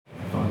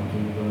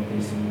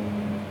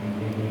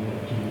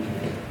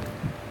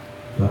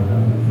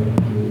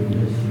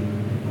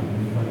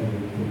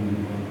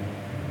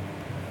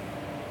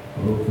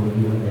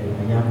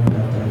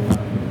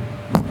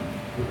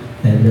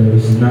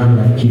none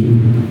like you.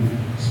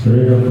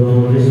 Spirit of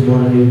God, this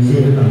morning we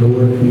say,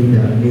 hallowed be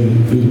thy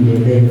name in the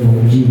name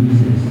of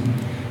Jesus.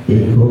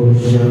 Eko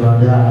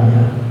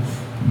Shabadaya,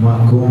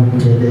 Makon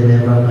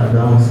Tedeleva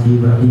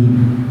Adamski Badi,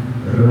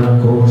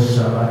 Rako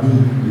Shabadi,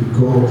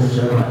 Eko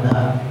Shabada,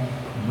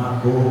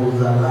 Mako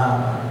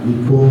Zala,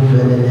 Eko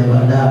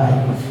Belevadai,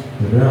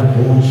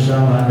 Rako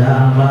Shabada,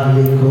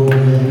 Maliko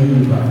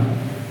Zeliva,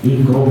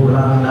 Eko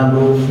Branda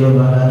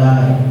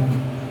Loshkabadai,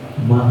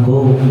 Mako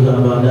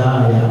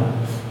Zabadaya,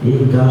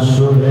 Ika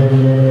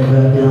Sobele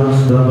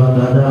Vedias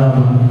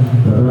Kabadadama,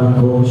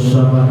 Rako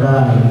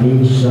Shabadai,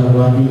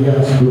 Lishabadia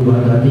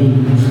Skubadadi,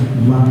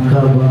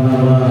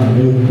 Makabanaba,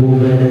 Eko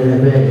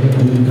Beleve,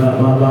 Ika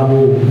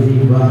Bababu,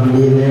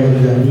 Zibandile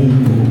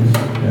Zaniku,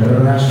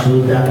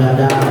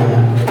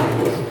 Rashudagadaya,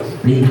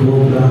 Liko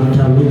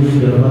Branta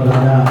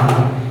Lushkabadada,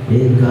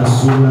 Eka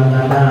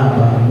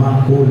Sulagadaba,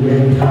 Mako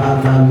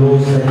Leta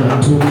Lose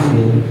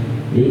Katuske,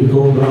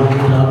 Eko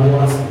Branta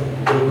Was,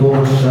 Eko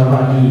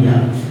Shabadia,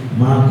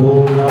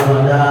 Mako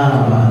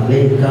Lavadaba,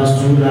 Leka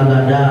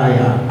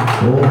Sulagadaya.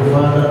 Oh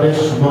Father,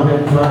 this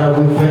morning,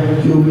 Father, we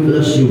thank you, we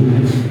bless you.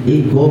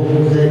 Eko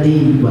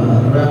Zediba,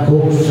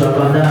 Rako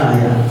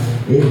Shabadaya,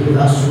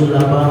 Eka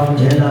Sulabam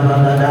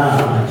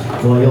Telavadada.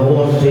 For your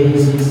word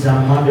says in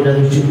Psalm 100 that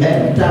you should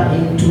enter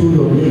into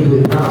your gate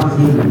with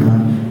thanksgiving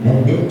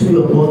and into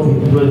your court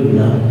with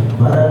prayer.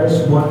 Father,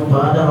 this morning,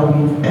 Father,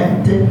 we've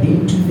entered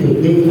into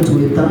the gate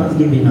with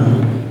thanksgiving.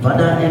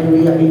 Father, and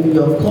we are in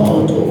your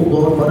court, oh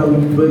God, Father,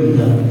 we pray.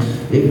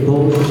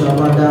 Eko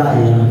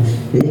Shabadaya,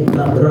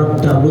 Eka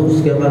Branta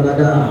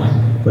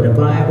Luskevagada. For the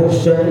Bible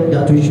said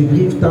that we should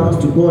give thanks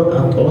to God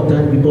at all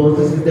times because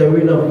this is the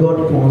will of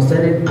God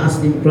concerning us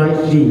in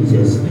Christ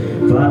Jesus.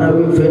 Father,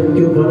 we thank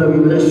you, Father,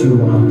 we bless you.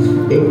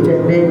 In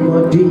the name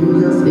of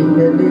Jesus, in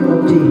the name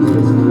of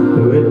Jesus.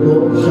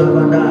 Reko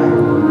Shabadai,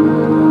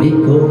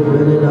 Iko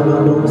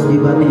Beledavalos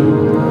Ibadi,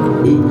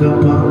 Ika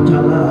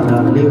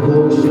Pantalada,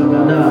 Leko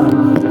Shabadai,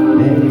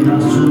 Eka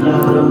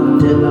Sula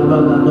Tela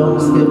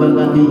Bagados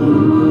Kebagadi,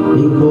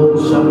 Iko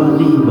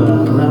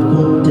Shabadiba,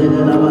 Rakonte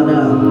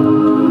Lavada.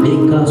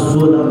 Ika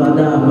Sula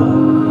Badaba,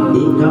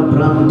 Ika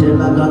Prante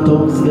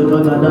Lagatonski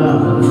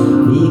Bagada,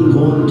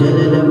 Iko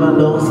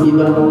Televadonski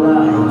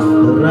Bagai,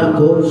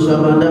 Rako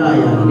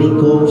Shabadaya,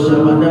 Liko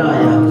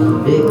Shabadaya,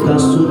 Ika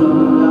Sula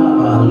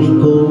Badaba,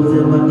 Liko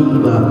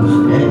Zevadiba,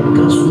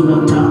 Eka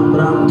Sula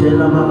Tambrante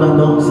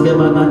Lavadonski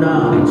Bagada,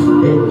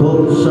 Eko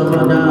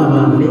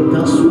Shabadaba,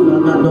 Lika Sula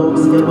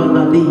Gadonski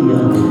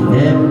Bagadia,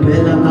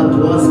 Empela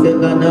Katwaske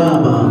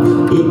Gadaba,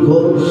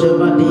 Iko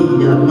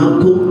Shabadia,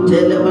 Makum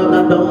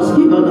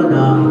Televagadonski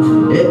Bagada,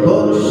 Eko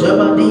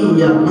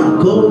Shabadia,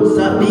 Mako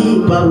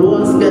Sadi,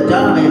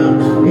 Paluasketaya,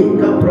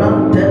 Eka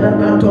Prantela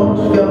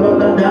Katonska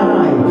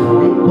Bagadai,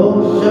 Eko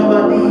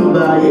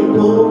Shabadiba,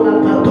 Eko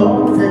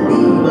Lakaton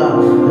Sediba,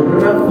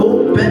 Rako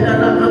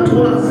Pedala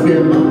Katwaske,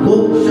 Mako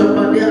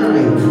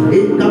Shabadiai,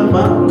 Eka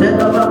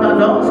Prantela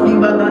Bagadonski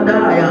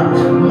Bagadaya,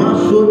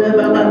 Masude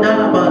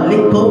Bagadaba,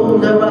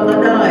 Liko the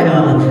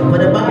Bagadaya. For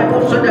the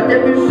Bible said that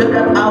David said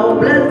that I will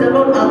bless the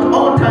Lord at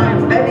all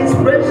times, and his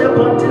praise shall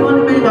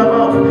continually be in my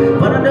mouth.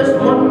 Father,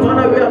 this morning,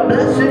 Father, we are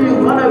blessing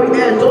you. Father,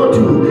 we exalt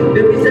you.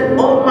 David said,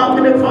 oh,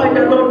 magnify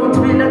the Lord with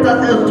me. Let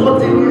us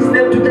exalt in his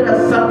name together.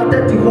 Psalm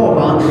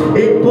 34.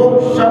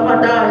 Eko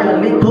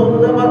Shabadaya, Liko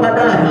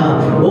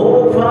Bagadaya.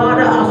 Oh,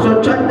 Father, as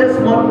we chant this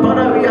morning,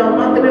 Father, we are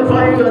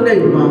magnifying your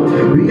name.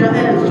 We are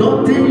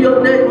exalting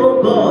your name,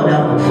 oh God.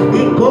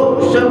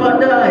 Eko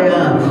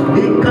Shabadaya,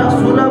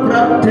 Ikasula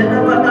Brantena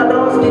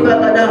Bagadoski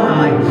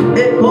Bagadai,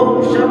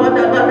 Eko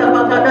Shabadagada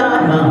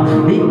Bagadaya,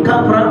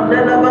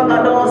 Ikabrandela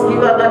Bagadoski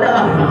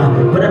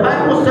Bagadaya. But the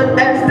Bible said,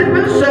 and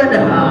Stephen said,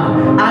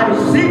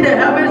 I see the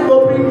heavens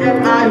open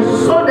and I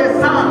saw the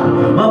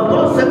Son of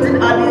God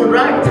sitting at the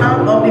right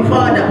hand of the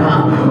Father.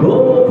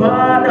 Oh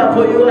Father,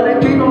 for you are the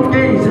King of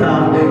Kings, you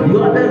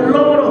are the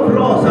Lord of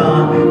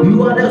Lords,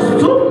 you are the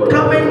soon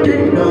coming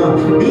King.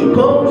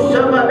 Iko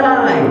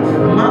Shabadai,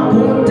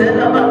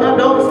 Makuntela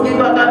Bagadoski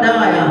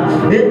Bagadaya,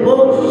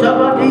 Eko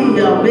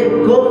Shabadia,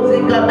 Meko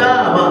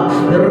Zikadaba,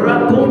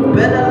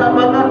 Rakumpela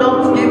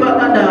Bagadoski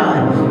Bagadai,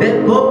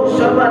 Eko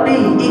Shabadi,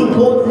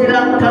 Iko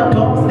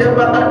Zilakatomski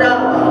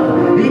Bagadaba,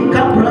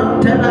 Ika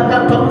Prantela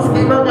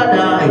Katomski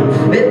Bagadai,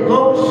 Eko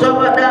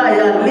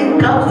Shabadaya,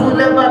 Lika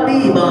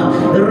Zulebadiba,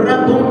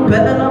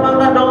 Rakumpela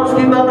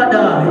Bagadoski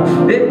Bagadai,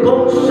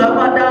 Eko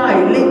Shabadai,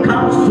 Lika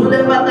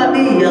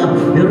Zulebagadia,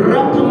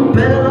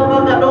 Rakumpela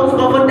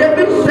Bagadoski. For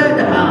David said,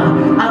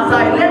 as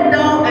I lay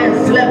down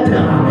and slept,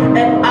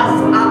 and as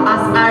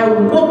I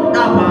woke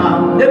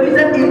up, David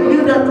said he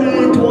knew that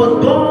it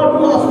was God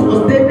who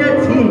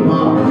sustained him.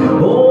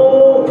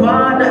 Oh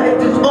Father,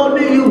 it is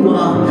only you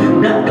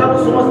that can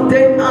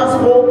sustain us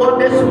on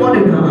this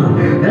morning.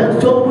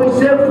 And so we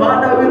say,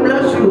 Father, we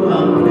bless you.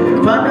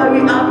 Father,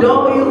 we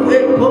adore you.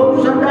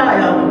 Eko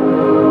Shandaya,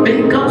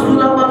 Eka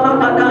Sula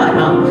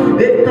Bagadaya,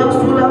 Eka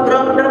Sula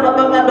Branda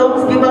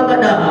Bagadoski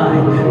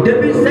Bagadai.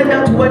 David said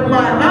that when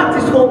my heart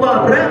is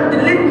overwhelmed,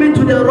 lead me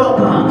to the rock.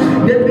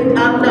 David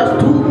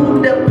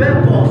understood the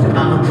purpose,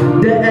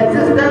 the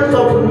existence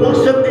of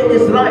worship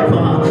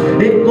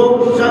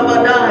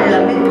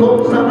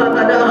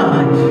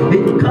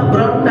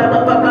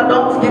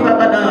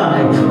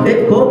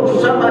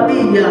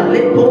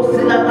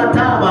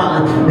kataba,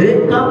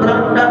 eka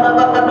branda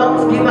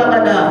babadonski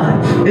bagada,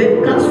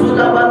 eka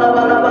sula bala.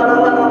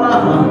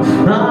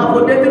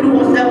 For David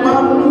was a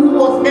man who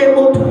was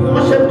able to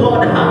worship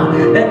God,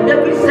 and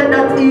David said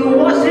that he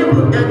worshipped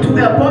to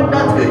a point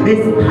that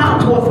his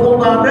heart was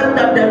overwhelmed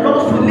that the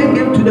Lord should lead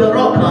him to the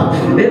rock.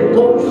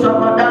 Eko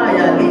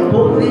shabadaya,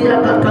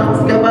 likozia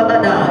katanske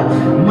bagada,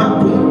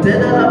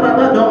 makuntela la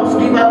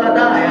bagadonski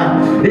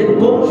bagadaya,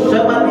 eko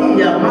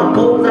shabadia,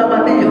 makoza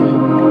badia,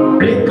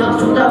 eka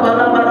suda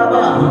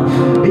balabalaba,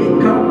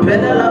 eka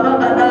pela la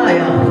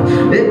bagadaya,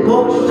 eko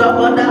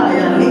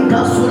shabadaya,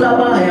 lika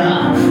sulabaya,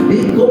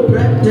 eko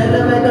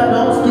pretele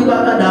bagadonski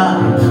bagada,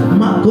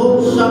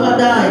 mako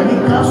shabadaya,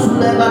 lika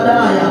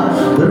sulabadaya,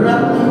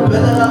 rakum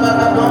pela la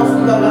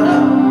bagadonski bagada.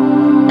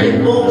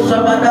 Eko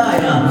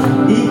Shabadaya,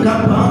 Ika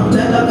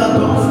Pantela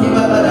Gatonski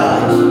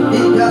Bagadaya,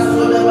 Ika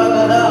Sole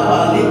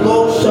Bagadaba,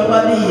 Eko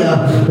Shabadia,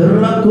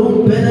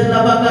 Rakum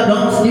Penela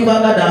Bagadonski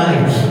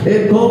Bagadaya,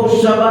 Eko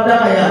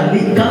Shabadaya,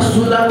 Lika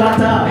Sula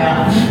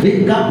Kataya,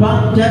 Ika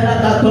Pantela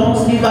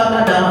Gatonski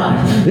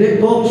Bagadaya,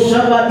 Eko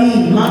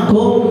Shabadi,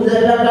 Mako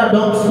Zela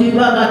Gatonski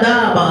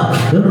Bagadaba,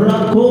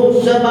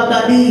 Rako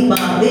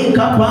Shabagadiba,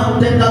 Ika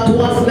Pantela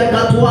Tuaske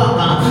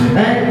Katuaka,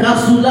 Eka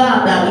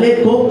Sulada,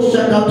 Leko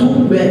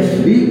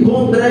Shakatumbe,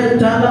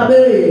 Ikombrenta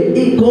labe,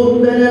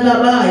 ikombele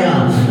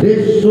labaya,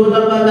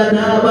 Eshola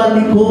bagadaba,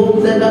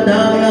 likomze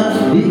gadaya,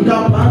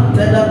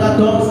 Ikapante la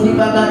katonski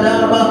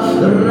bagadaba,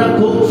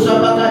 Rakosha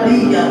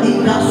bagadia,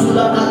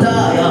 Ikasula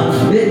kataya,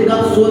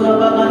 Ikasula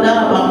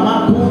bagadaba,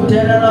 Makunte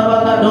la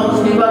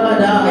bagadonski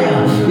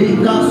bagadaya,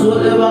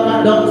 Ikasule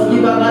bagadonski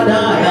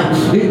bagadaya,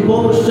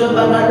 Ikosha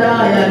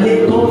bagadaya,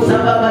 Likosa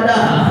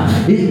bagadaya,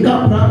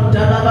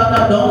 Ikapranta la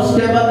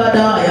bagadonski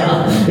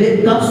bagadaya,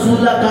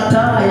 Ikasula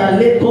kataya,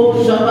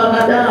 Likosa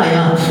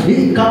bagadaya,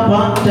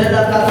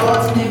 Ikapantela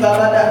katonski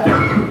bagada,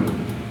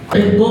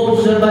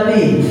 Ikosha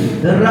badi,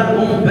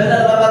 Rakumpela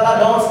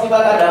bagadonski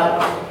bagada,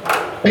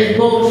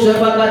 Ikosha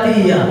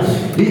bagadia,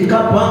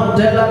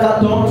 Ikapantela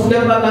katonski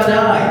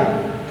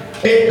bagadaya,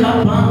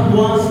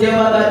 Ekapantuanske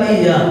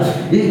bagadia,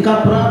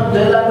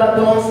 Ikaprantela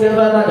katonske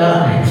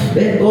bagadaya,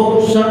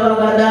 Ekosha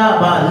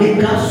bagadaba,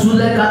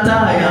 Likasule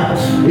kataya,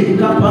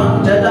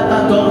 Ikapantela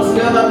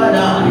katonske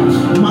bagadaya,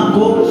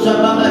 Makosha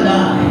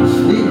bagadaya,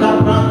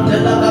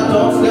 Ikaprantela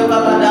katonske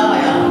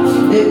bagadaya,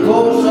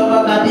 Ekosha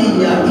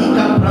bagadia,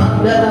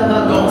 Ikaprantela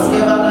katonske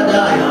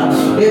bagadaya,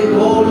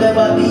 Ekole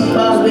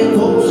badiba,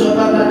 Lekosha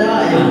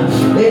bagadaya,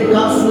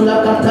 Ekasula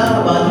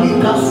kataba,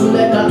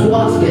 Likasule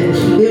katuaske,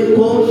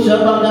 Ekosha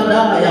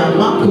bagadaya,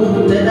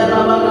 Makuntela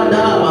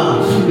bagadaba,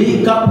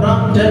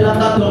 Ikaprantela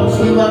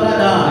katonski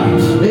bagadaya,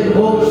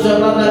 Ekosha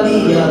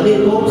bagadia,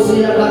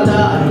 Lekosia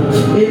kataya,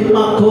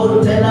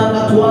 Emakontela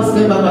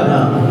katuaske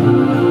bagadaya.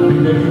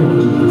 In the name of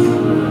Jesus,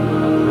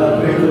 we are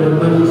praying for the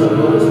mercies of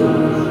God.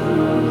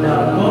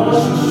 That God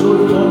should show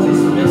forth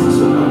His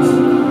mercy on us.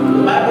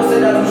 The Bible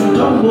said that we should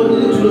come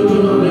boldly to the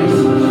throne of grace,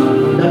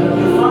 that we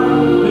can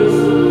find grace,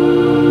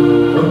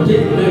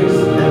 obtain grace,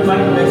 and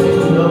find mercy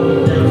to help in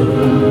times of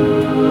need.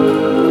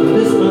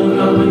 This morning we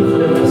are praying for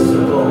the mercy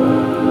of God.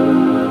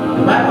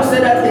 The Bible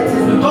said that it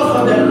is because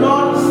of the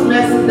Lord's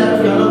mercy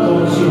that we are not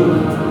consumed,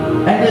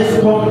 and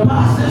His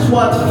compassions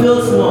what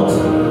fails not.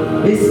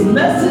 His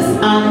mercies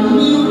are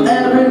new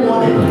every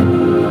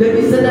morning.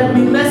 David said that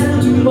be merciful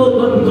to me, O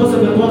God, because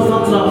of your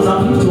constant love.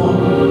 Psalm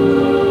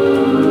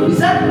 51. He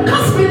said,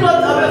 cast me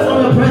not away from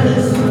your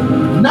presence,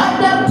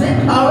 neither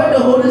take away the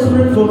Holy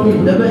Spirit from me.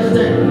 The verse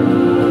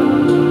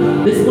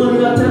 10. This morning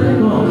we are telling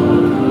God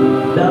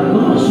that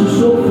God should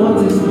show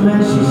forth His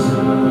mercies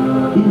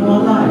in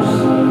our lives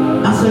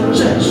as a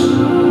church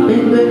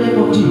in the name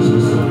of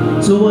Jesus.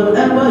 So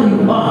wherever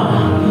you are,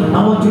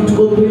 I want you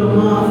to open your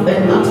mouth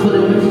and ask for the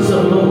mercies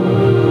of God.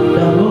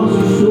 That God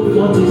should show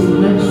forth His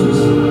mercies.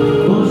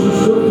 God should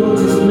show forth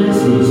His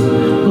mercies.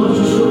 God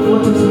should show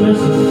forth His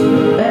mercies.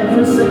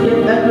 Every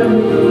second, every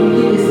minute, we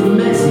need His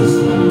mercies.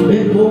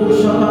 Eko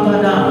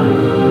shabagada,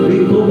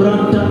 Eko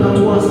branta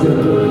katuaske,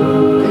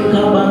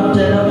 Eka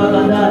bantela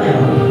bagadaya,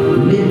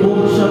 Eko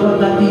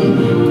shabagadi,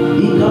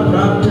 Eka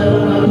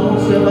brantela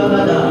katonske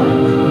bagada,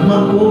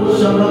 Mako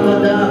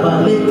shabagada,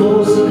 Eko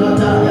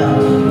sikataya,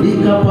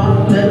 Eka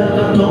bantela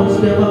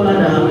katonske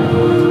bagada,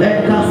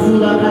 Eka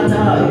sula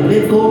kataya,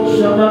 Eko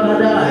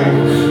shabagada,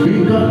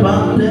 Eka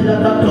bantela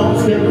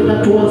katonske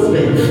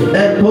katuaske,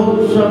 Eko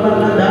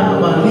shabagada,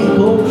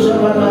 Eko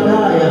shabagada,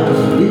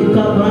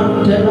 Eka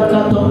bantela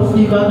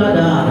katonske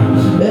bagada,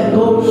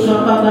 Eko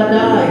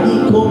shabagada,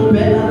 Eko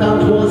pela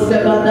katuaske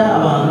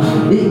bagada,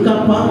 Eka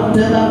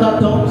bantela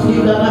katonske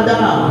bagada,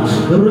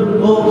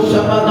 Eko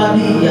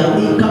shabagadia,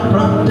 Eka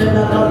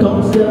bantela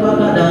katonske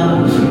bagada.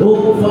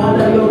 Oh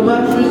Father, your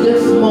mercies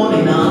this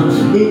morning,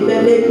 in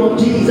the name of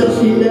Jesus,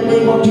 in the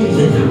name of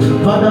Jesus.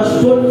 Father,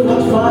 stretch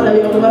forth, Father,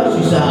 your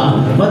mercies,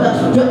 Father,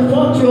 stretch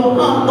forth your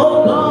hand,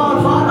 oh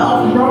God, Father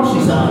of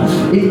mercies,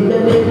 in the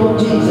name of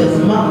Jesus.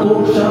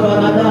 Mako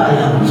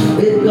Shabagadaya,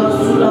 Eka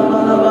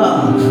Sulabalaba,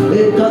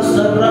 Eka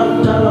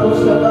Sabranta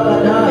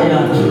Bagadaya,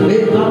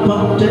 Eka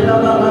Pantela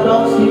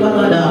Bagadowski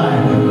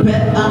Bagadaya.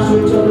 Pet us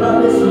with your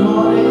blood this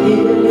morning.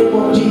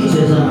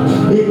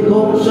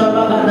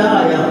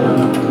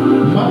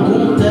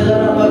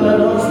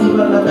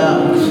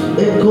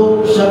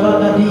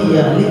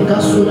 Badia,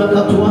 Likasula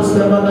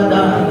Katuaska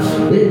Bagada,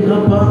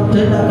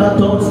 Ikapantena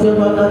Katoska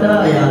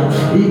Bagadaya,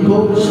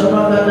 Iko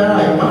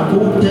Shabagadaya,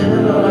 Makutena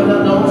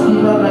Bagatoski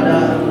Bagada,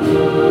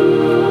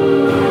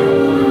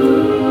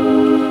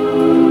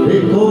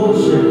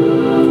 Ikoshe,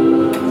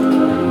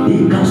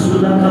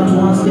 Ikasula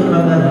Katuaska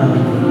Bagada.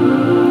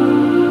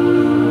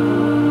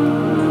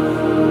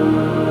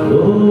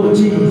 Oh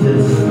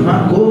Jesus,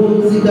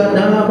 Makozi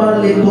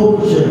Gadaba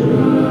Lekoshe,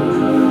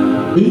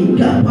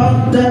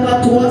 Ikapanta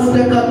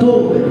Katuaska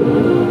Katobe,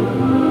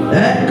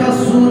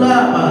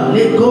 Ekasulaba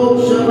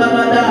Lekoshe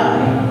Bagadai,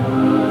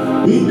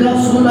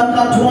 Ikasula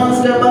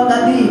Katuaska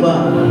Bagadiba,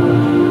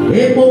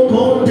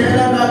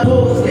 Ebokontela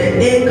Katoske,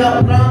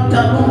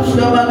 Ekapranta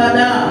Lushka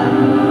Bagadai,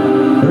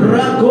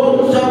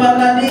 Rakosha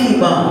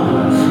Bagadiba,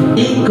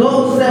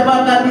 Ikose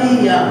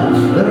Bagadia,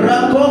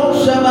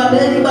 Rakosha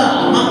Bagadiba,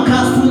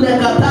 Makasule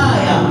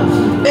Kataya,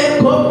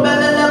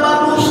 Ekombele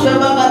Barushka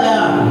Bagada,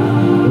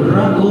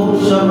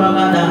 Rakosha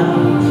Bagada,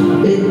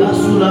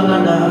 Ekasula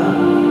Gada,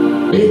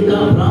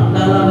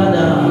 Ekapranta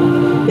Lagada,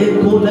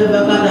 Ekole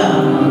Bagada,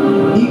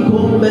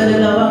 Ikombele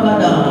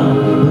Bagada,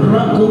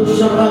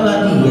 Rakosha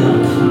Bagadia,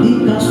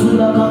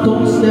 Ikasula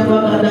Katoske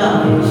Bagada,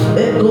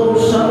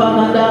 Ekosha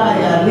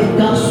Bagadaya,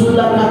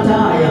 Likasula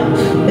Kataya,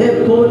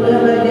 Ekole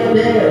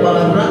Bagedeba,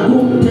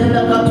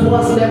 Rakuntela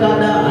Katuaske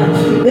Gadai,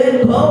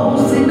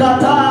 Ekosi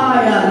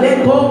Kataya,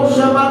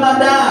 Lekosha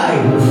Bagadai,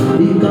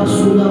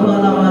 Ikasula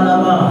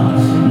Balabalaba,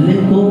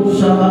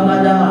 Lekosha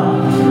Bagada,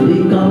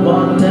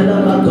 Ikapantela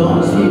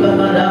Katoski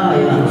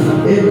Bagadaya,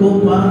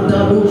 Ekopanta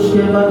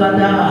Lushke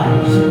Bagadai,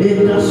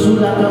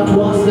 Ekasula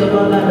Katuaske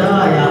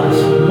Bagadaya,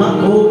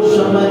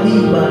 Makosha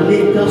Badiba,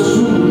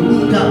 Lekasuli,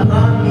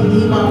 Ikapani,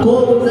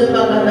 Imakoze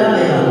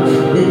Bagadaya,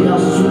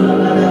 Ekasula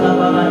Gadala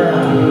Bagada.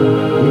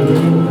 In the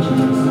name of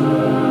Jesus,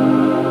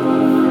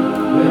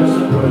 we are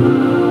so proud.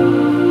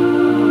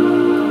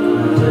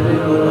 I'm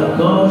telling God that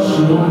God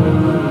should open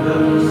the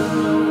heavens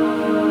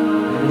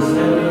and His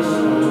heavens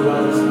unto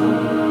us this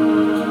morning.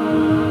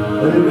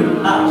 When we read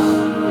Acts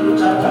in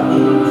chapter 8,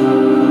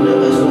 the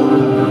verse 1,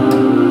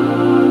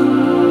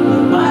 the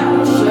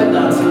Bible said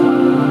that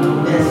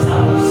the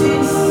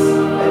Sadducees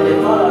and the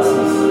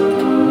Pharisees,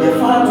 they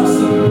found to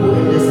see people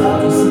and they start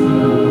to see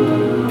people.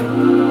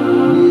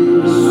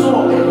 They saw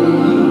and they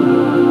knew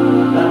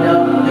that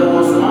there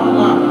was one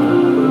man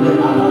with the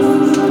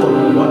apostles who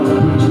were what to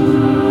preach.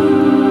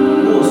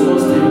 Who was not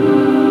Stephen.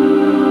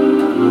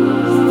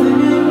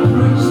 Stephen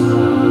preached,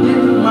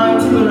 did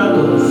mighty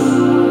miracles.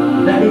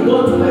 That he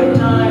got to a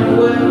time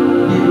when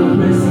they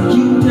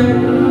persecuted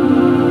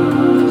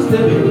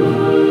Stephen.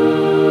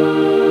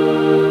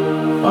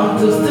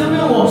 Until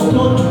Stephen was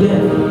stoned to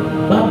death.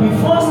 But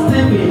before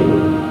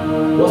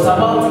Stephen was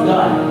about to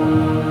die,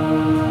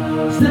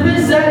 Stephen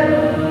said,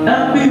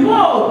 and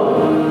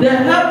behold, the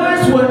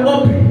heavens were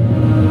open,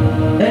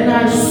 and I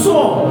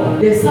saw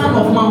the Son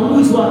of Man, who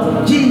is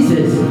what?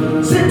 Jesus,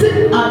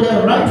 sitting at the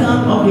right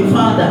hand of the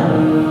Father.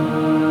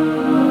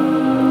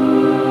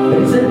 And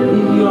he said,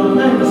 in your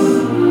hands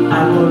I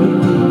will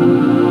read thee.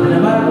 And the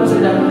Bible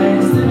said that,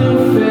 and Stephen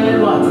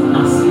fell what?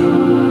 Asleep.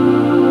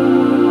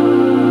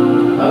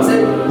 I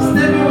said,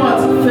 Stephen what?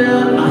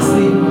 Fell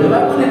asleep. The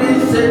Bible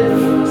didn't say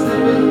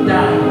Stephen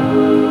died.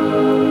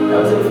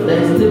 I said,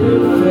 then Stephen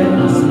fell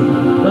asleep.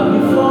 But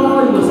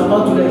before he was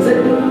about to die, he said,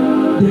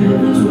 the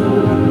heavens were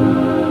open.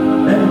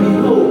 And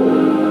behold,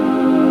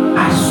 I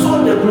saw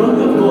the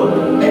glory of God.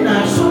 And I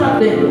saw that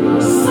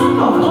the Son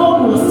of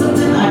God was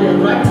sitting at the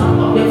right hand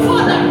of the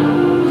Father.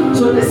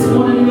 So this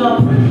morning we are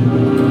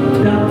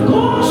praying that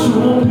God should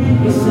open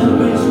His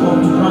heavens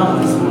unto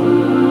us this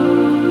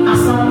morning.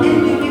 As an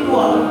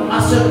individual,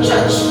 as a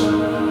church,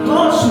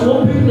 God should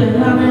open the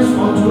heavens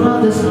unto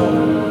us this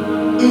morning.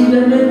 In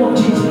the name of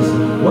Jesus,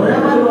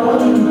 whatever you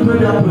want you to pray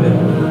that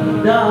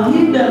prayer, that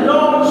He, the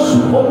Lord,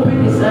 should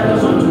open His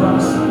heavens unto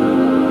us.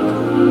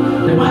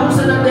 The Bible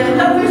said that the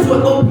heavens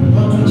were opened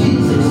unto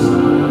Jesus,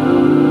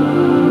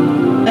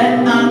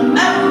 and an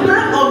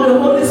emblem of the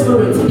Holy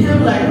Spirit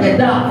came like a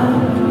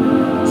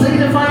dove,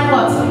 signifying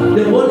what?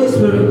 The Holy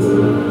Spirit.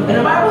 And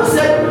the Bible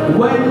said,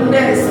 when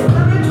the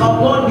Spirit of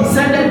God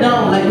descended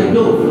down like a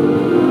dove,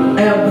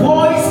 a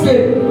voice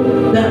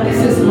came that this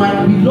is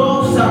my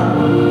beloved Son.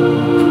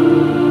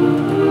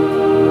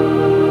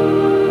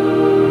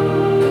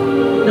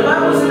 The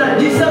Bible says that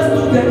Jesus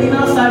took the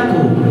inner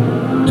cycle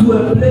to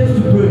a place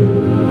to pray.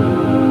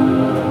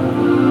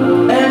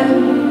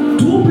 And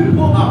two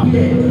people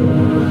appeared,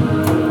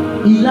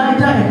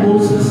 Elijah and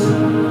Moses.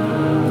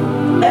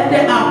 And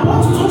the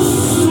apostles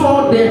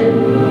saw them.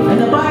 And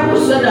the Bible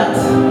said that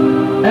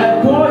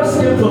a voice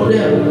came from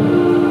them,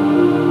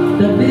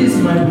 that this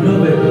is my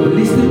beloved,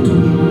 listen to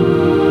me.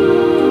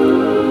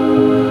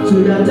 So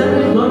they are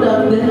telling God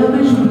that the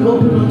heavens should be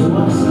opened unto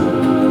us,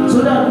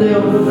 so that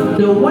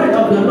the word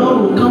of the Lord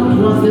will come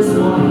to us this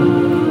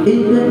morning.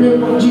 In the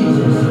name of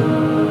Jesus.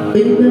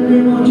 In the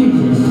name of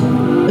Jesus.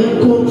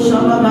 Eko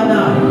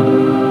Shabbagadai.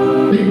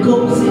 Eko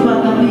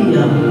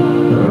Sibagadia.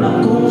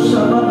 Rako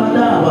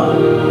Shabbagadaba.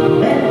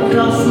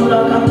 Eka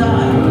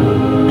Surakatai.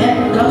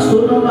 Eka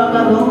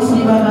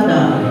Surabagadonski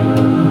Bagada.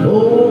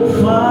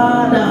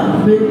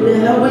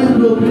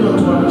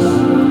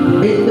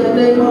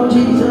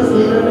 Jesus,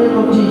 in the name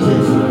of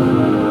Jesus.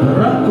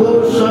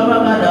 Rako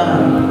Shabagada.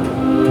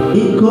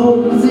 Iko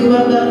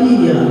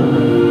Zivagadia.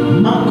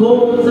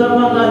 Mako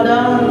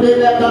Zavagada de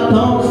la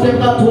Catons de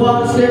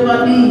Catois de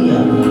Vadia.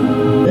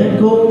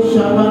 Eko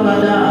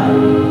Shabagada.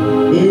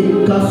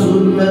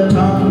 Ikasun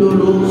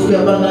Metandulos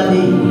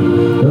Gabagadi.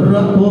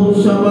 Rako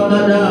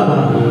Shabagadaba.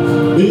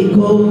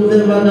 Iko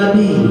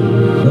Zevagadi.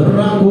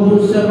 Rako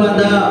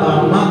Shabadaba.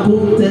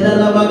 Maku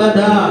Tedala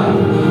Bagada.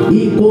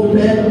 Iko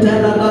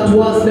Pentela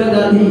Catois de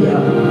Gadia.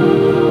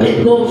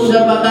 Eko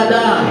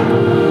Shabagadai.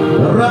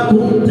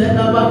 Rakunte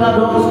na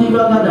bagadoski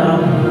bagada.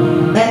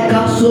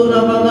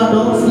 Ekasola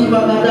bagadoski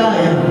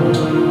bagadaya.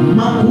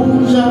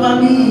 Makuja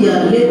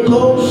bagia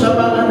leko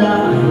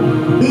shabagada.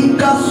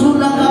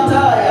 Ikasula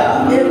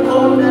kataya.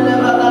 Ekonde le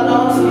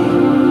bagadoski.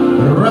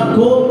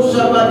 Rako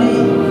shabadi.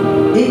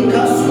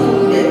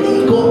 Ikasunde.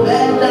 Iko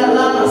benda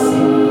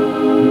lasi.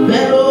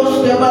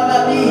 Beroshke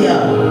bagadia.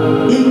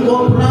 Iko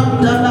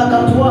pranta na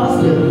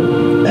katwaske.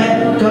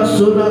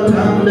 Kasura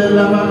tande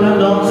la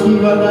bagadoski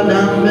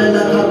bagadambe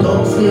la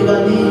katonski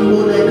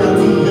badingo le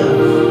katia.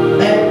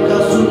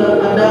 Kasura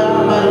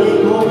adama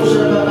le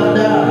kosha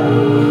bagada.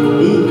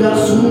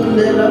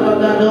 Ikasunde la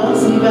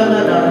bagadoski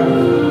bagada.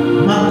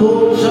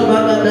 Makosha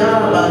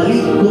bagadaba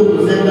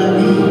liko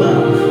zegadiba.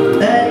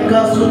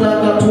 Kasura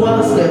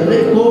katwaske le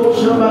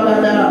kosha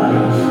bagada.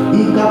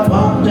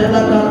 Ikapante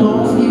la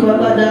katonski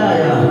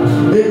bagadaya.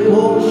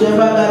 Ekosha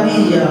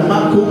bagadia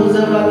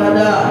makuza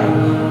bagadaya.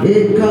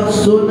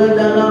 Ekasuna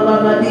dana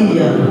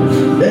bagadia,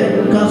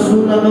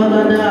 ekasuna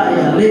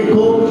bagadaya,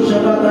 leko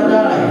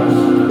shabagadaya,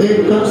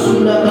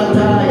 ekasuna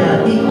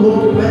kataya, iko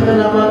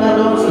pena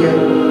bagadoske,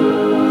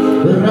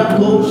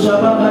 rako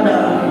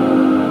shabagada,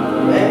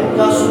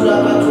 ekasuna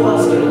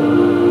katwaske,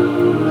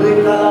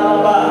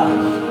 ekalaba,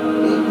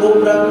 iko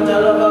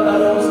brantala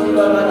bagadoske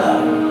bagada,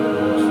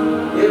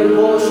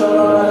 eko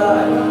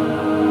shabagadaya,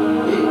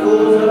 iko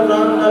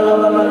brantala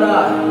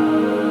bagadaya,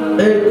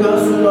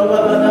 ekasuna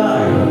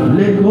bagadaya.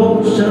 Leko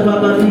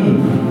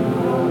shabagadi,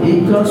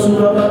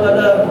 ikasura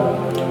bagada,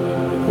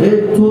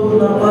 eko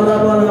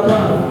nabalaba,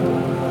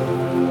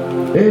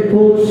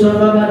 eko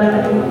shabagada,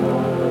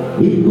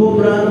 iko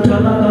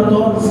brantana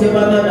katonske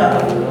bagada,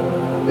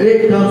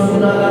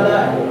 ekasura gada,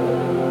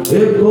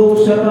 eko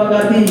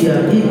shabagadia,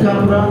 ika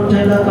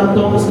brantana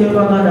katonske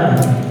bagada,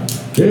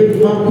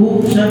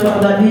 emaku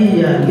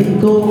shabagadia,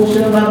 iko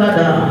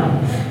shabagada,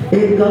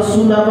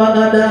 ekasura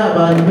bagada,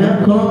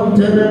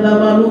 balmekonte la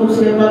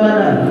baluske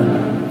bagada.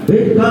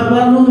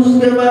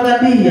 Ekabalus ke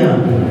bagadia,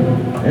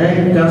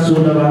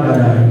 ekasuna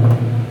bagada.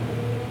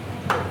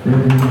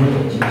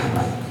 Jesus,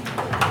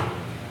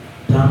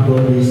 thank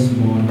God this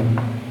morning,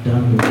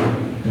 thank God.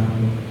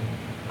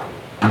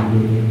 In the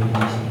name of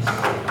Jesus,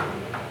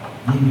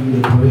 give you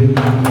the praise,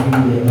 give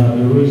you the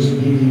adoration,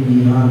 give you the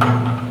honor.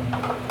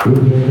 In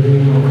the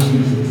name of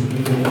Jesus,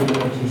 in the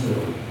name of Jesus.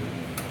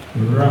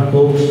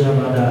 Rako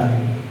Shabada,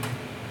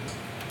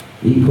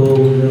 Iko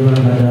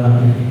Zabagada.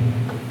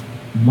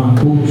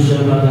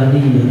 Makusha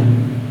bagadia,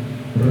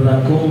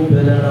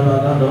 rakompela na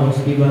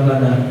bagadoski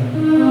bagada,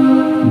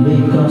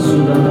 leka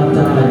suda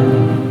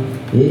kataya,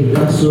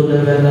 eka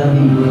suda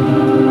bagadia,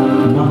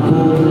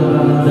 makuda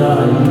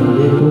bagadaya,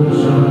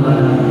 lekusha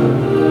bagadaya,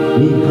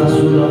 eka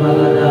suda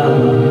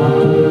bagadaba,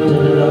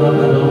 makuda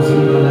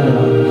bagadoski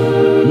bagada,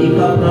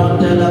 eka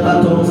prantela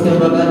katoske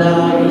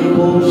bagadaya,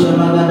 lekusha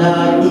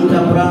bagadaya, eka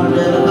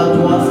prantela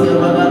katuaske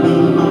bagadi,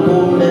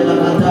 makunde la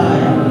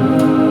kataya.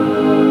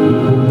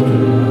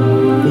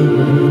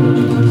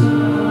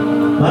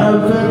 Father,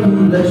 thank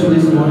you, bless you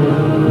this morning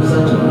for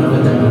such a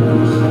wonderful time of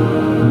this.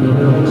 In the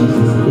name of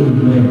Jesus,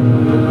 amen.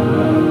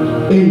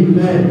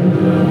 Amen.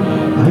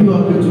 Are you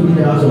happy to be in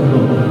the house of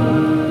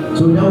God?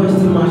 So without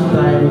wasting much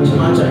time, which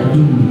much I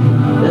do,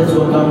 let's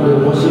welcome the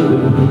worship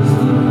and praise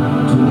team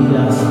to lead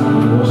us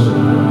in worship.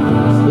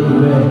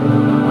 Amen.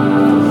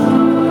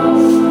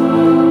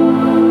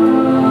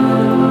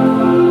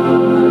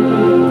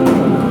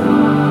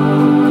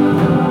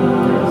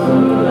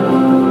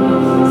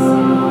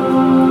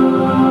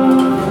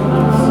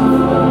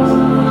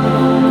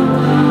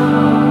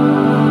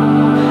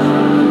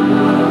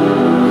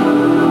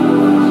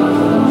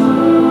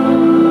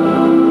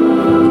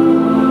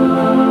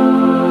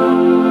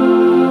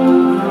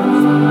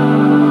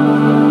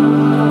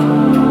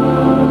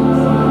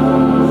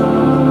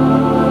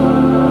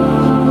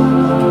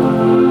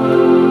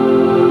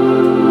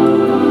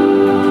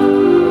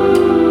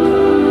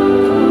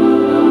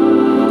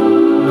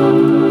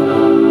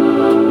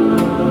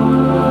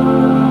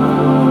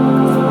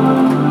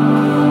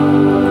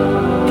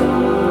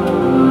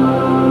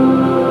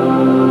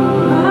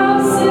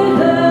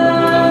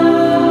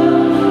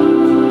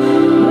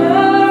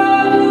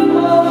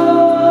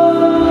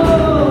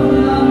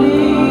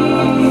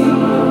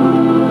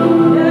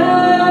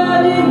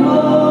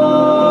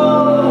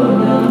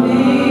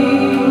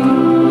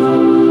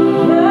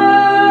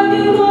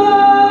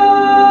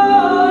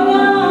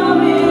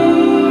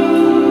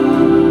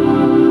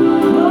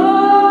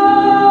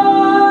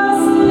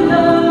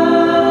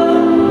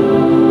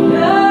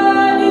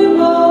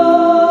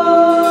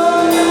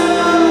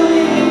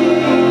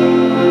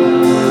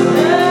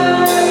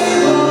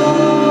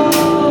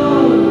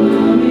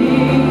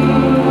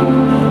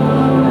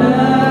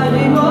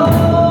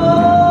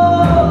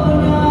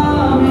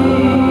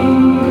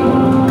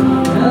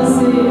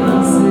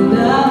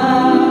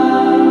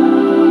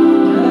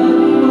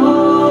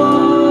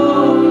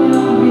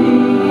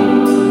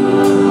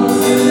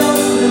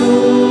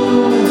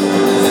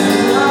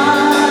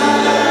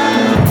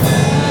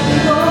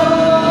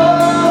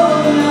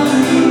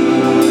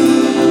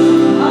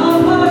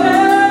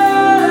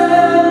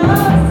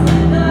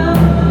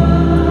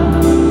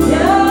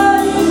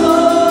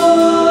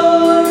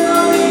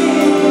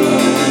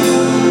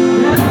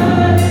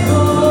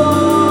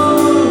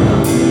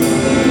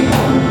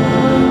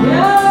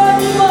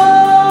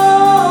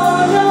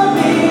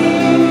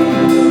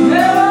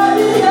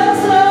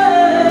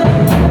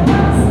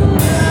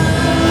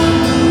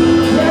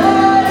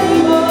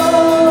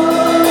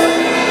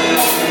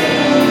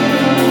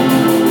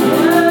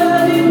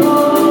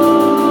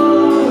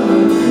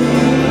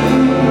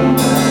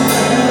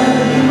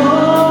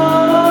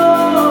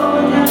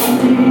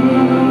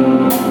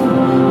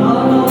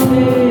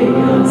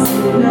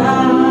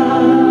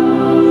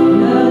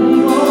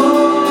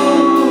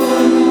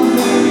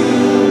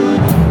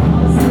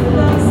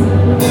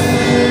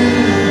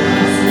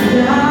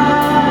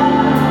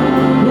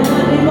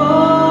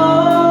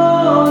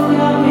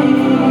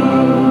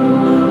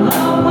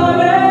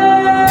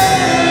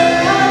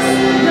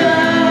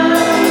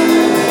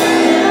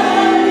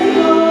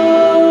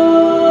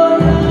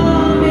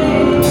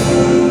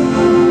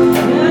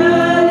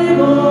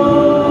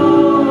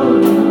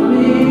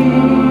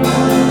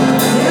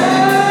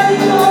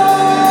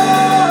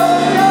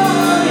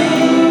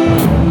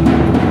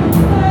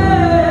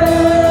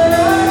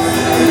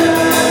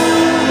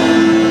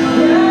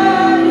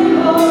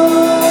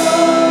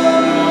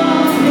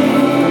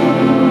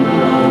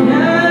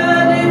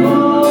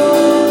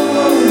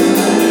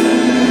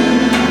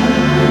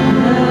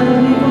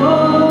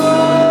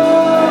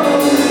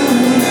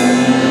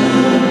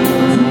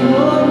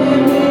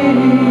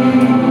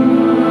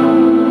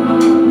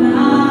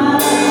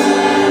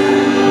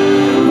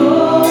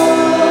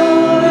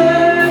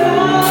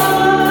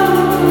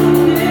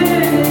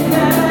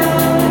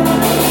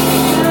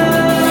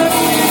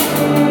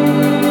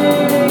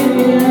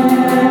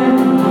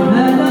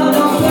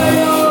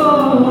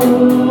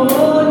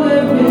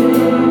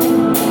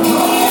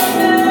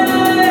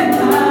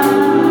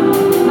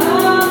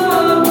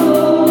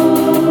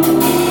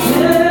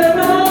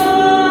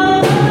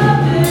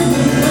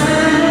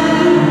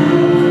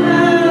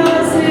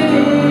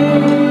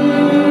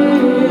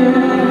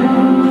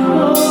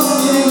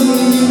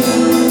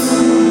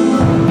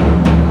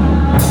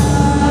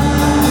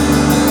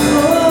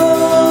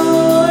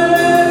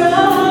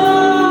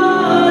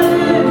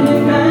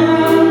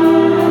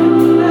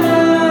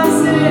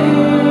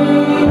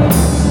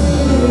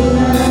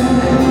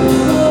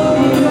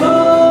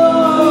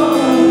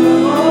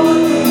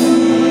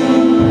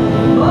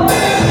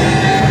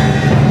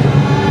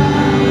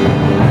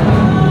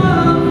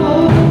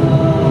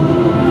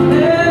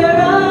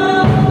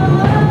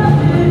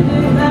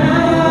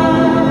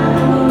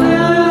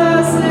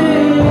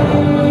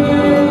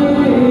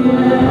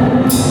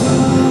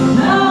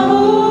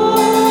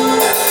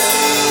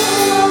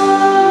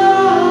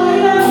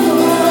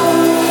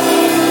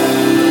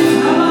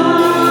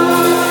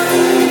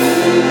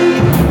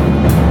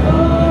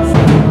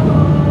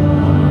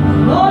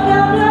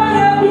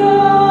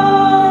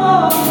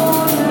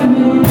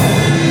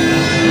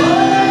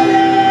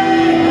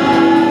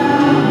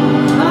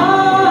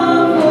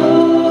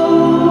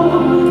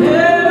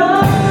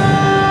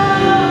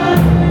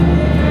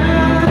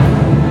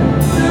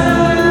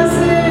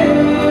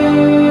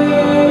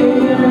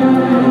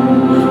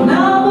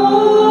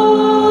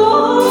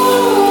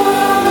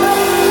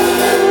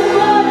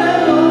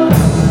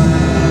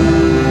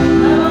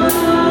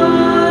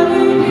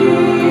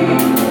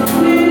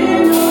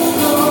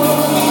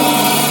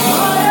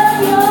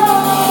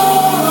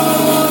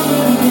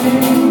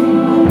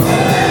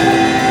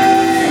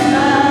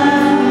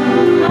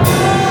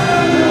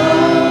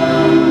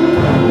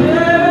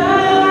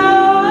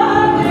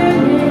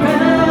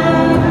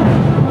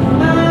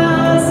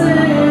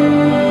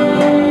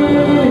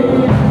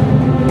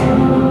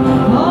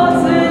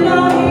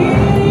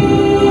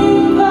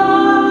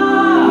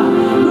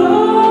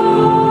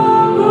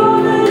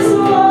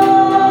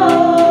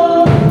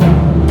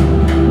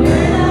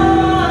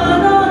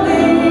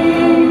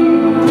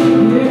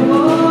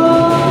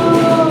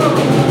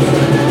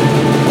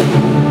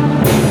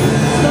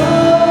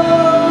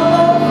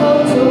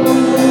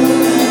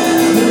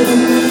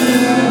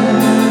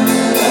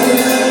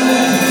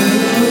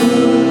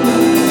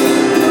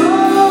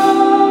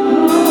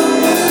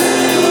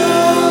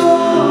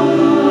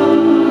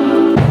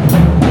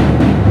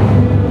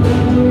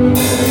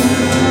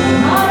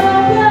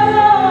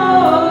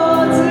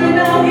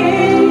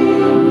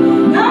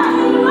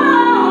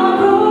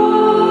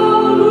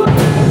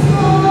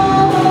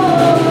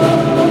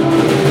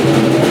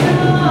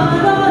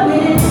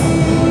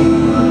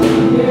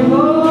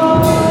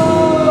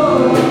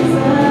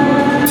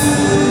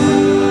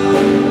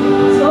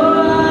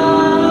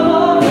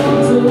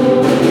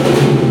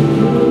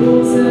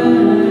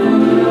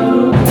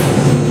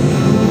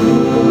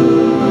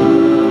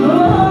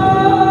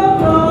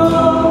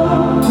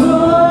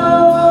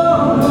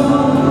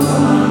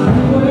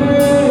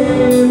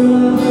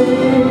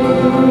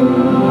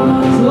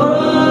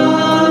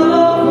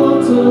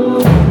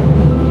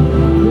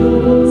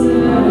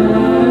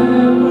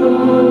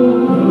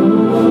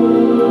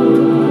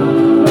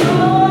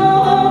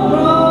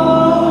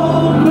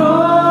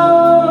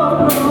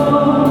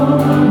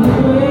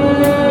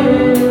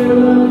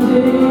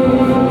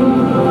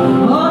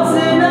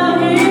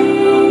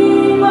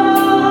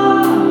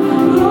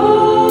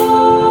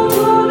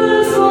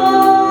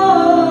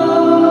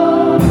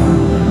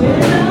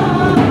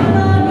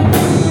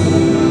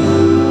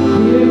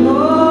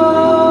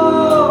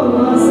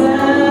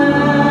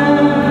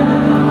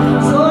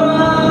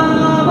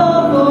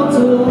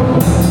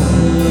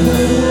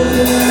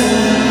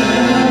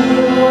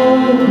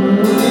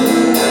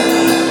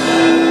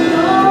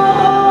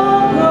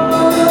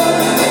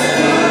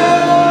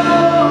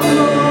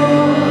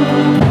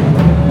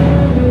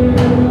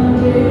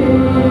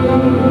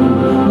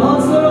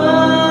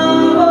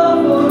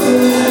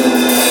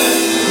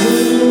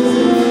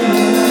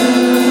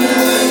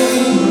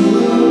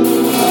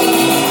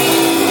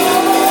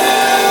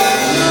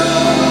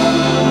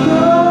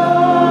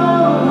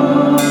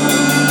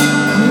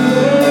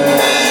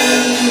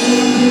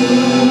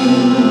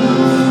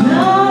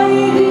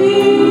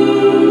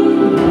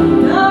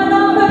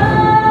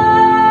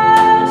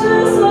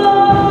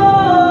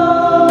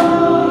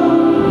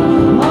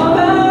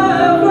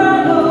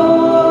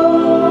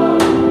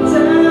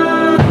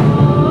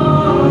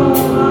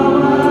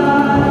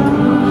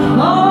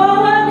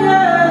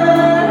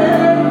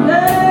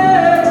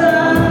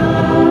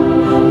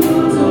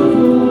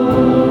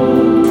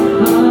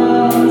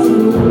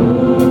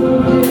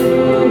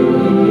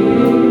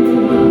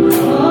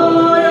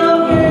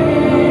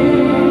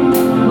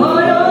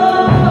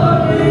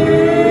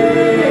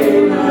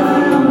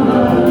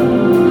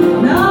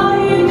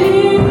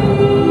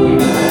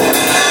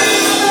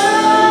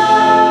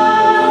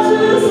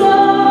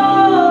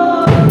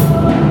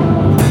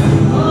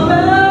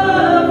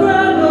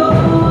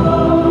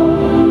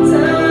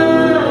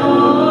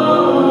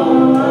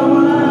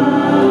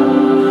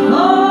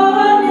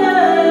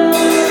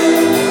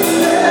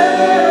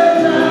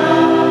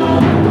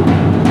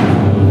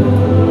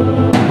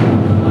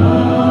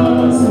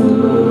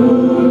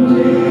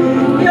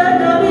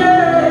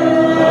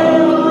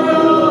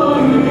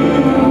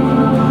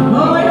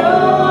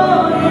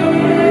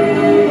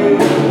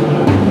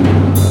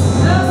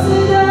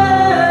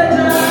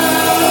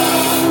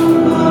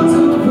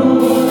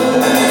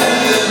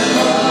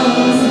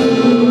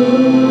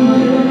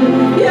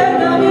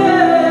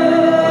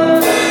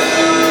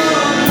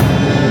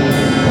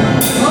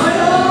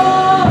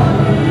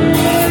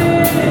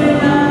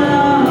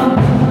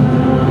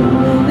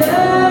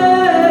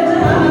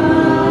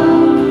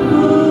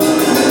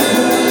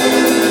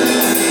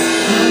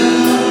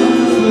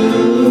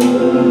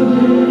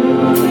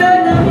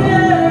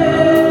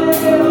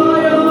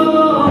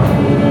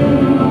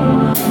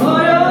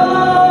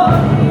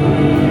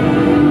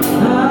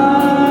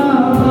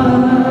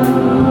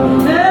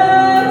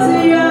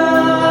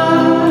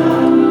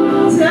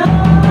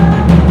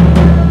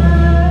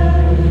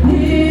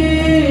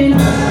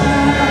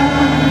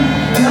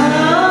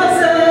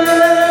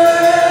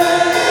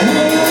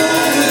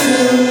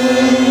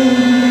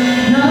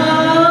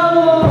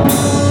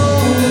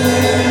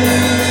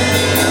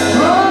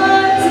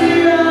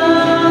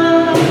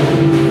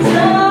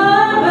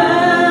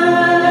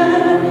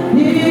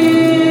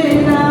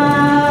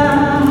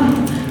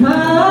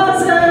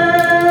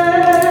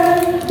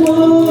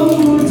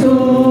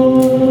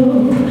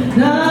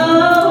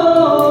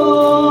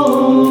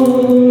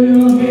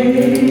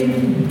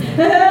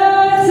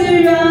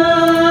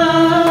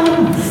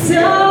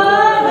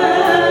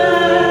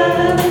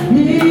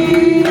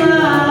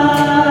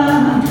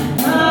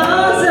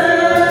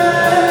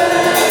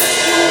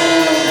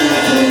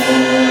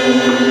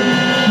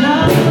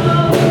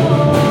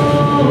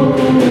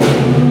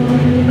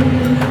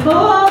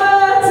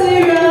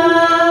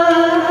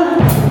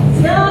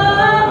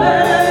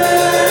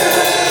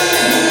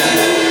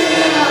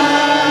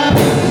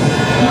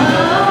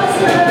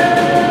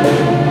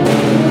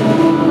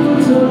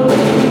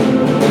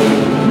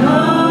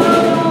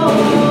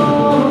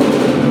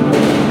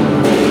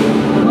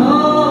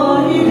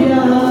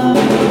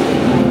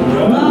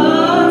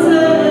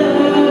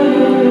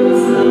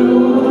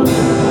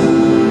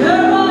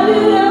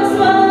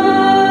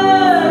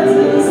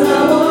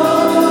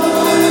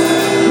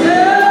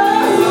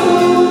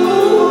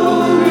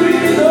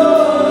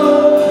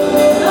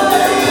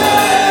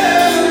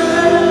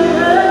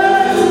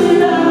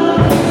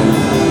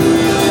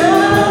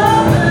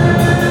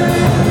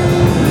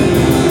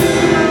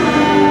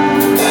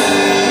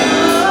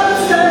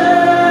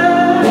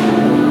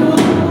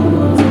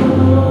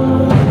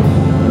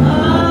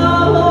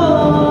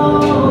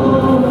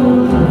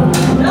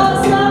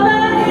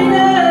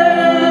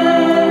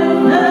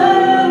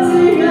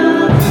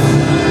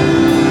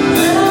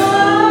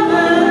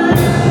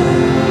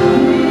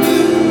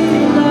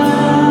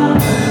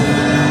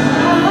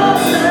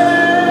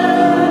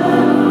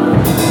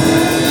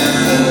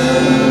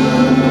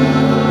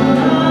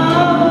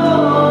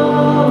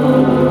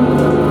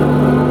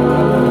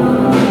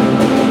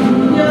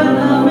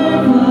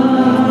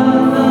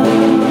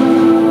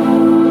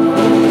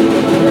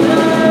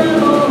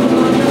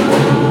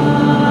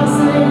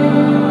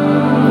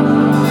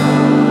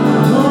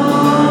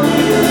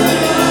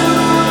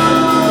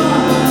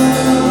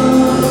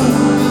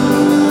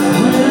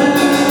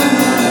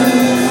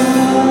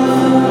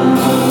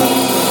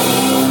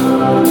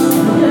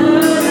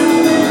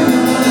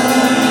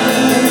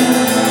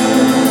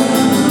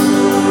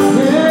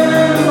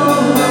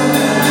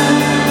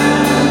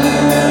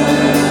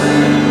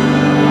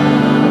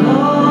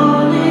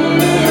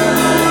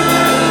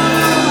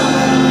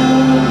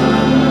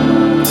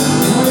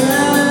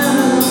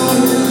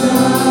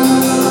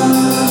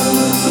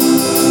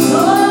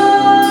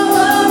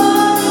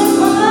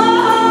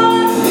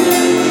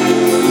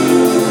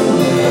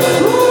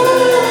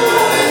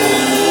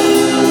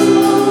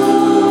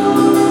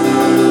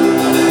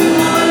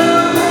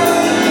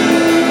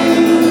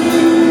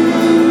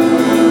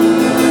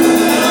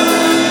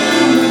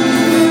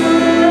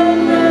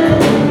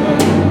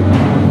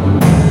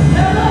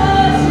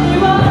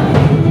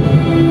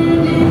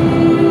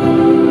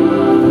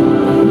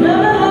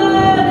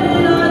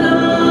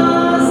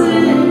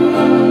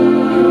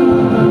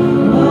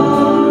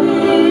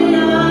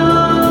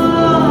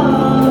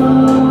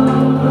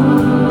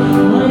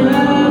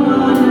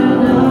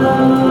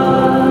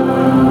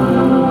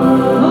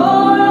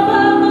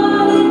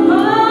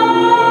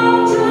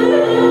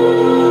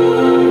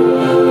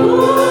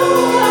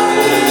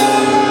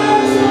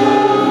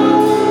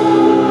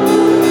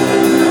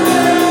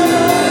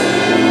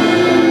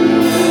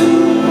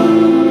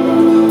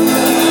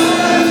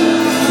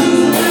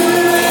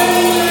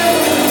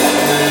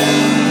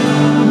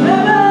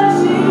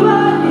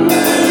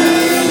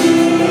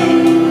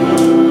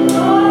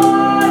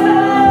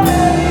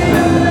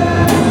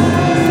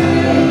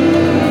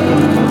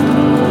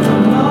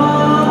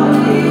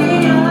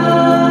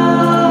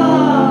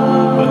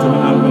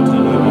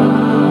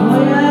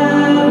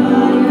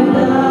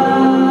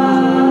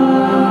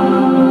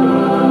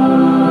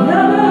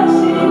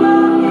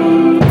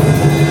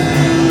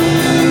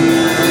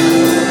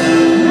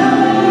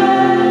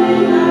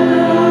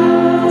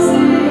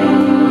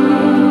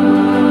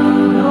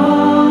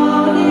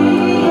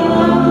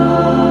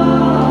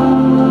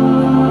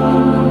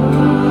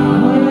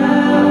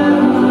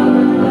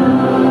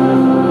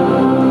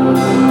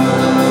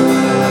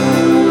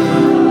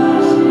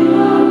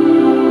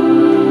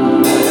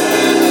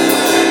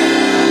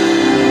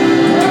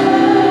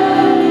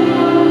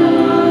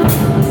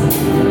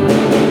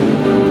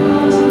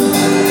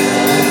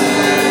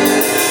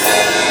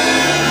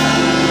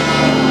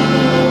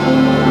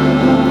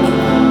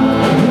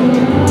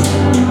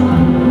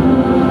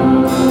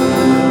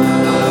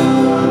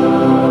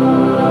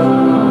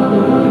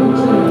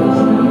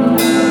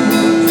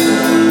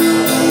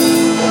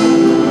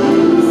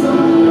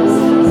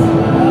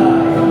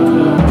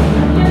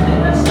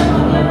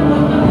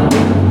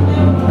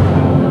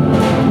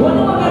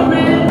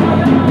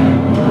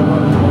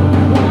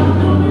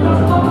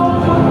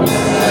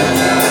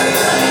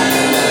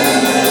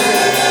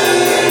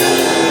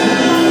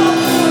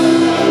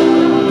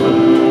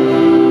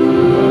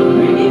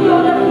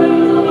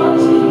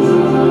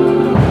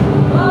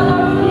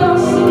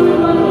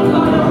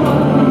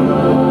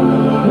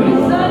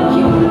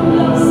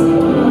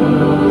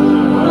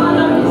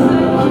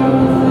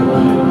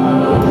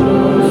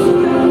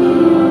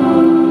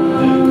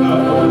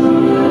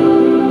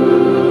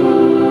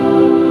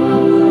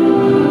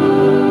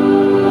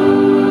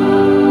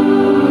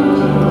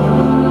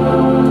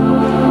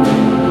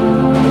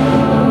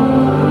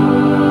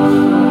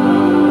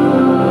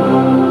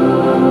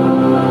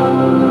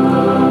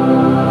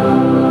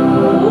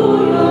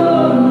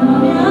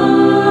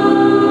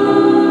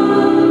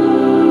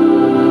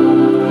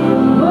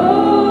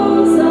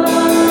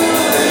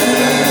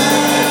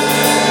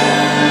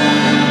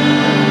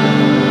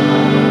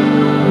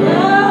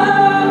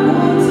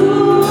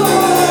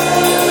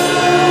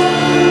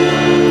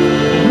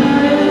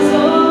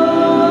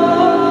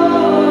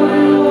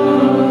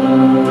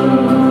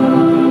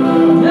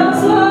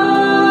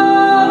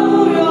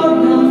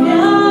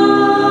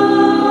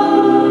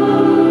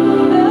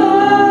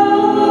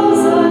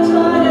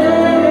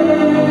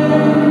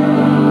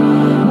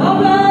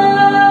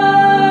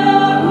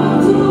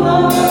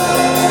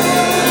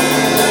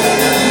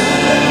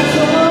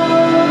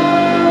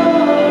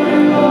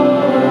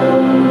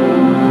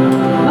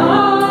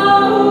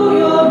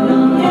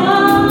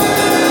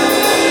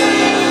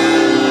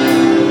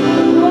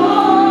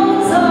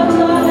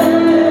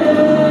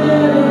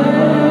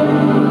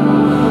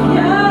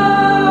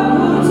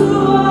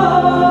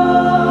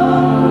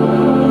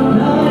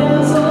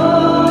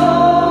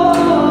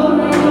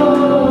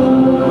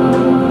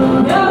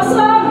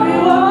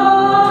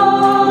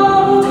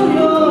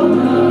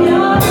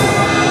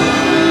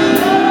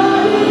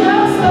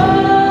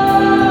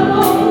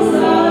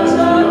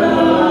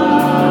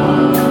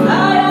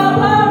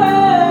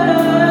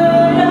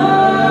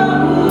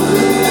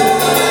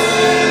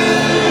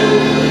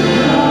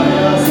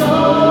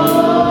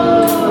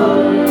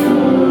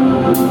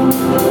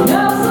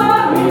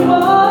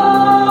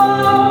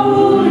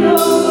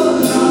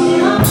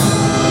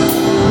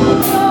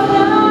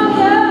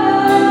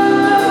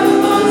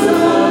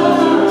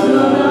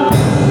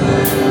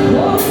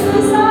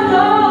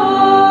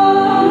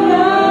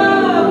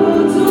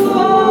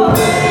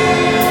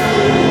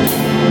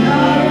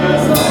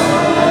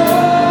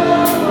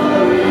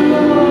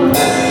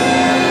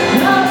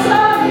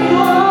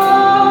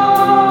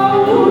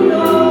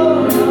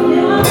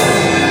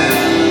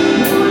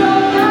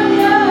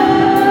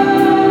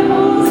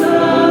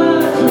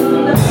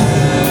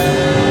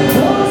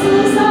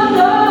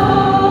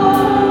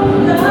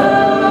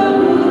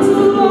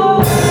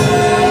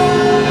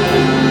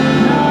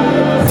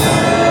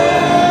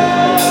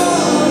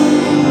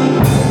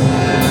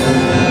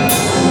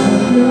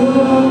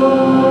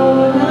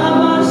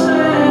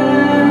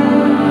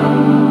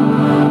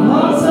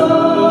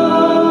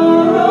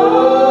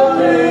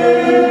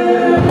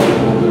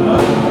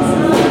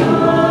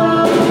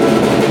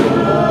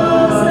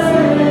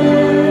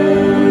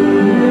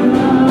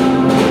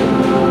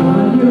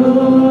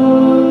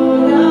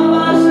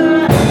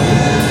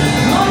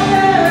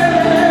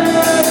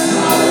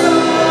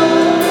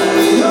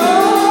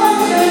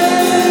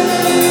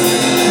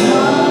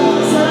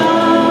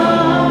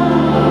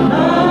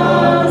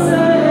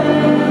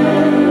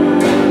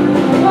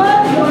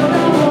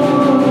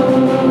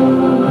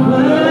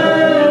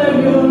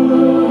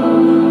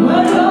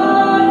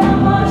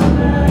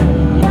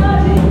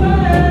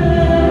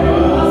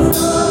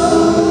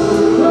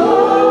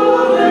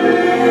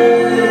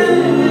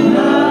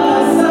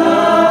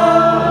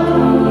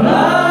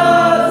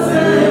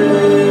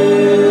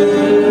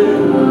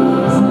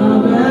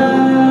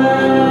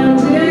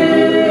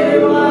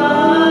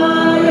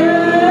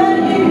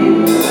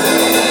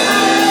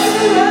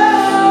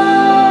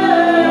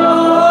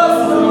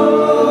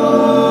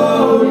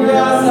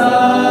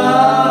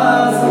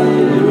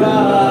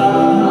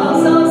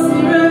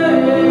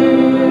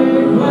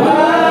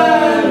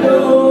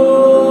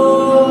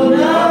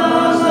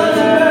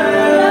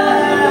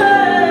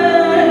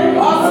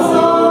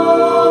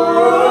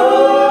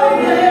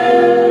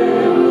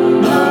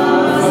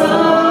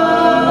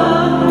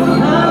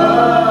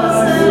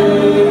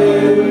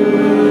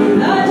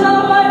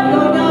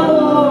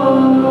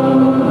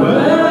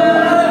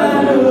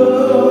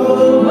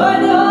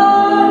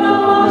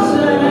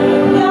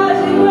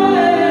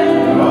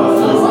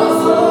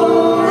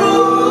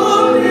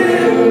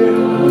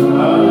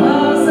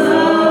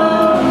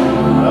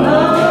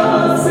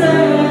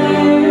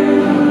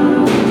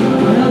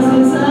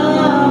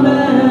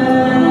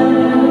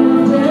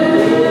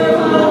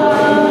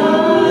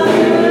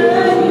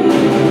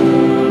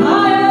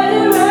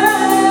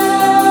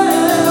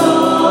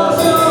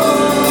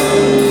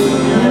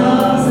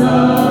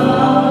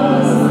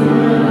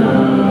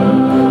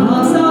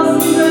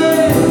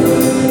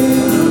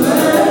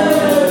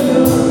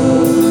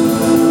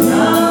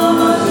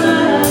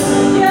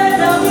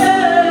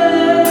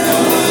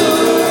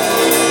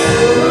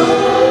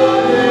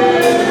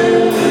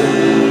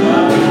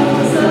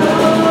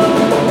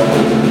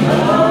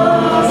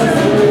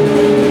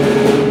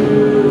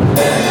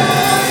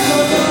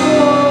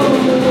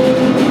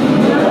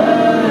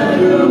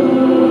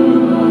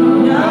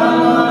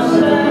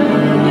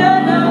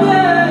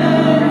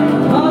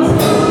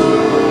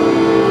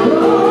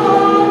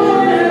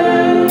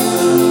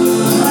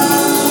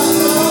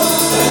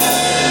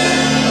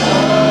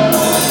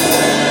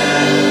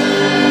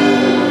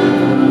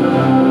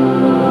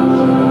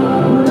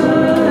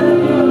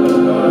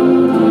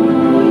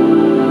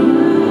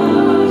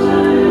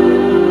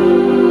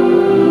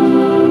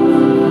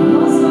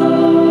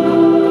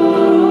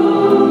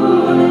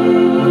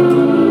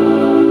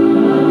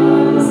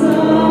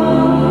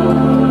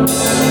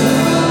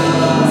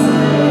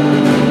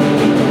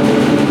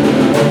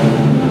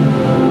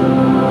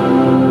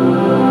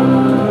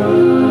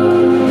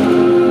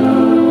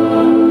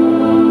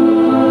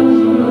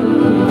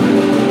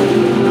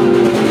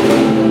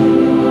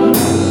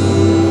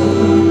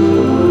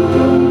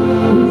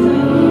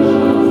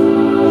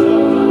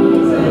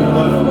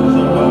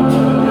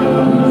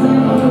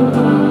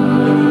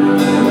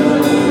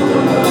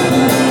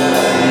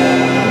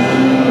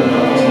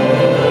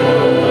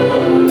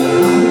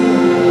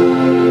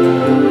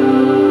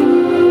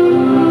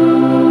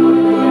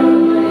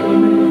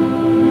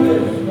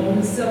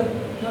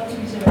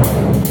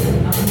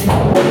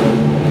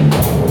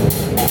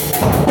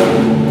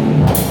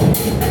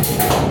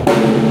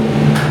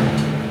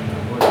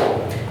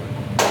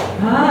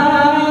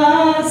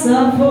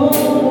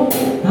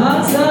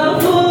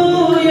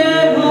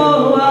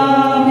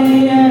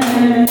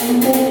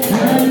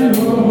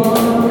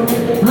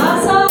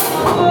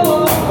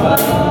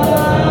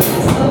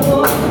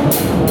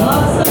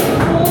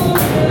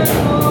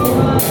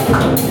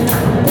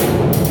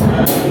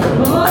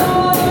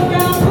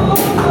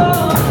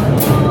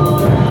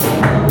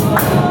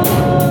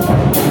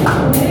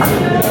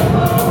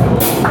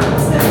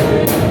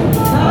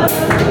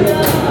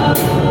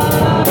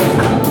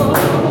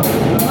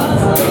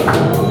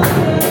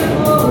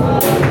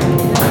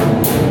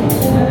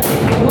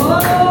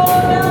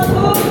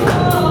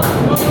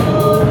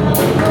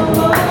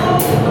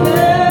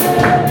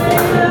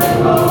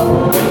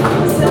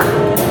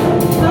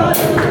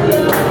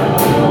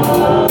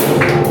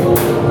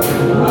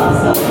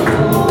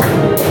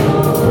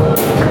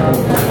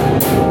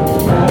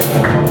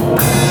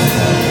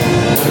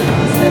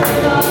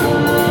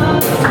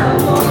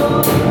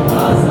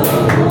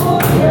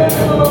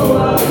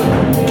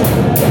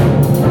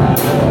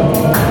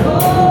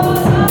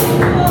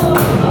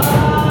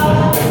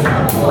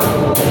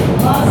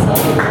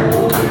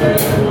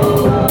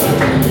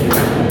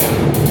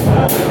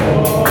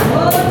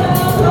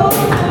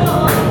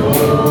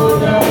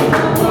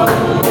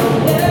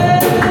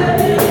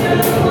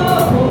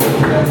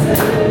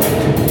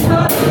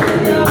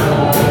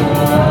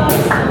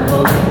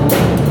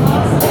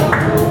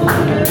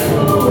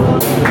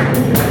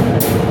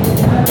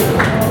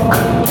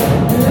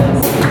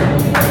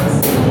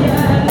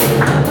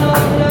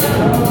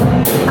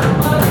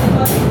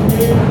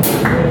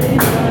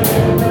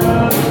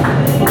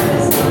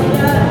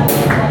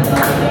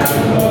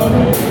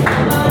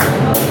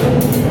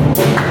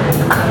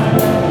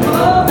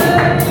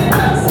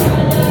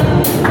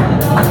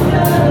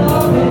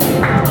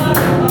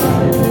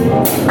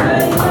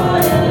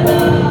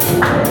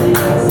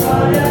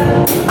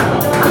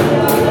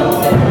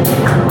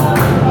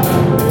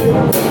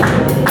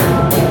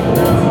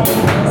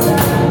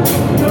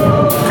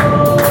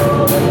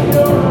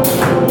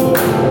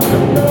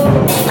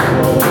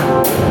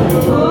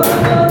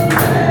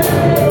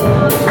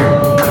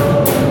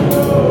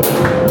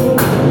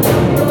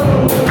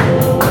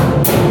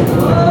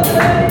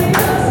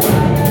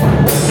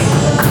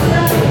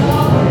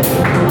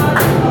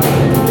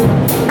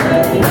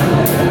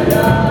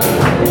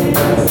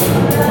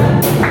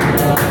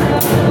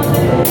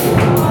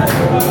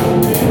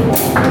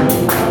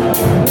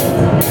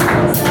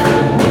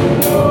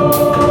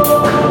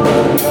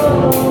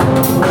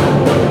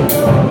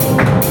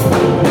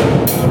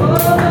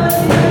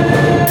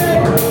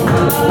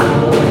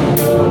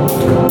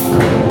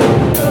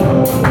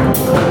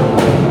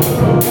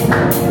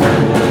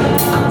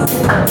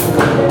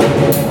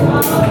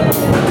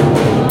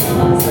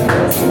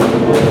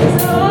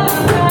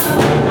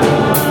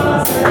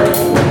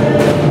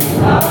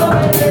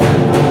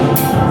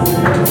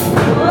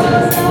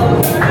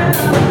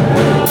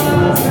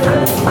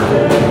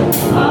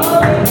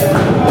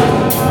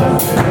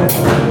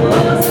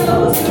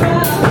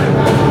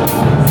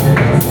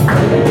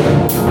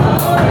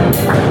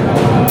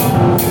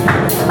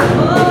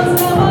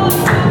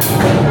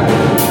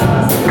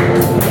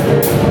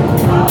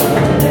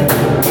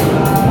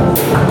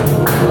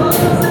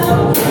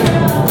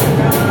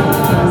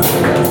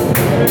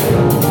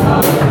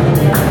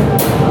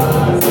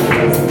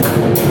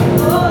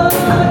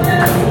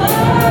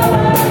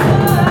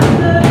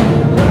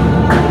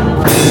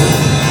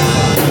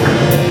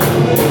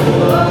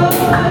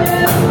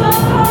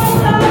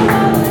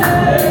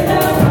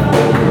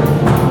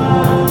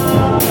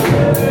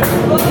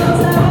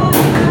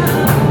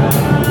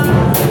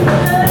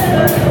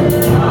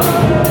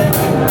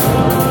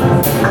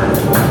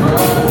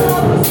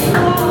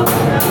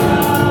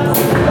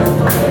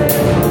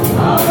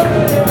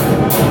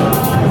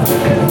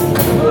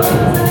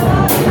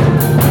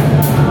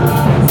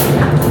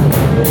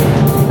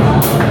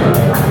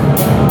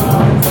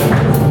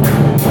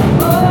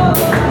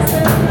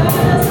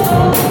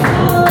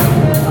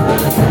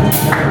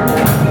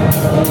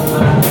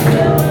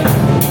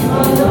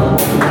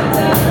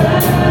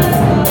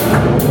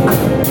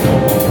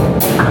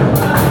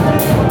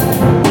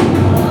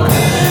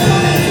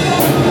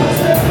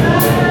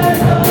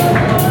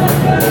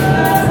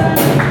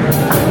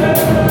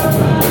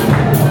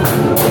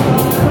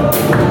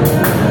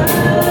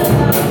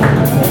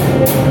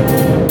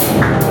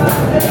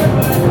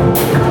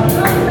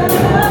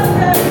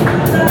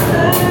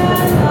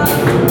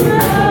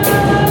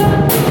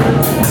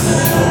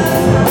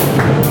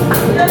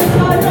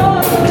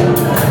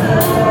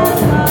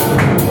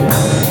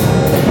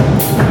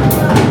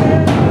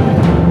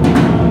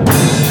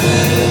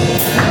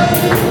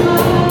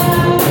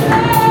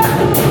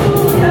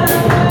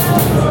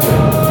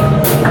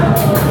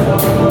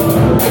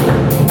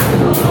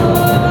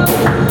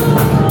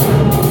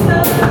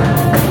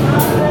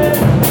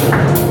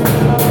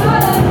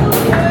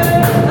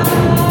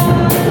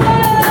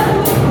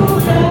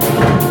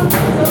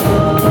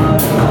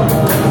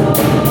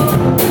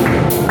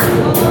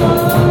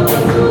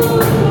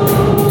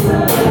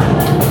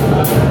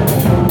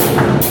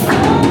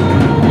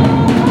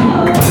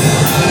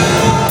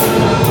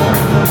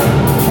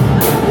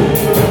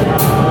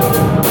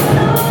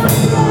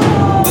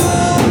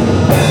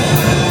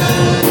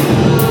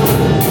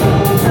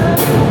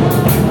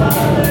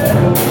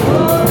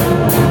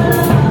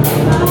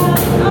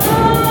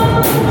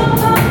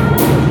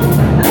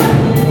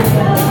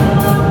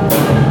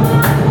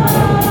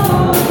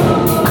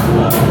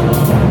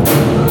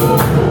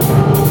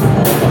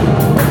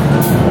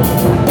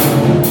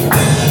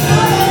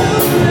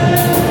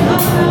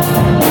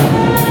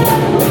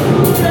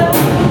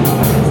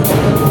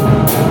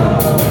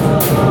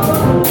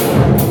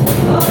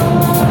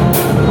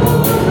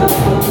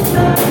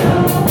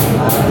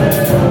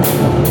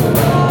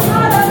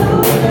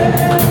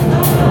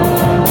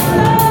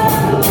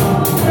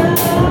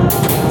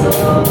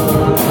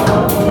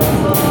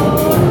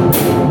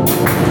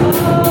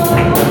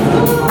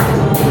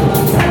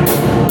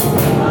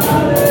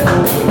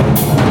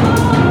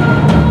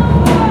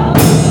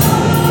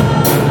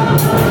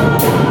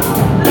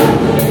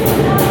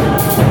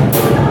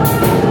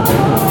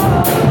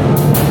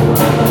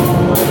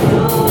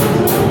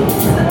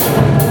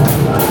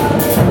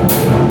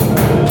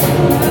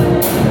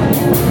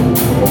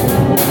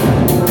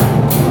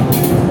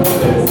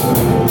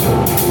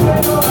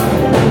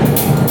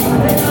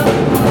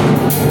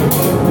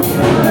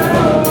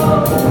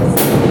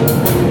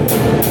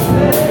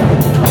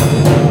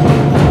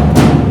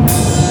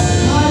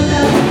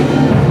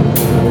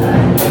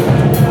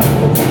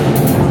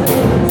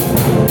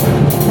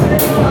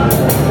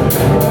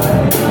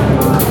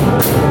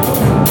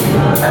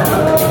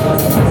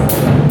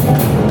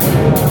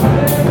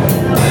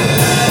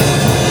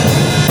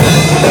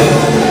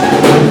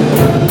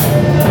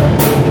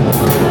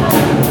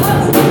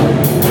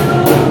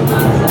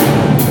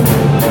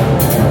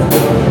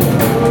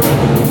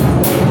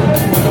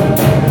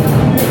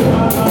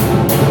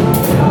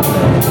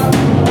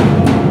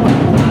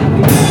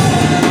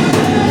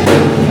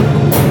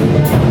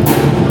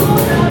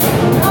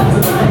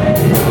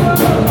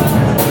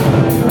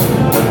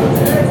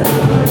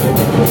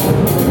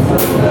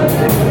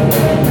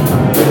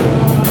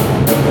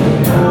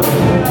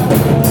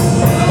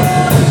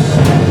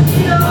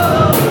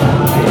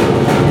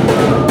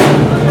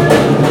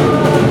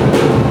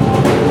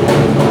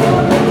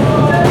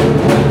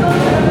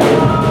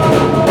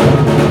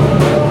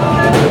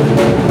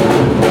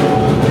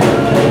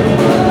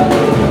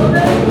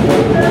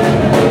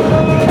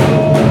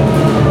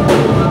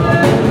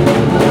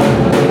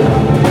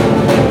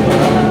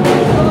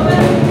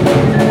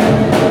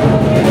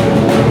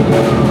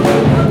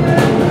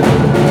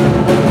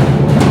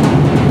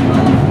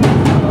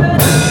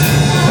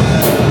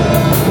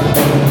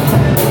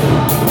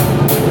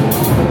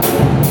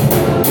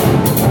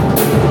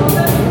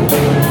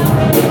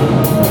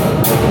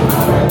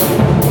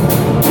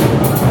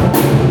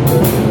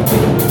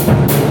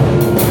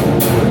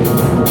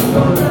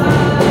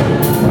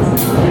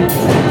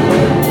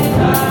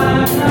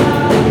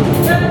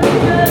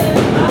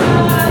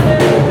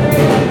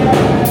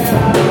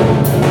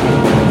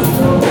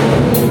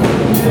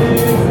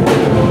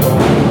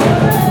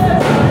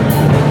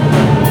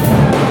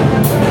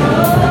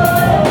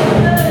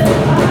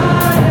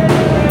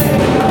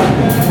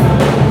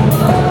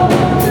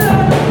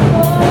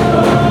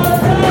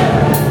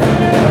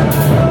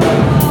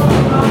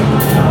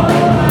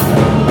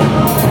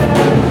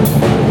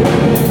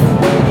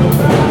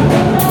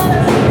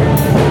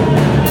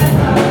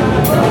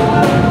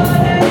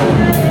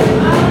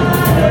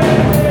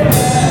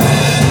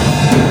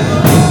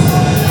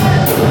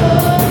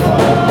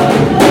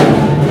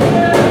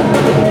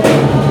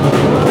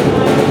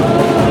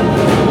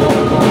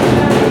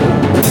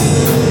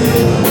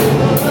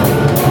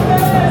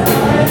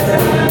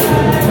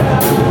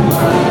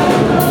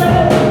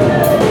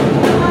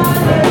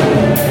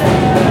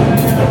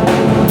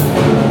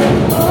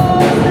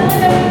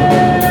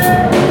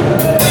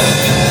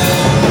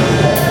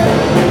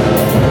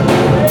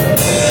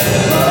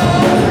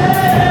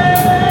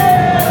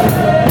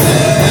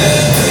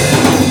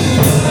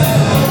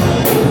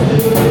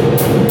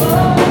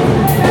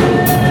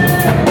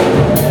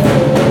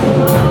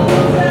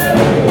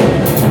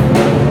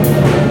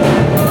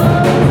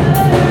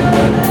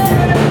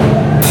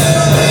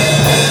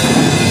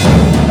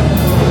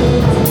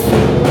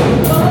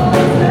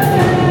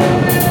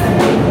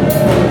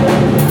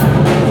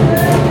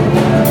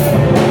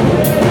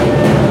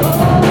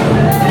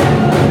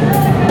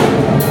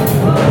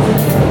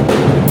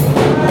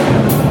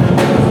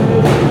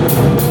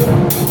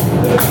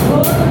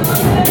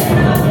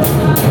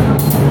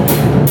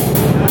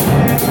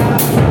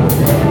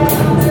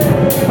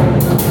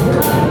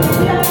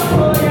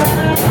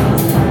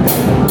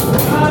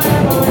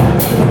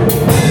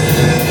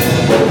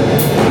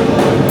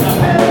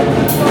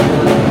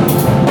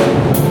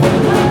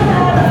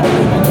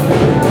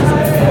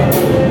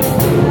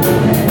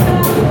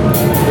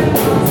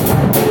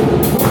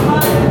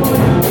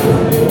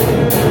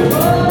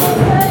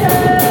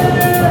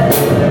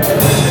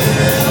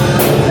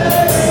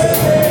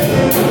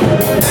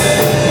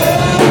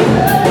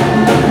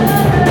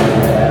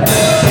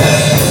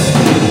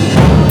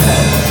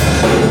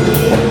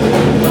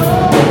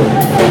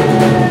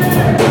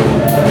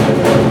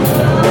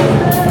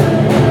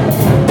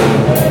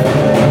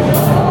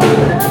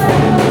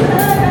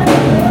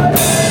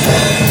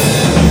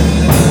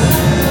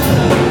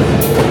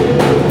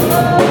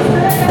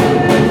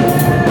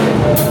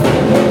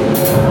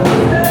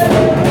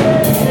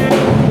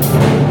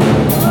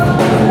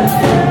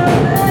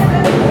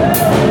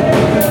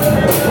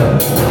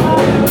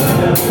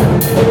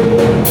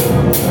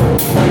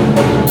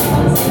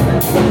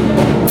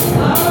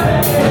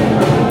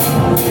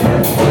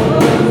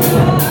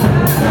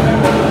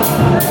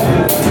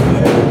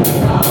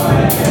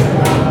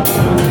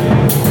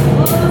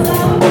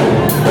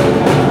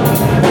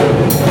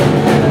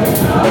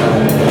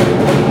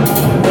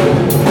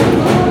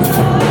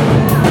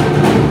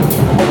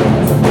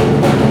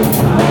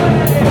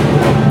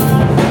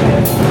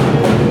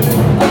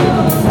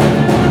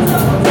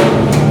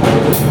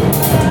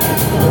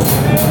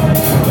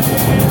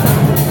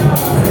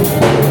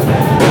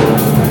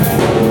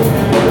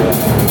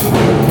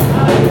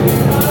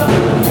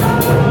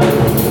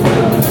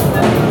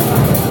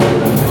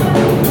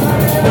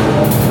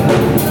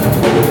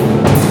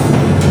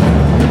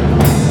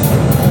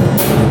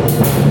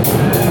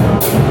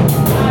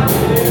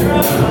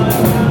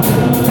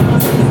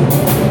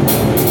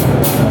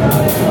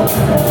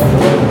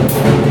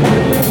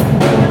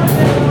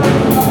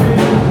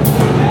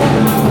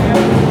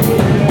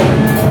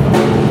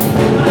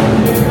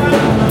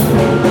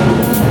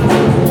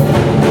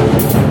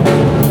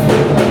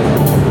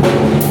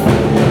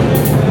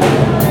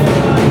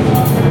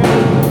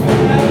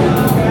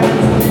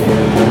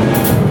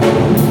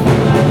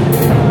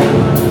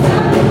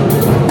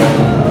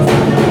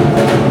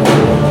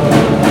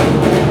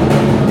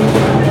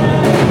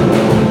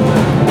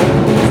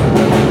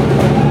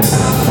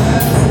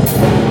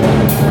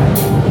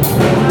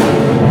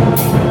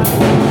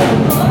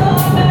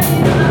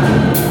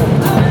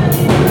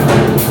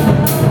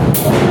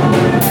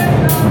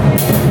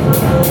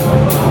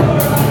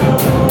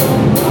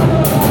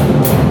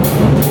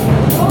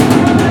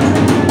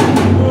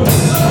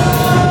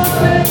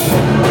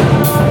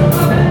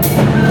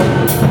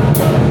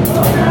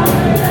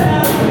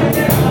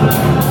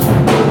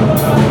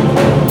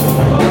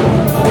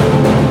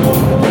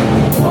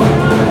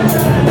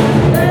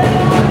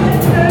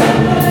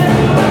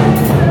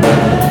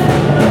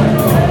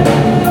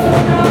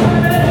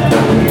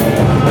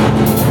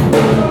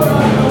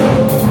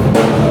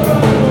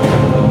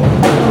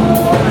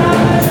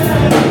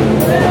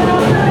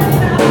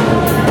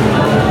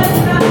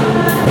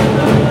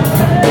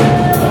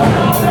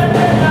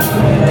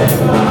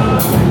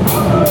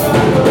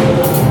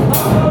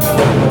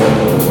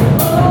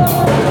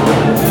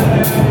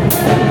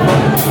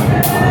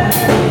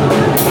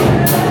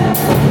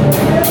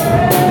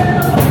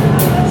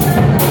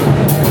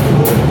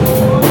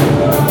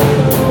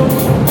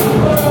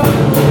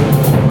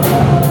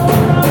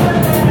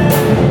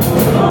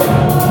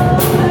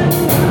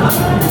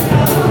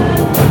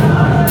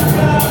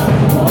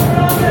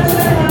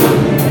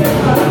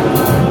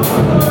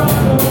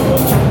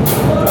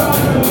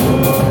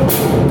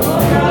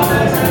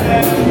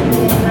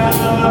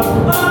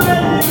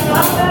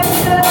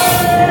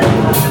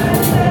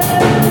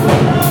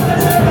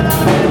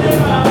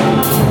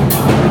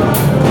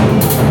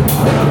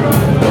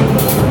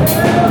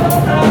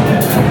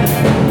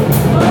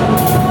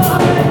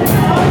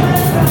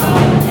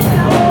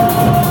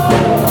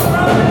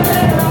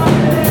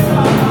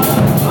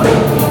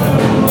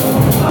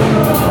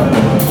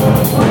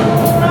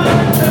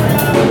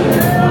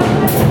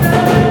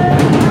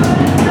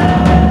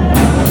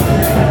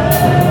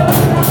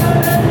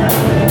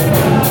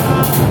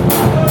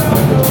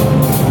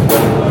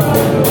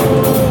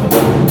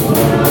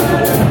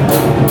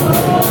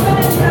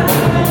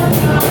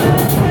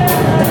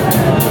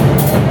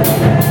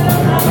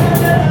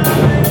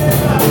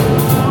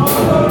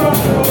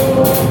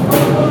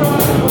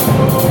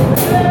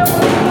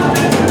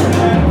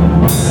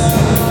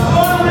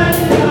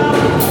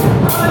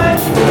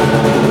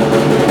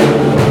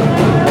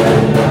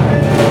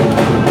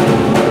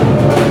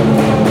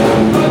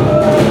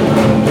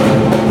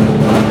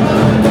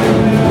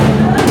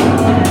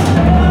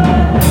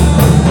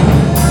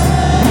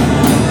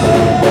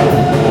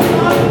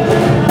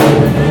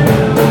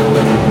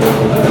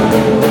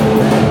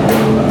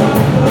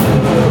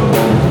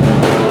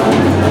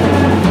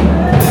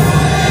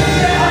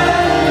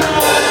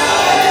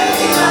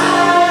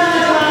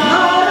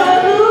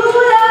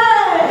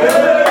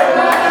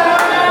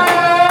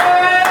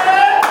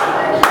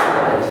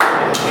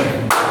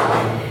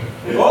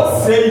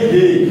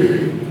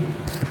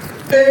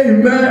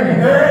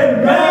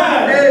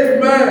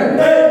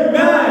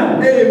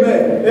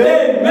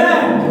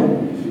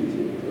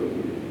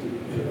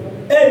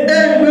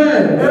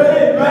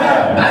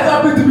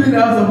 the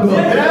house of God?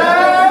 Yes.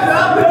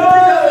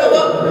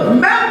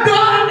 Make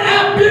God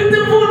a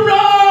beautiful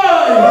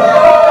noise.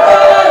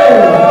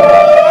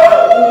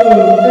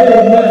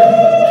 Amen.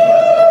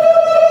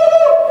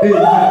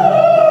 Amen.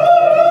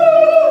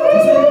 You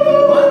see,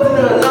 one thing I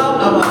love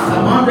about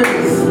Psalm 100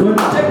 is when you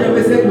check the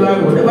Message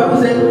Bible, the Bible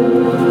said,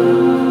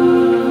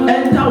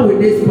 enter with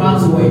this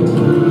password.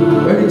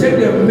 When you check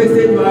the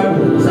Message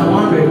Bible, Psalm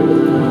 100,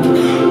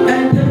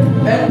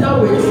 enter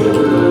with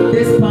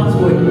this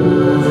password.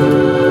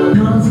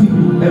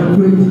 Thanksgiving and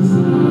praises.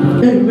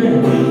 Amen.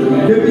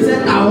 David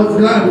said, I was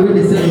glad when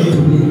they said it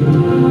to me.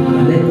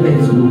 And let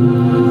us go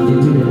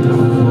into the house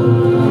of God.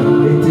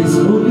 It is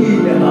only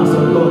in the house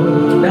of God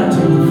that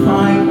you will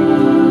find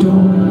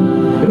joy.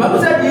 The Bible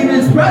said, in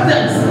his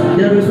presence,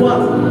 there is what?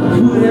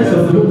 Fullness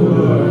of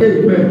joy.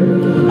 Amen.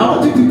 I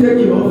want you to take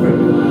your offering.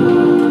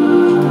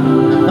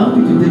 I want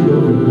you to take your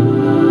offering.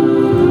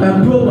 And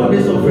pray over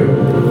this offering.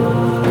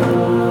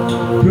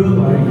 Pray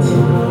over it.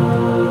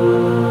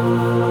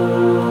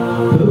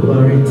 Pray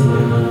over it.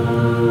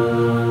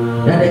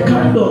 That the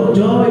kind of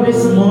joy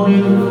this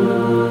morning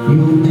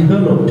you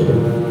developed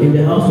in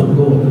the house of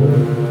God,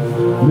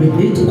 may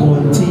it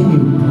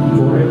continue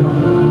forever.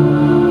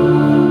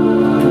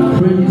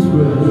 Pray this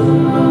prayer.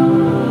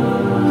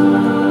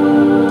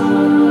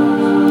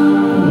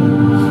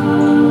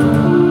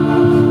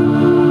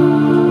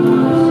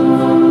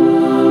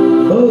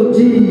 Oh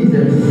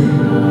Jesus.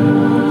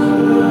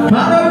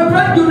 Father, we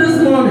thank you this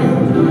morning.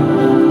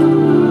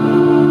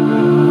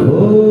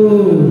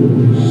 Oh,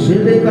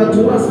 Shele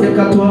Katua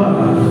Skekatua.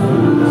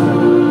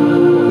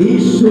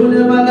 Ishole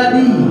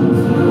Magadi.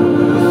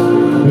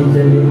 In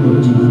the name of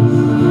Jesus.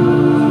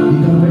 You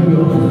can bring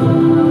your offering.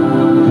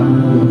 Come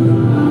bring your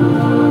offering.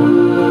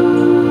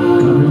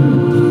 Come bring your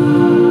offering.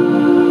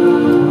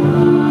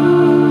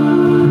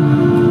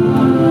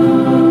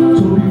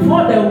 So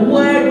before the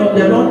word of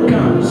the Lord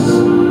comes,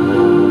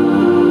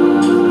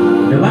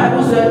 the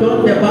Bible said John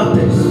the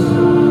Baptist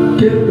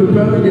came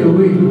preparing the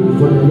way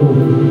for the Lord.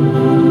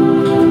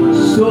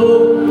 So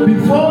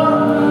before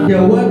the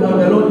word of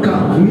the Lord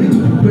comes, we need to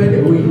prepare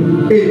the way.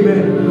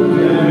 Amen.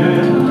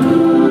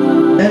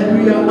 And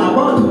we are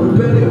about to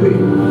prepare the way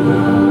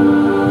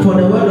for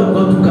the word of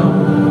God to come.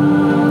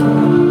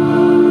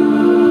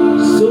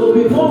 So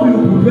before we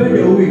prepare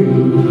the way,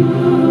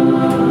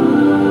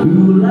 we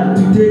would like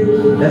to take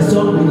a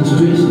song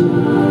ministration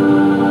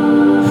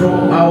from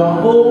our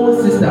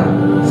own sister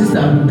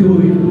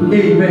Victoria.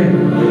 Amen.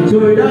 So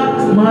without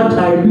much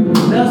ado,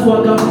 let's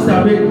welcome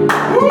Sister Vic.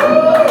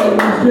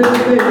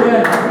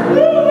 Amen.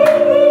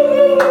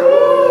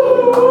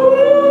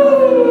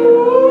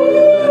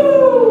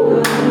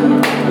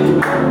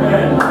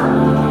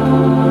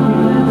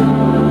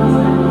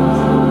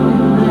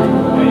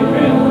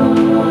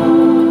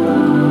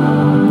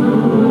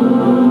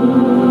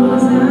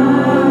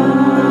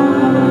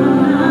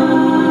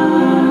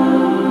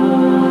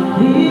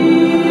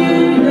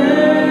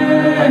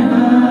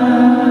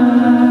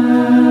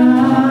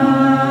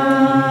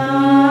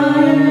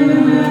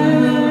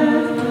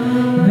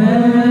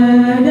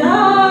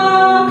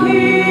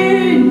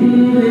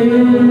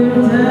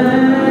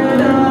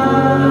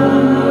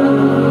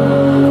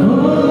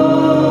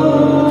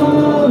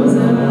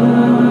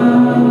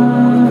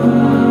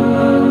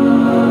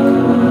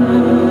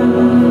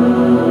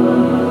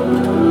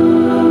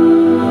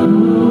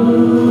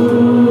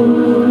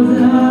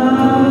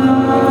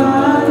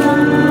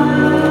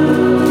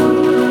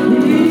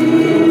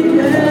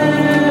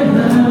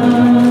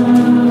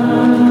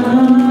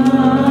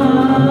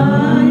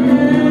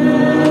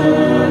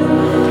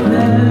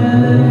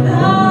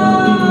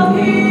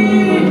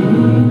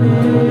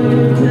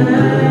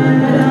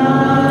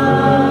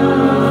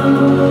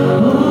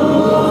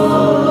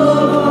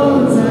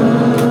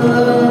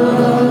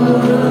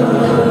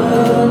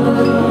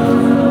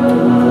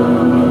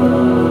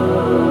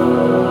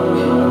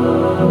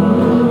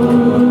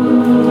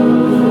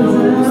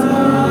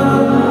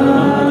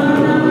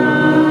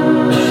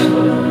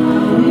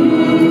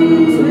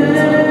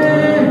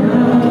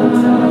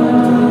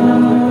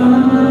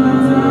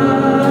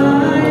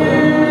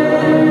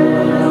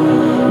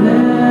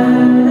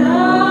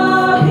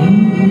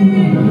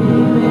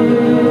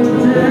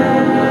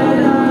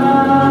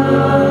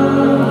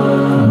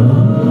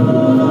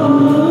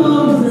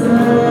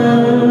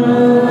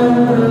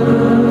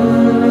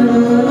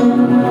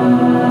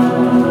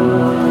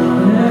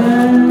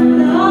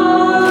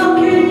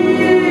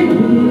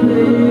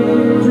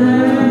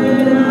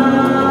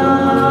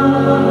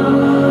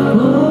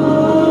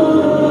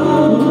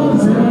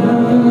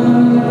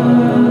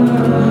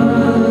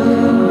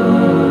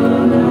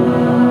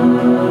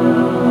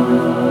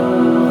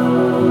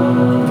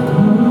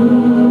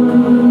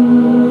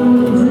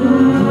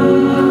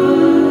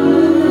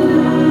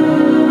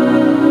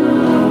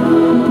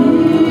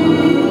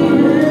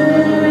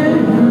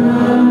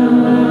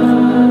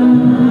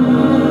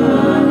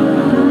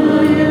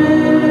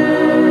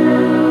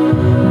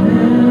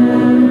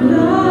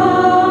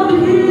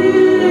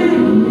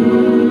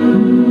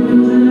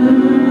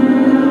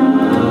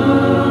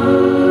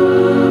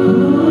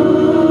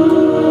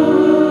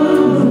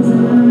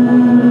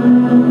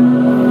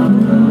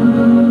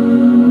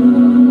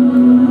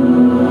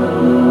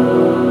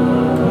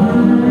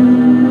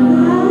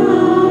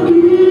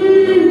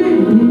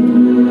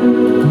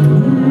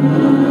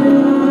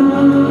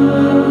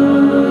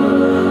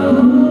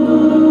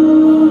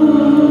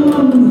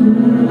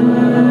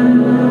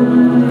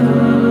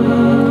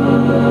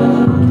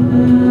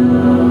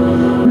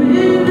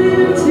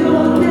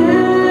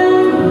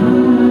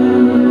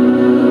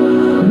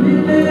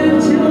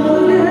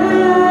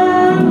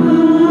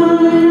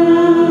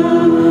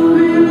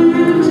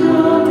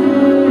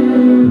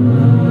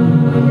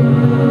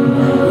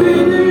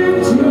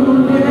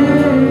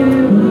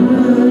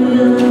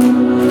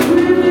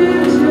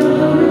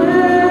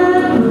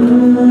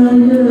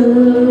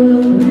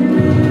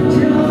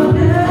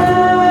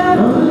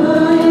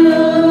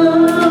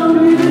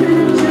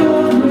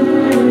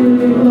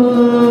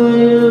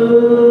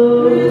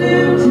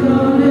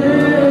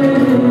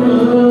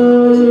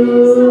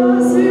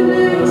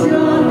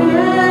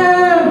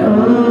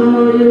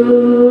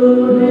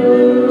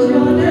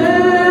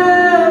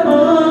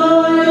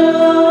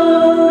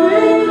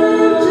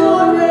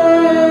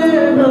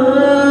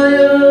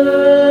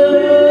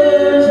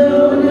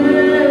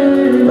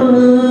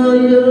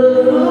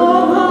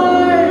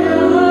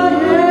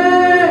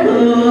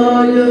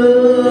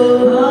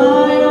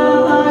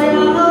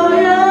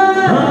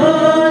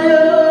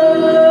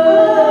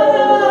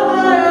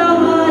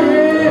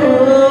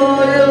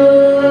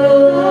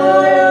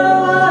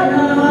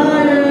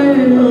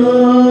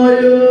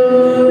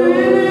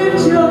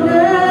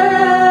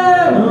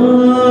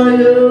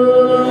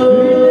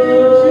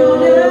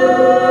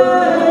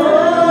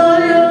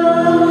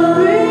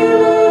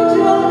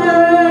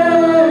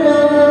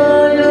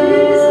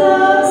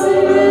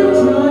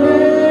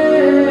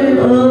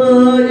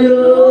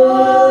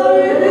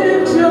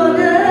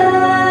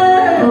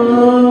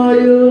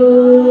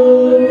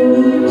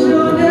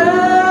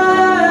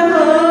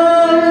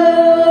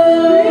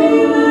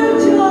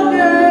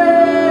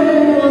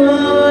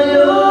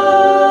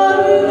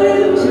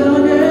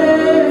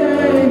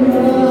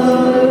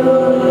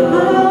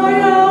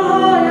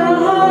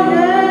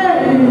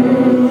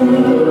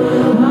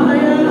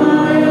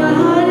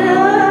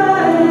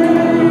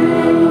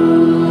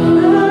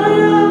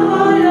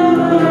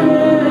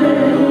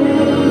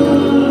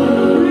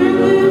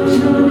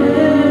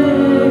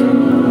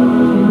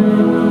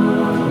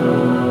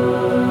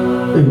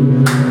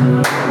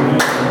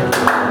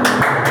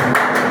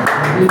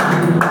 We are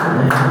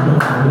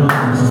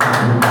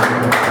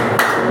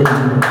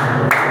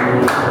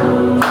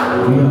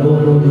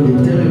almost there.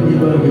 Tell your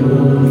neighbor we are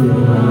almost there.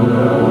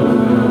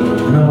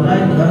 And I would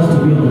like us to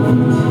be on the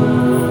feet.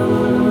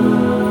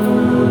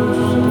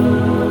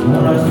 I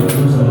want us to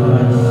close our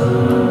eyes.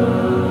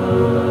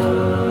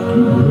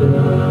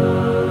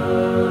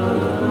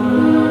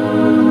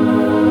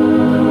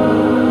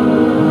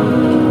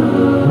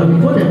 But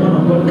before the man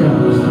of God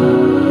comes,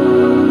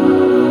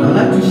 I'd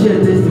like to share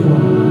a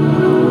testimony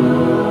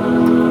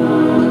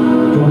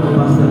from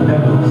Pastor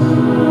Evans.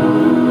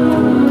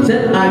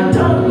 Said, I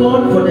thank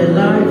God for the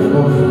life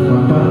of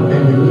Papa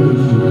and the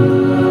ministry.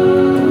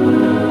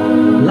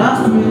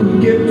 Last week we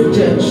came to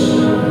church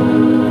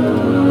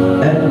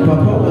and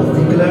Papa was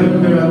declaring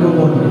miracle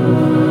money.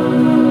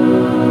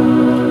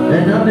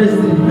 And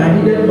honestly, I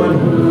needed money,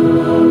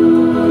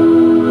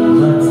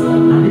 but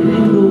I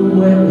didn't know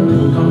where it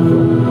would come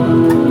from.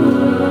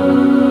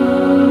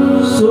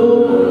 So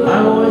I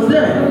was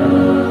there,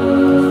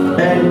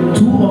 and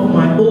two of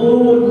my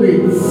old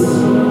mates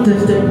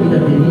tested me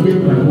that they needed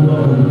my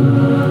mobile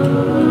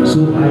money. So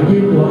I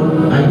gave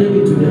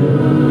it to them.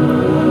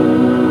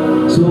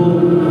 So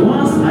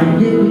once I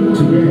gave it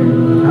to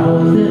them, I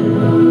was there,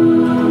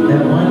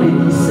 and one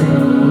lady sent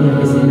me a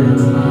message that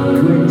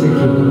go and check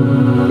your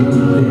money, it is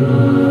there.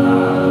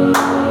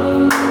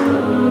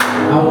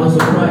 I was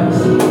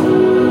surprised.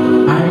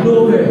 I know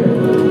her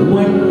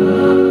when,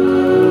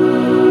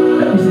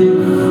 let me say,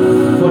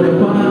 for the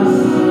past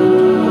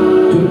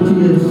 20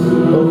 years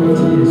or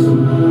 50 years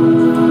old,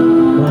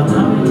 but I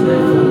haven't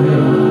heard from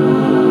her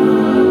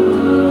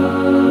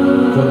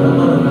for a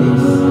number of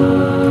days.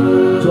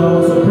 So I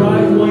was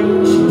surprised when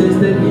she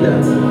texted me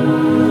that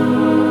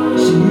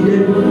she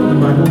needed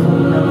my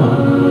mobile number.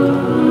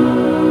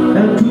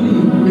 And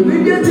truly,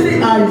 immediately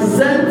I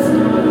sent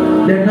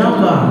the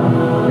number,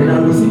 then I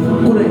received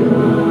correct.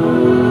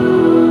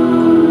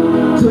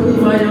 So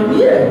if I am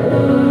here,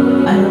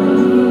 I am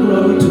giving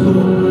glory to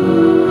God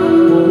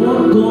for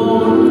what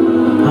God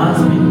has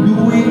been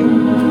doing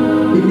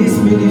in this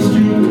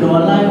ministry in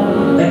our life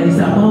and is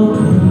about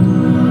to do.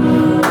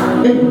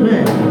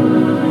 Amen.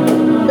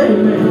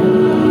 Amen.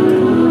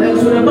 And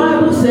so the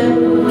Bible said,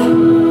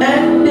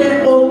 and they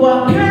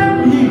overcame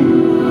him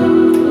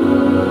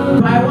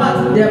by what?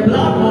 The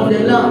blood of the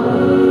Lamb.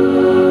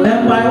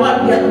 And by what?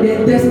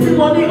 The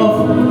testimony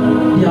of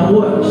their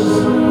words.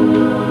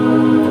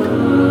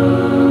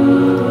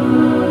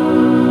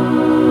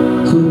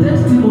 So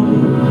testimony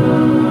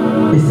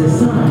is a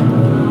sign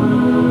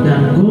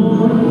that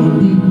God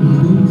indeed is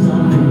doing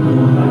something in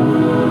your life.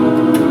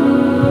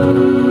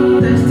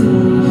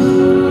 Testimonies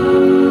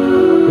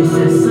is a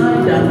sign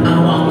that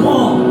our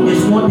God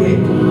is not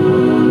dead,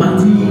 but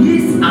He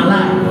is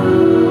alive.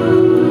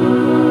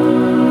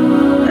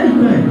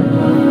 Amen.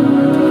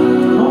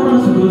 I want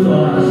us to close our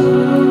eyes.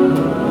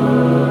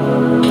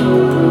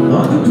 I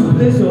want you to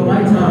place your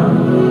right hand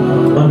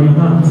on your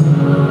heart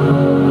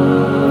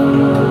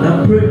and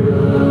pray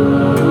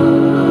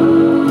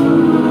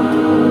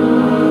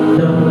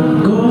that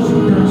God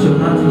should touch your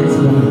heart this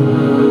morning.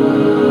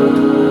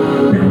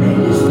 That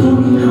any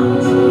stony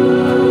heart,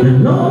 the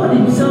Lord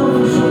Himself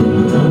should take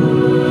it away.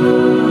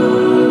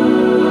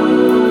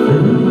 The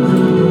Lord Himself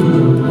should take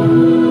it away.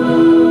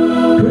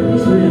 Pray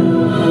this prayer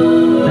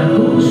that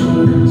God should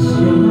touch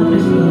your heart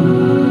this morning.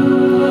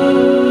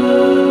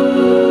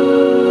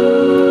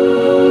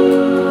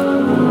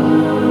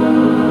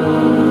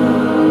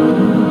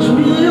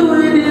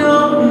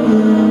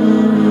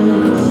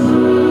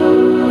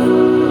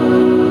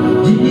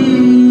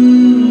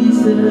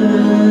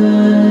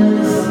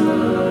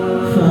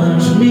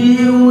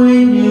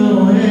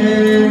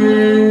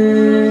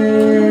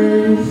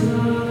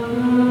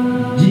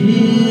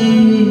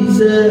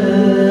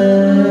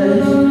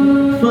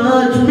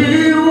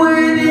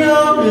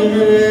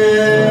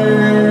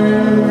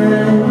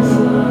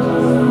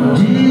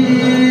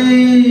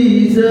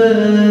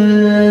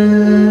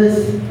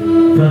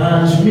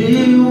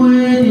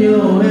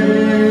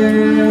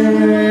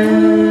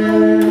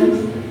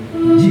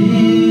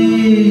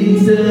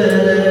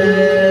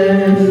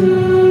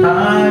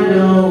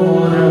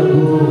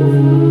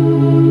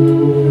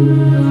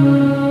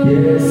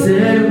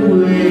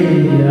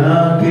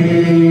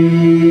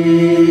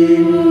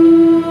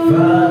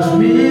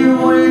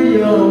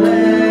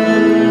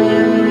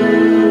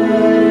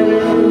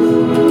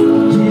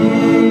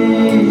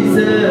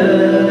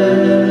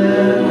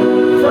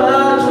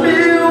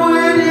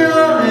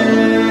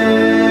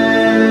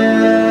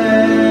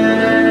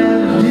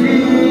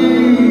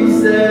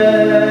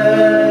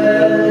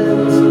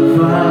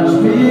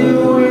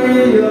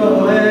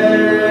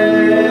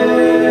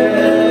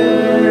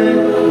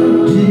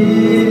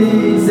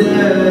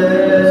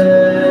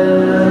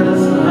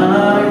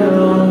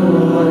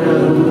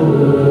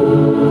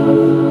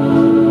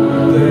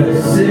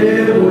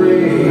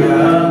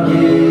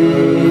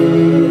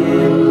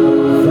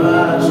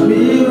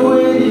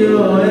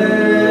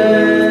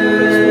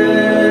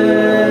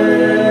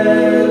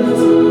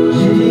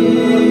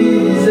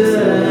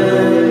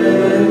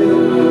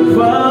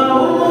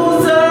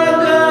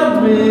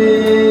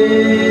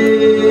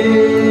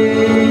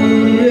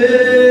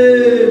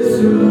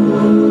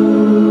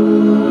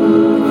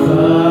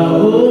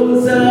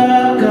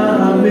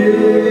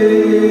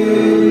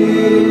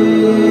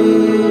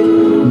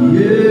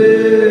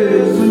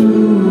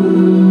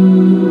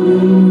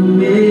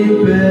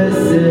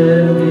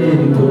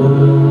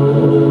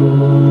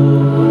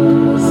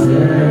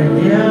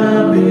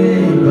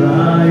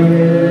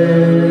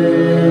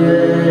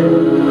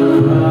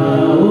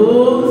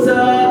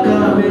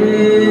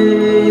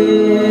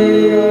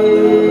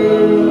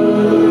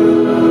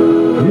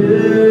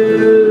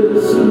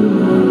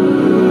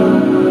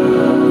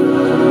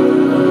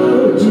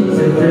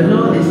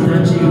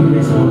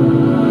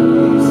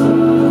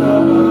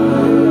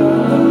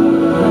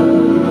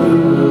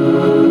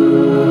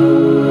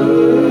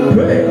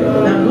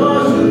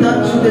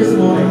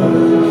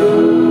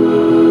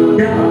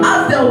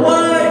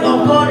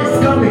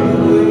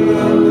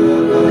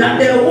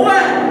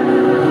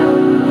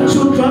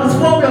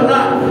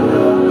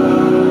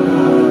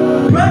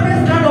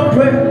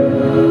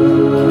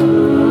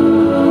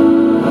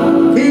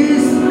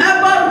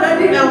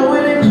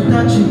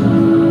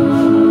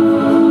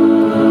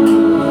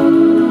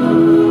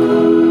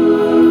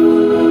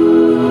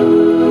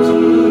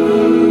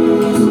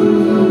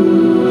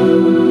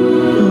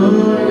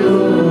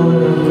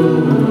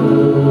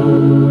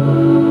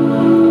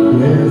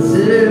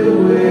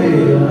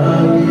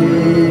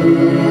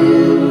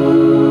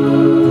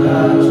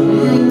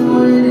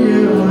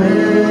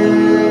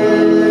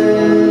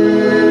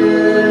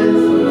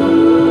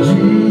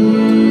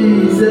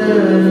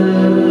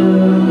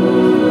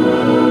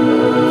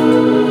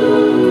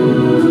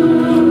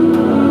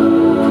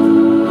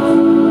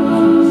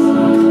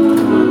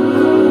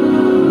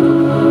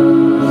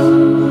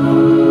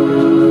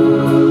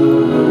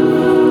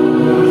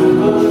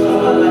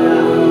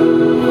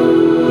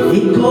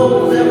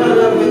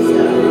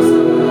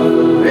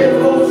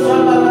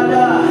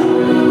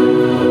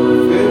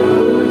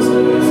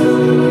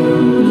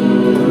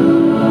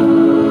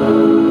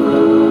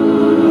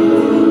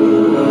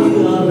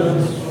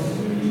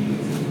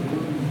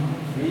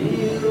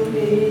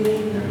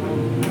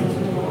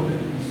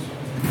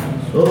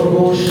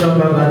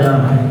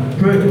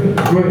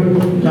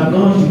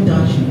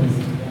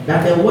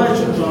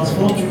 should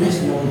transform you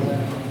this morning.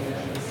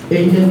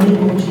 In the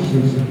name of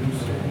Jesus.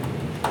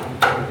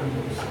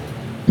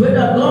 Pray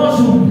that God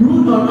should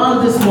brood on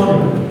us this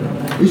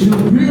morning. He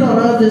should breathe on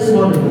us this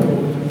morning.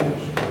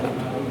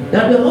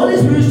 That the Holy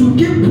Spirit should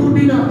keep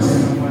brooding us.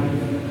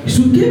 He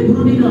should keep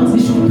brooding us.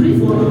 He should breathe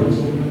for us.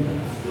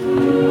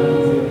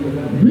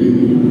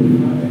 Breathe.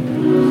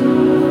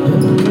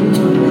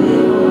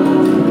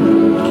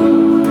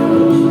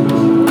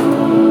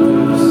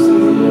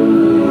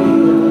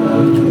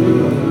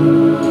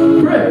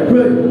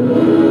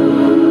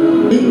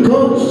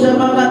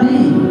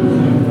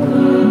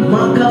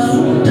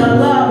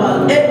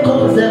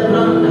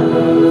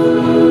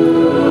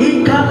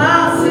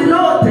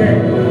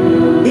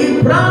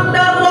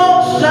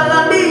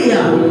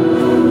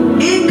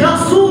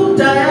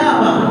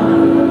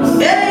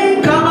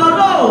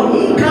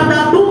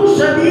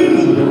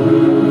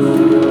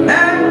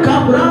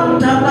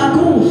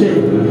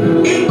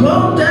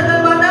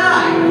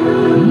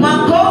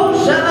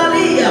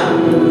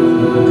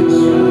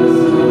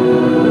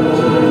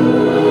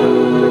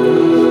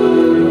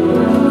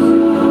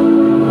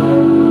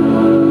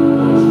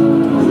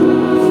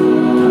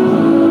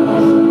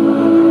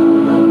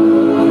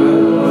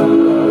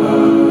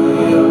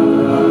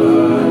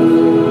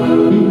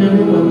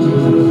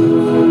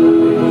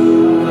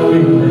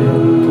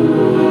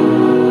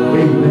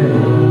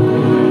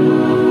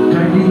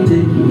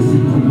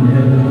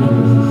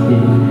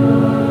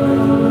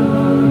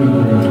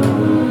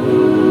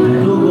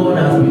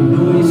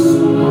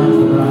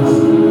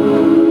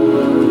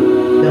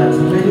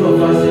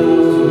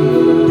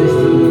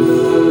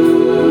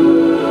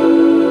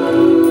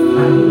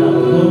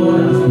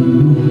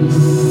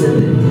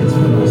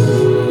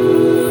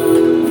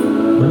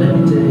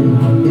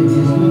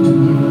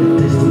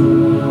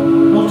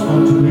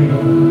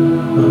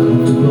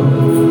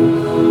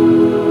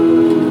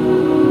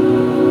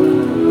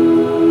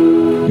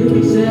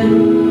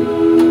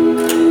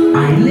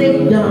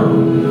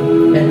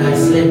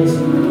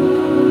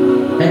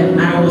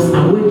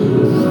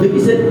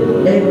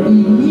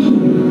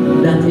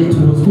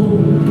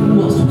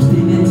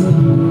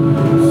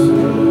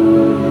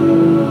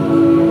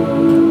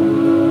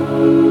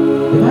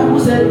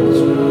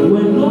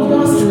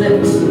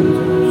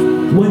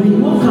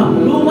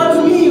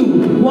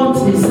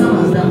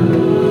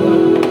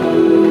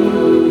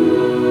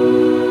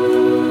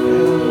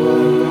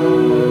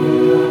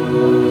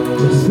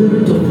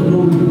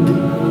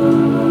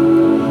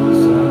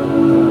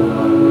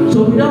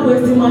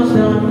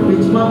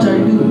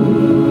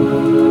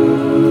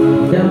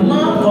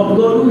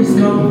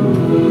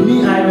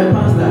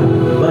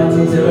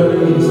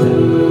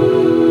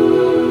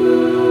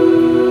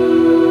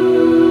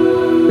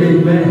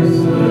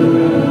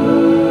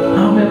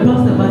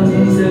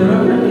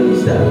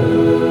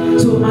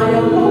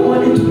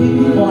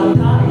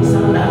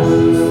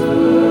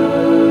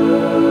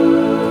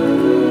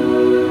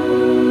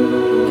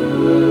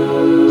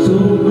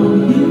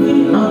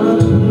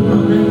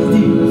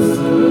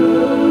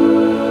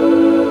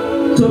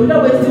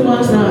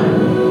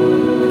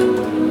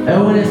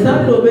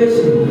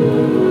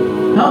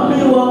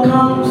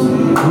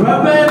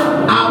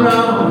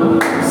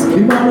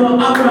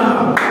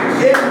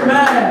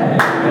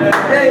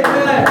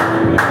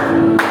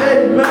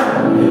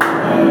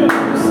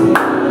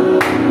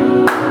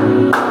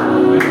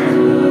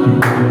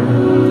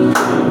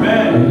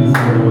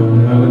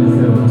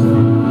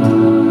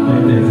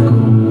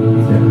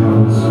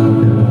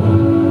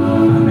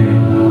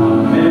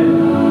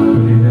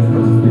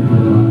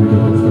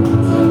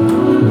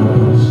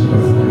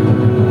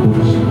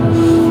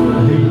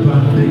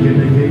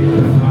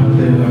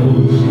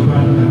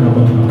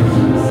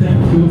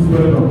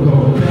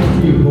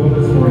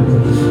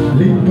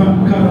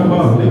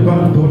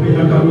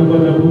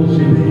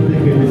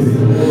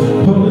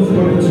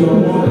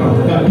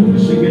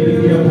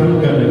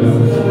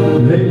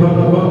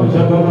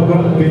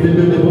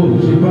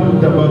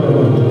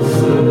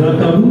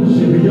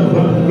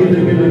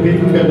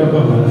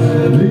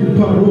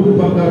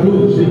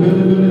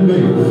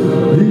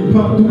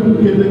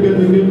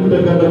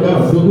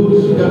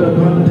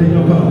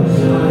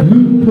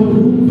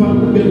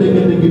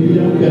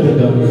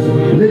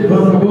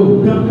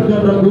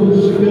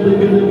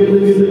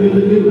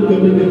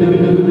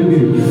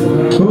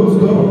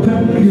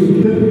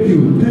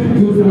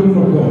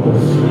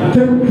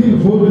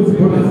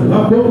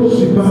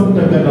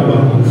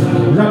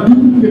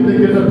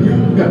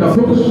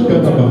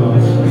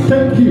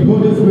 Thank you,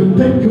 Holy Spirit.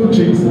 Thank you,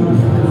 Jesus.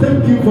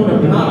 Thank you for the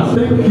blood.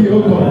 Thank you,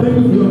 oh God. Thank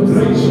you for your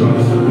grace.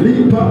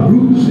 Lipa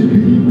Rushi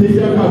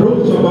Pia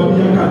Karosa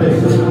Babiakade.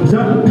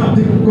 Jan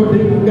Katin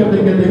Kodin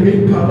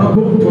Gadegade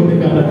Karabon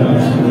Tonikanada.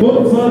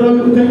 Oh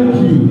Father, thank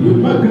you. You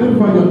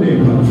magnify your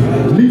name.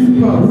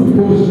 Lipa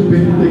Rupo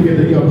Shibin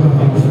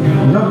Gabaha.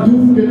 Latu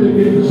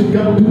Gadegade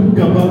Shikatu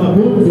Gabala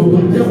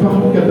Bondo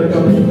Japan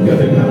Gadagabin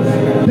Gadaga.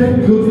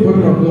 Thank you,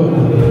 Spirit of God.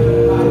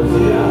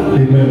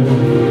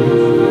 Amen.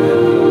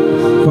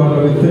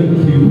 Father, we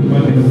thank you,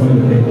 magnify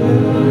your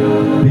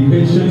name. The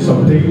ancients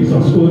of days,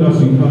 as old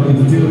as we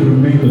are, still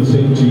remain the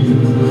same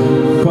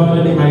Jesus. Father,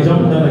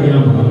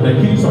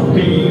 Kings of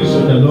Kings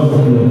and the Lord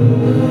of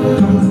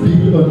Lords. Thanks be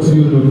unto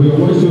you, Lord. Your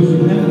word shows you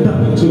enter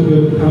into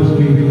your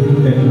thanksgiving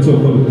and into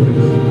holy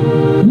praise.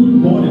 Good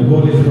morning,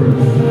 Holy Spirit.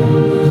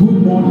 Good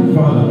morning,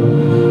 Father.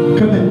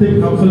 Come and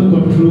take absolute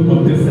control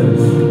of this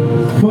service.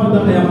 Father,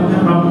 I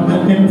am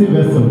an empty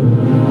vessel.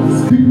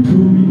 Speak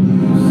through me.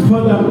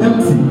 Father, I'm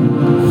empty.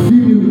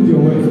 Fill me with your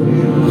word.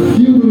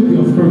 Fill me with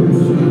your spirit.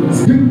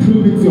 Speak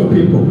through me to your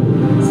people.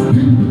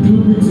 Speak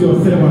through me to your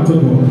servant, O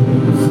God.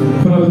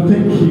 Father, we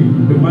thank you.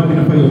 We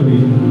magnify your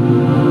name.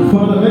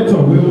 Father, let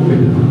your will be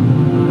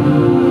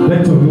done.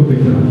 Let your will be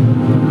done.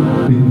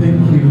 We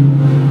thank you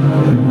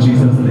in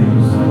Jesus' name.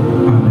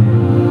 Amen.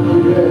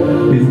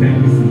 Please can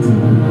be seated.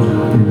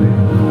 Amen.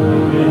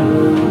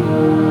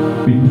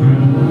 We thank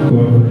God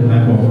for the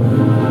life of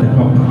the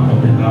papa of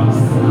the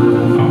house,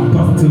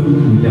 Apostle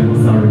William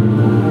Osari,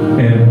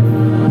 and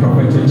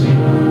Prophet Chichi.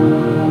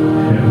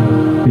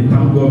 We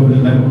thank God for the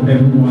life of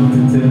everyone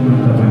sitting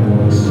under my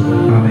voice.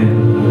 Amen.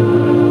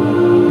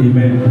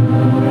 Amen.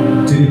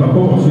 Today, Papa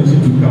was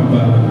wishing to come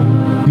back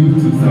due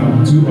to some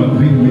 2 or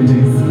 3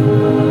 meetings.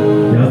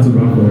 He has to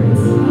run for it.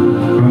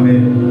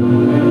 Amen.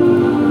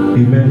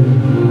 Amen.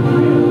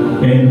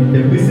 And the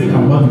message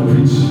I'm about to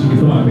preach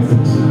is not a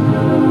message.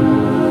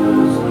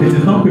 It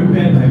is not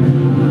prepared by me.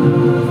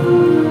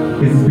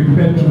 It is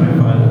prepared to my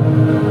Father.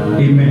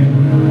 Amen.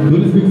 The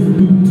Holy Spirit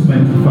spoke to my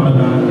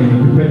Father and he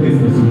prepared this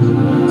message.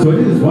 So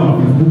this is one of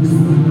his books,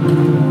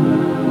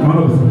 one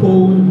of his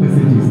own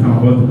messages I'm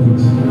about to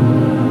preach.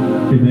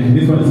 Amen.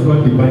 This one is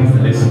called Divine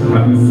Selection.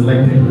 I've been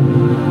selected.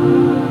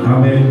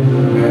 Amen.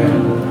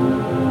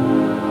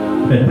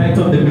 The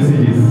title of the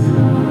message is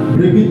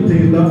Breaking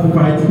Things That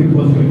Fight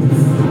People's Gifts.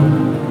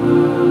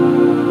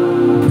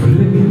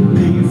 Breaking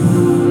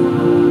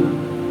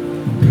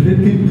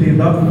things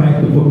that fight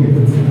people's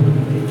gifts.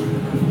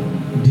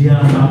 There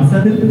are some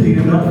certain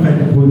things that fight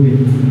people's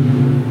gifts.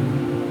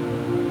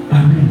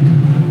 Amen.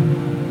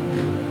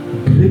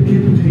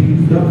 Breaking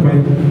things that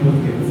fight people's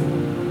gifts.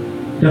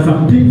 There are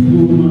some things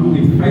going on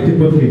with fight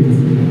people's gifts.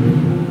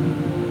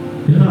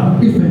 There are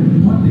even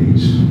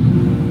bondage.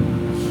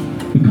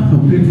 We can't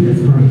operate in the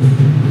spirit.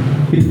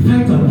 It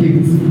fights our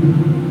gifts.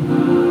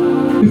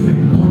 Even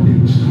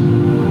bondage.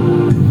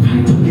 It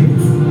fights our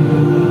gifts.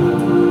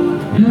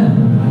 Yeah.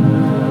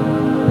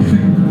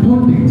 Even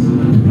bondage.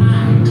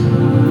 Pride.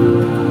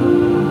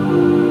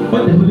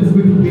 What the Holy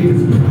Spirit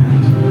hates is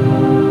pride.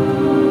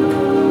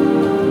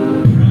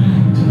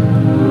 Pride.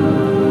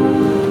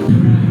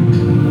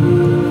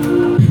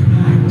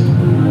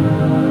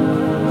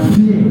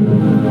 Fear.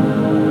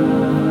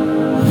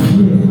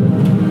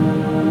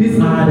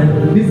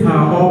 These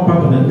are all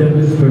part of the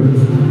devil's spirit.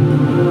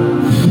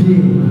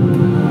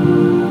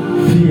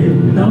 Fear.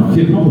 Without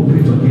fear, not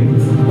operate your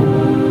gifts.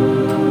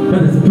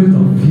 That's the spirit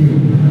of fear.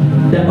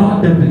 They are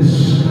devilish.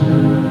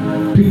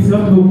 Please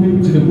help me open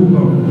to the book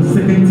of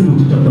 2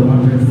 Timothy chapter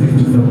 1, verse 6 to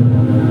 7.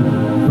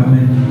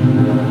 Amen.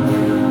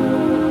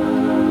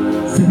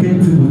 2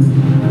 Timothy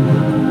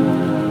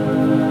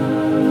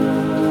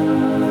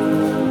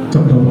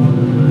chapter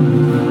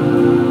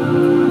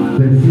 1,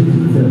 verse 6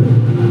 to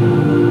 7.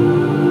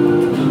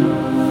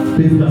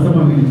 Please, can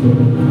someone read it for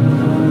me?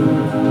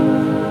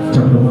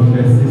 Chapter 1,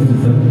 verse 6 to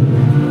 7.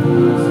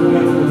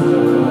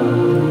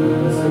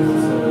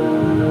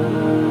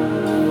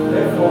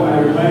 Therefore, I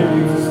remind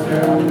you to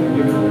stir up the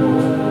gift of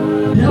God.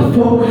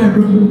 Therefore, I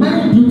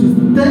remind you to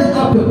stir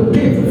up the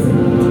gift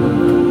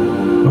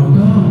of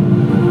God.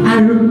 I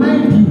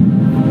remind you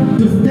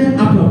to stir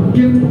up your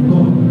gift of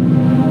God.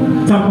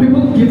 Some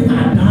people's gifts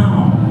are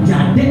down. They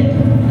are dead.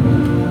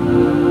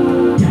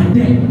 They are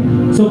dead.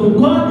 So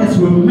God is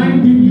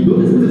reminding you, the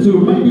Holy Spirit is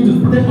reminding you to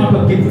stir up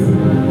your gifts.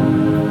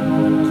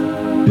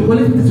 The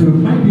Holy Spirit is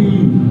reminding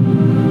you.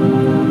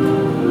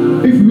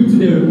 If you read to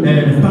the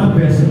Standard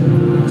Version,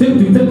 say,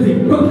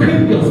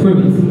 proclaim your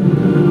spirit.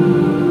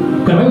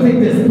 Because the Bible says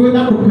the spirit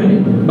that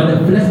proclaim, but the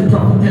flesh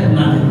profited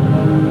nothing.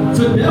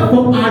 So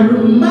therefore, I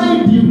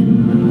remind you.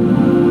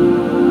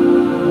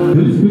 The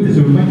Holy Spirit is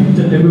reminding each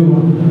and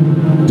everyone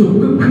to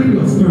proclaim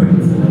your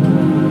spirit.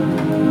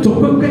 To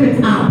proclaim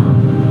it up.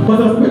 Because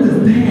the spirit is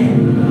there.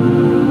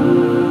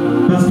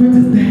 The spirit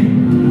is there.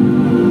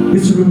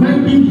 It's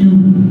reminding you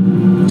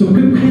to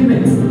proclaim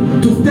it,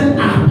 to stand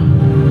up.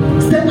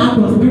 Stand up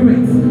your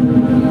spirit.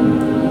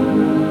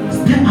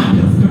 Stand up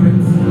your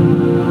spirit.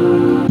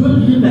 Don't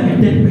live like a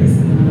dead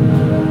person.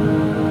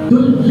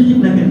 Don't live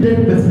like a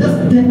dead person. Just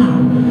stand up.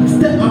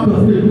 Stand up your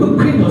spirit. Go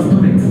clean your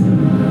spirit.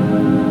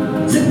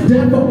 So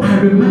therefore, I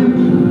remind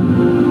you.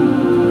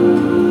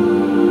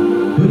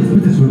 The Holy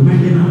Spirit is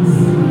reminding us.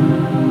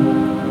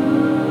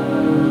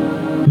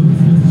 The Holy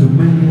Spirit is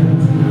reminding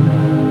us.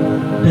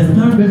 The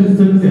Standard Version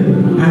says,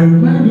 I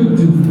remind you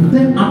to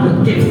stand up your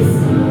gifts.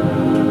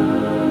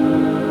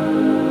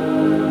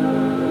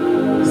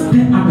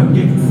 Stand up your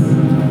gifts.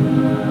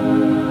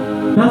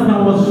 That's how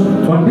I was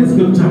on this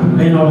scripture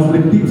and I was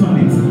meditating on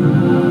it.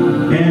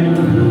 And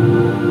the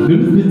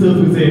Holy Spirit tells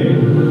me, say,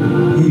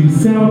 He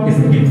Himself is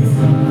a gift.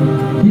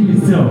 He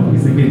Himself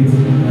is a gift.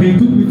 He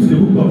took me to the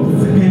book of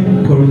 2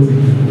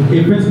 Corinthians,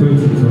 1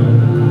 Corinthians, right?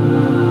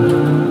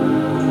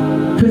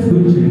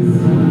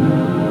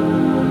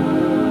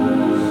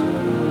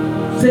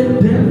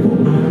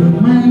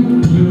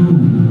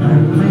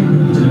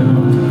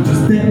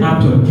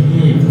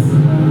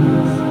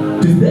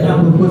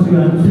 Because you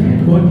are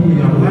dead body in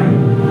your life.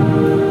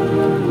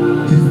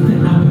 To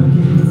stand up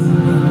against.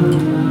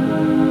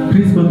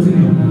 Please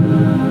continue.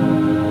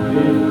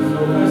 So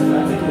first,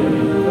 I take it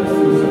again. First,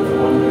 you chapter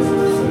 1, verse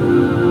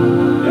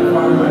 67.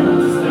 Therefore, I remind you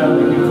to stand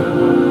against the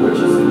God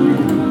which is in you,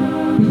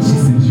 Which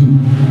is in you.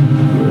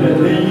 with the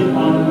laying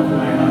on of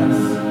my hands.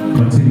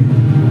 Continue.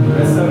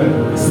 Verse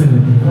 7. 7.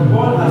 For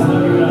God has not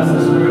given us a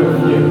spirit of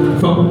fear,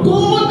 For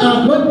God has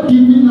not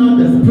given us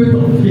the spirit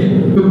of fear,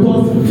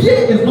 because fear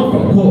is not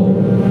from God.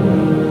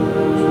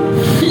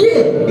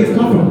 Fear is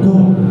not from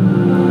God.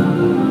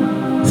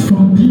 It's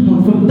from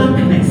demon, from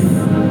darkness.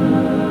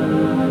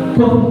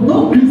 Because no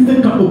Christian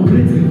can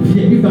operate in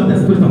fear if that's the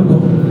spirit of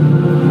God.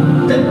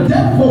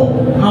 Therefore,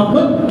 I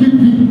will not give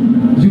you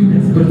the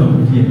spirit of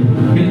fear.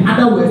 In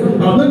other words, I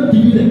will not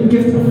give you the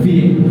gift of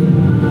fear.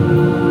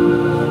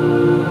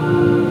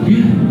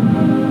 Yeah.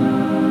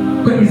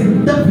 Because it's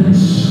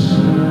devilish.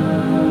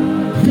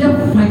 Fear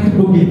fight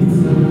against.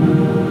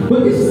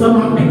 But if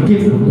someone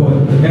against God,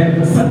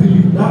 and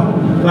suddenly that,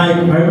 like I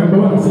remember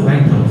when I was in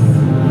Lighthouse.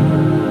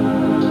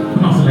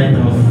 When I was in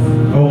Lighthouse,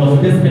 I was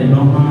just a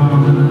normal,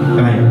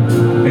 like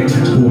a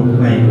church boy,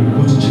 like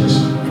go to church.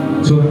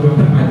 So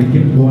after I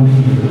became born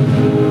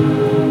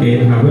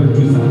again, and I went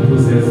through some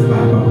process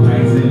by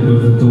baptizing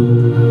those two.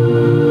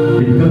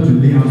 They began to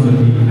lay hands on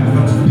me. I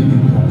started to speak in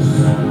tongues.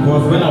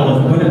 Because when I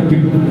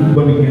became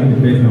born again at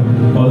the first time,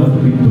 I was just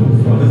speaking tongues.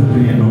 I was just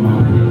praying normal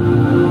prayer.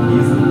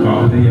 Yes,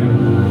 our prayer.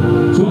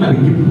 So when I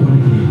became born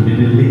again, they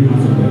lay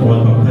hands on me. I was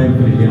baptized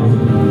when they lay hands on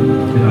me.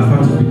 Then I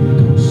started to speak in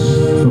tongues.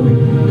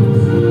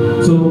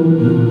 So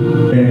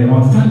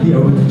on Sunday I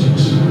went to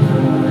church.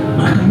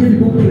 I can hear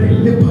people praying.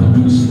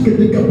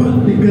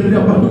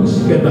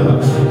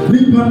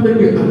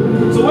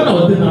 So when I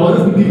was there, I was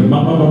just thinking,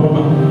 mama.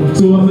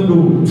 So I said, no,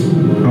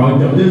 I was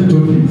just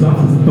joking. So I have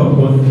to stop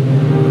because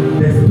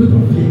the spirit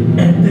of fear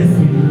enters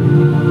me.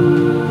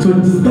 So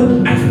instead,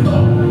 I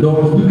stopped. I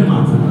was looking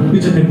at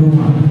each and every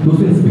one. Those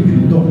who were speaking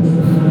in tongues.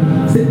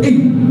 Say, hey,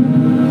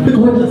 look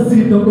what I'm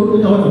saying. Look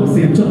what I'm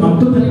saying. So I'm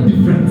totally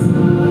different.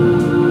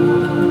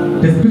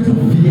 The spirit of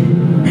fear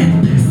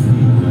enters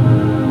me.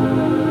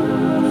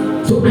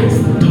 So I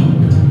stopped.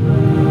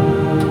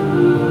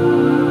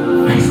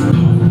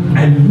 I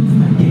lose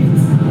my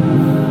gift.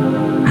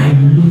 I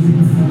lose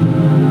it.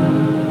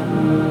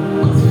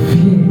 Because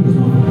fear is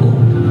not of God.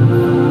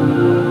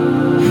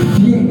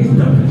 Fear is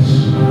devilish.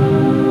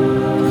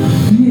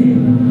 Fear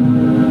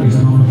is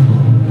not of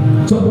God.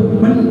 So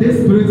when the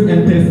spirit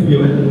enters me,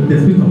 when the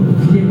spirit of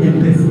fear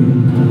enters me,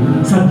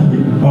 suddenly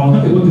I was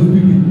not able to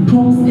speak in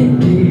tongues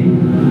again.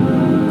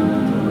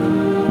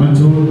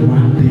 Until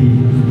one day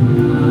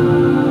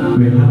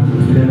we had a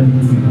prayer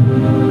meeting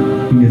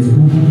in the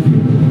school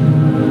field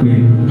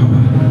with Papa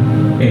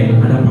and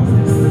other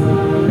pastors.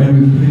 And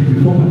we prayed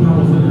before Papa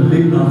was on the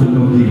late down to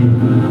know day.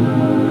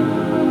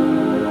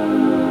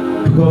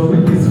 Because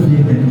when this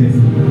fear enters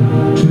me,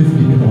 truly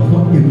speaking, I was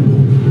not able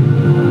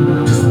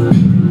to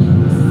speak in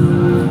tongues.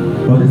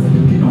 I was just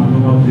speaking on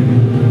normal prayer.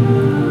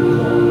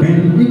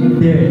 And if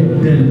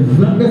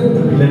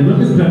the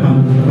longest time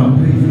I'm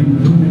praying in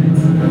 2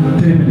 minutes,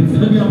 3 minutes,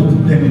 let me up to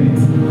 10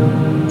 minutes.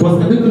 Because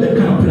I don't know the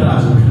kind of prayer I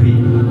should pray.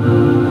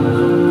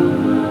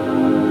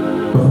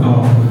 Because I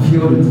was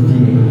filled with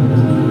fear.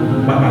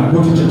 But I go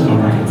to church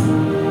alright.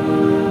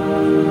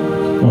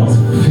 I was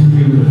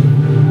filled.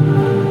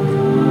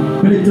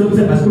 When they told me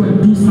I was going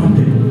to do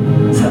something,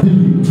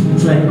 suddenly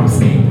it's like I'm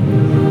scared.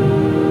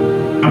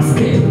 I'm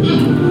scared.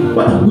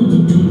 What I'm going to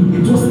do,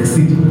 it will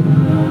succeed.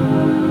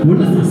 Will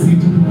not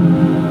succeed.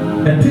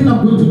 The thing I'm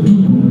going to do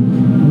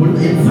will not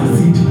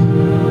succeed.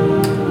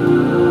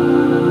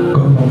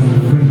 Because I was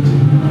afraid.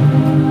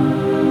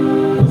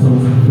 I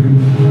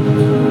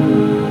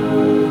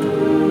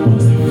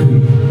was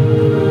afraid.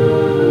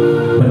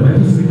 But the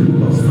Bible says in the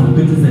book of Psalm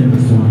 27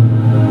 verse 1,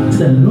 it says,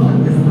 the Lord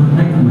is my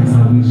light and my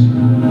salvation.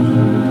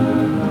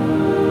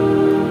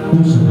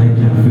 Whom shall I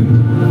be afraid?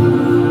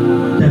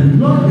 The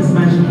Lord is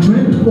my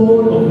strength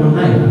of my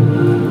life.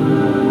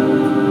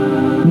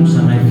 Whom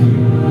shall I fear?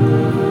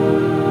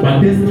 But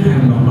this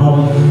time I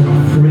was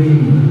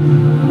afraid.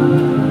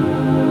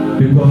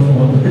 Because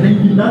and then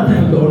in that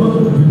time there were not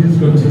reading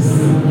scriptures.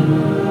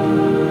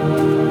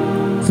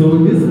 So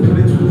this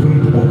spirit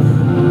went off.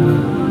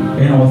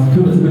 And I was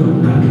filled with the spirit of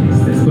darkness,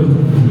 the spirit of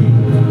fear.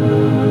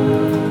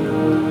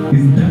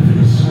 It's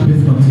devilish.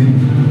 Please continue.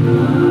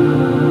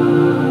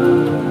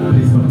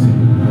 Please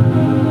continue.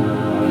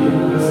 Okay,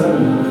 verse 7.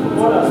 For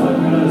God has not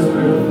given us a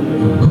spirit of fear,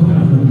 God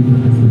has not given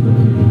us the spirit of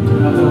fear,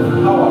 but of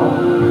power,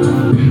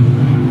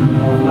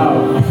 of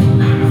love, of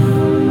love,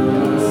 and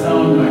of a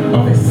sound mind.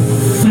 of a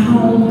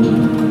sound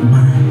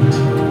mind.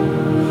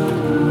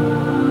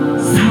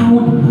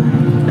 Sound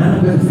mind. That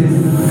verse says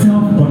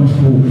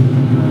self-control.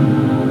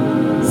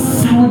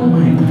 Sound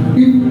mind.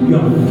 If you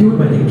are filled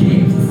by the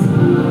gifts,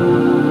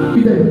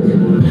 if you are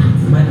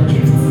impacted by the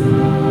gifts,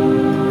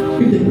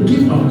 if the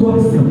gift of God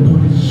is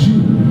upon you,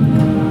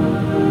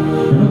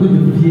 you're not going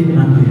to fear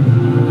nothing.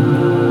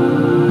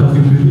 Because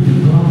you believe in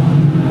God,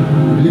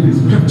 you believe in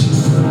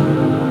scriptures.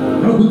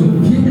 You're not going to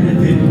fear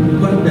anything.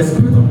 But the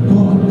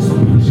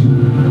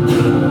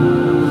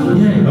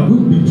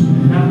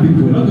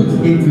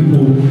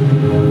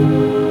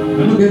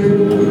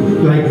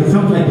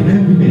not like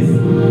heaviness.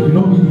 You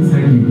not be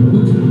inside you. You're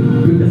going to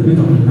bring the spirit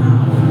of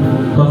love.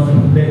 Because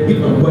the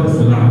gift of God is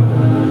love.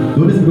 The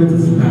Holy Spirit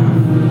is love.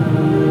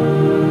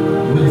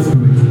 The Holy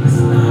Spirit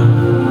is love.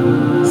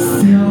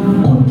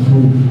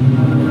 Self-control.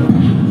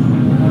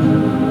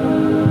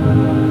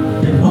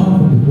 The power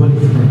of the Holy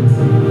Spirit.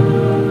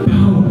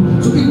 Power.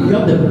 So if you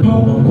have the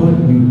power of God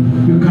in you,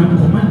 you can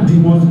command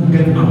demons to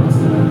get out.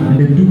 And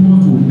the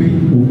demons will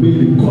obey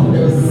because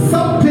there is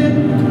something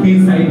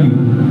inside you.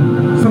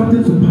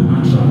 Something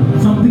supernatural.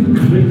 Something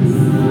great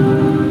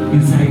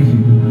inside you.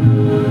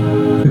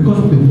 Because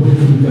of the Holy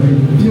Spirit, you have been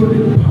filled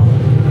with power.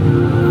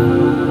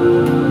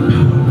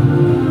 Power.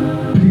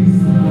 Please,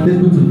 let's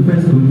go to 1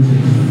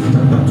 Corinthians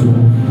chapter 12.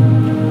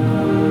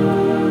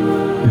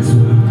 Verse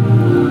 1.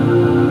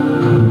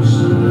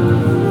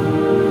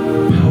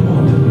 Power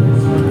of the Holy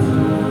Spirit.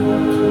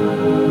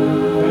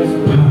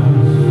 Power.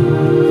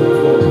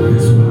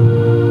 Verse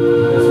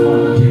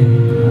 1. Yeah.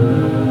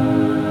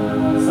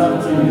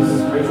 Something is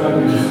spiritual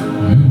gifts.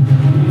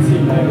 You see,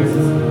 like this.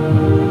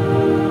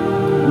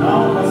 Now,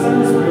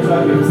 concerning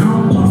spiritual gifts.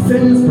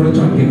 Concerning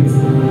spiritual gifts,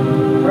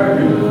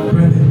 Brethren,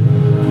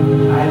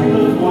 I do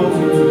not want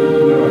you to be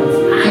ignorant.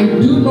 I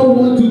do not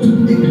want you to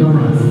be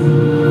ignorant.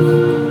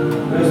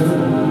 Verse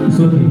 2. It's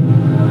okay.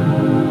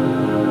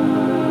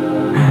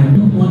 I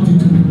don't want you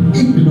to be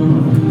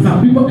ignorant. Some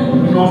people are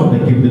ignorant of the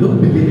gift. They don't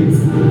believe it.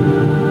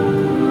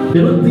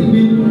 They don't think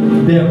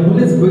the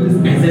Holy Spirit is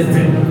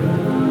existing.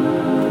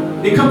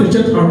 They come to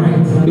church,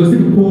 alright. They'll see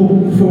people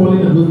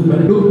falling and those, but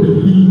they don't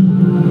believe.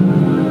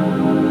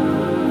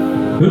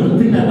 They don't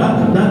think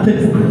that thing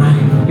is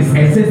alive. It's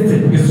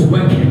existing. It's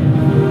working.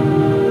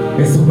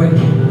 It's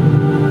working.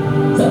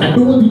 So I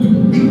don't want you to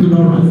be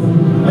ignorant.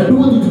 I don't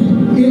want you to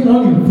be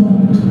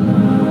uninformed.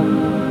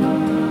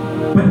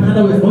 But in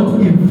other words, I want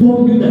to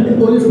inform you that the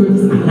Holy Spirit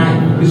is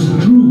alive. It's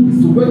true.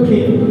 It's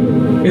working.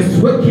 It's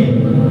working.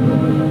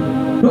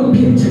 Don't be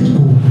a church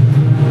goer.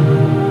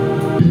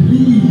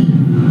 Believe.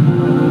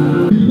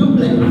 Don't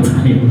be like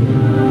Nathaniel.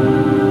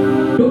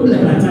 Don't be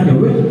like Nathaniel.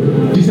 When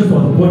Jesus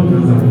was born in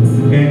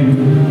Nazareth and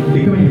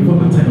they come and inform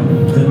Nathaniel,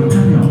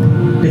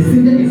 the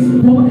singer is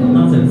born in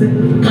Nazareth. Say,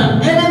 can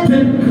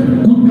anything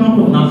good come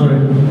from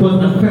Nazareth? Because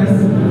at first,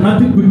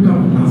 nothing good come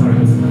from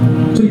Nazareth.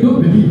 So you don't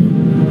believe.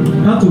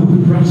 You have to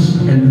rush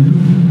and look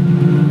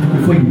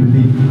before you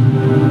believe.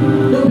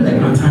 Don't be like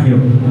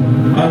Nathaniel.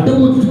 I don't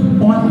want you to be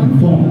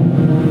uninformed.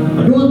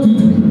 I don't want you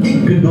to be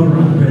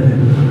ignorant, brother.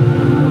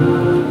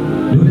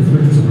 The Holy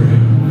Spirit is real.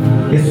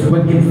 It's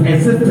working. It's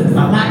existing. It's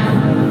alive.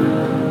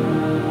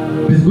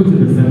 Please go to the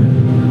 7.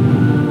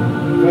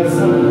 Verse 7.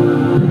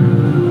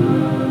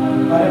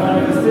 By the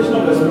manifestation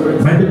of the Spirit.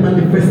 By the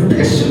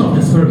manifestation of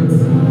the Spirit. It's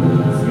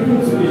given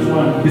to each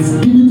one. It's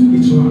given to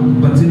each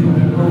one. Continue. The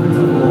prophet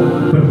of all.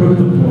 For the prophet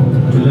of Paul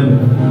to 11.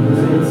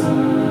 Verse 8.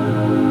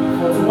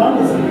 For to one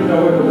is given the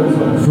word of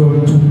wisdom. For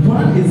to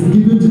one is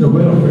given to the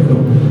word of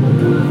wisdom.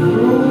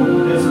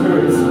 Through the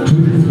Spirit. To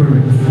the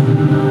Spirit.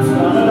 To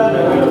another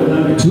the word of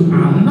knowledge. To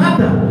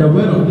another the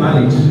word of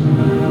knowledge.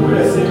 Through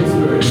the same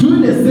Spirit. Through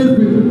the same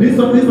Spirit. This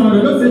one,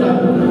 they don't say that.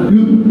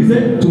 He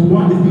said to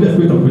one is given the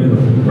spirit of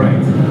wisdom.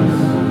 Right?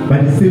 By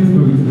the same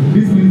Spirit.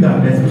 This means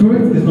that the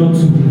Spirit is not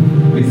two.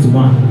 It's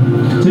one.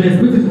 So the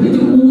Spirit is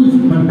who is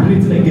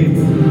manipulating the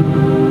gifts.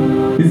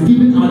 It's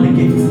giving out the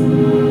gifts.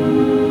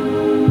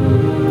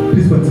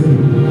 Please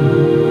continue.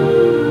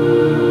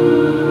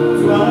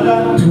 To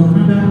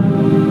another.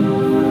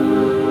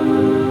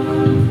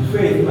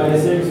 Faith by the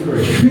same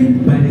Spirit. Faith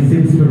by the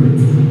same Spirit.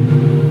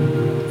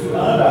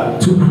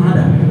 To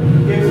another.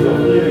 Gifts of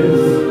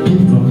healings.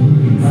 Gift of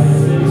healings. By the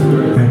same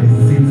Spirit. By the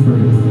same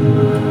Spirit.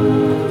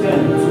 10.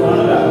 To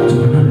another. To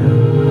another.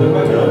 The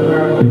working of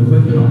miracles. The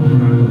working of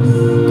miracles.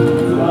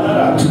 To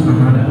another. To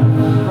another.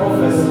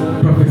 Prophecy.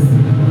 Prophecy.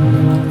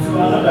 To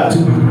another. To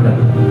another.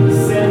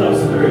 Discerning of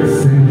spirits.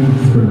 Sending of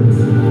spirits.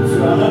 To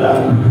another.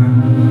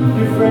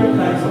 Different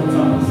kinds of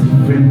tongues.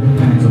 Different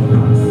kinds of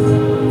tongues.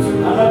 To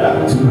another.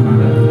 To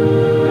another.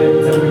 The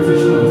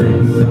interpretation of The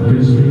tongues.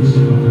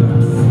 interpretation of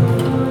tongues.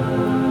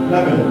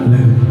 11.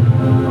 11.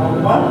 Of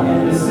one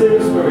and the same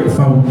Spirit.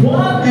 But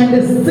one and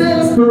the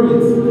same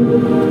Spirit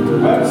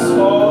Works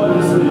all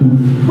these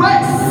things.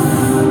 works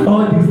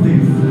all these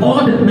things.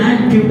 All the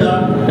 9 gifts that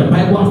the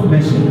Bible has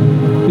mentioned.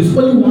 It's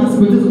only one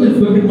Spirit. It's only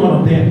working all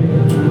of them.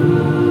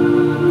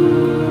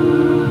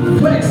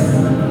 Works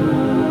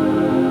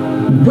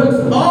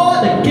all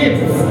the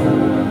gifts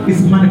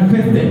is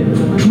manifested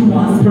through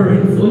one Spirit.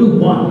 It's only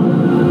one.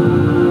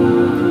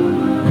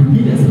 We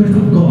need the Spirit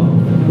of God.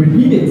 We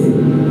need it.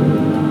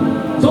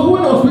 So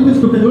when I was reading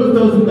scripture, the Lord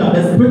tells me that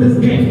the Spirit is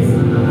gifts.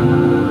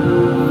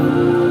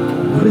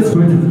 The Holy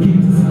Spirit is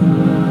gifts.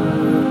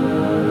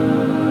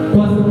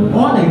 Because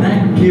all the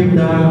 9 gifts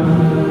that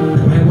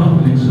the Bible has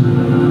mentioned,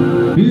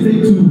 do you say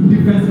to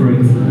different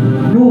spirits?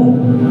 No.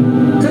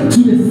 Just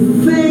to the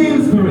same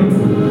Spirit.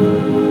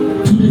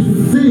 To the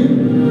same.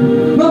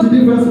 Not to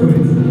different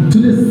spirits. To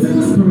the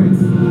same Spirit.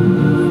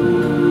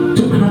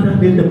 To another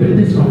the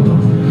interpretation of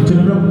tongues. To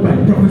another by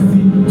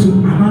prophecy. To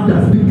another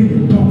speaking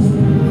in tongues.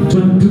 To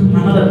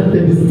another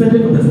the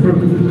descending of the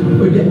Spirit,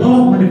 but they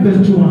all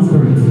manifest through one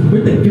Spirit,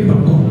 with the gift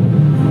of God.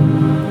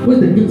 With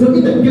the gift, so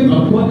if the gift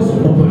of God is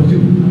upon you,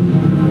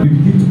 you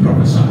begin to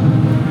prophesy.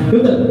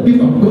 If the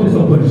gift of God is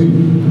upon you,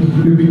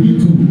 you begin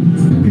to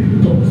speak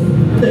in tongues.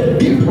 If the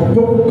gift of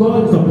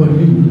God is upon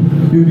you,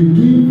 you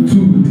begin to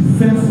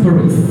discern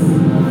spirits.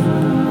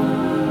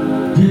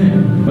 Yeah,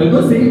 but you're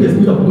not saying the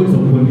Spirit of God is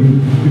upon you,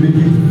 you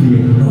begin to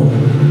fear. No.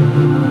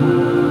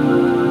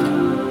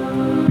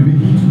 You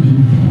begin to be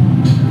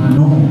bound.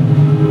 No.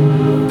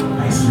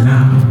 It's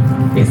love,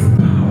 it's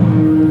power.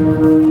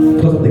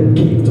 Because of the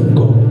gift of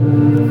God.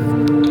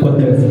 But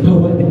there is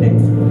power in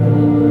it.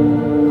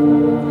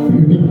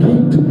 You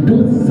begin to do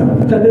some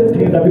certain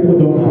things that people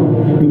don't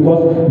have.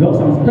 Because you have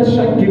some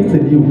special gifts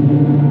in you.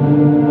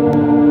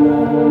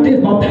 This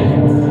is not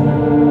talent.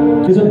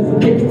 This one is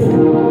gift.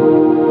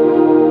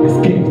 It's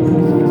gift.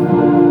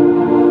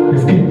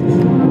 It's gift.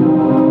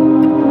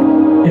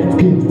 It's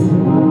gift.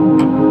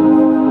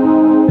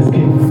 It's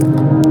gift.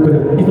 But the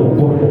gift of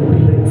God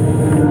operates.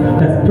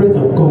 The Spirit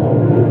of God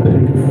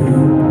operates.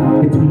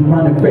 It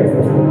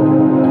manifests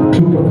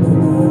through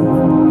prophecies,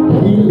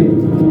 healing,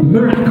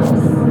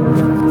 miracles.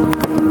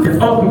 It's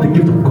all from the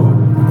gift of God.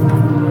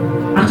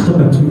 Acts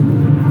chapter 2,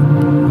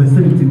 verse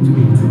 17 to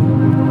 18.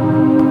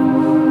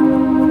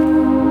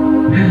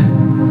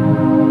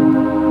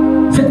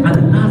 Said at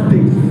the last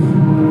days,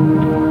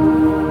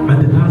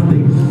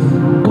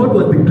 God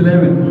was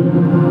declaring,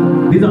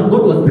 these are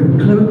God was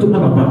declaring to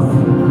all of us,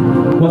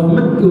 was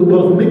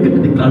making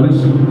a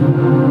declaration.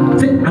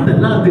 Said at the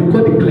last day,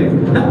 God declares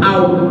that I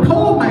will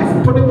pour my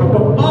Spirit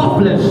upon all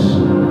flesh.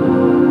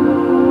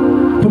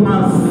 For my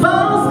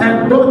sons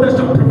and daughters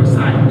shall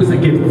prophesy. It's a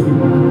gift.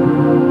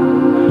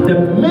 The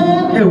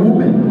men and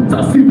women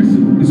shall see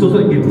vision. It's also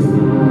a gift.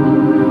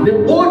 The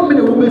old men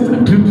and women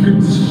shall dream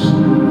dreams.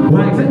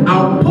 Why? He said,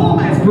 I'll pour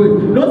my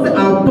Spirit. Don't say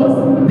I'll pour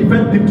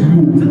different things to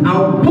you. He said,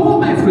 I'll pour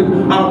my Spirit.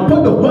 I'll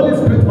pour the Holy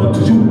Spirit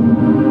onto you.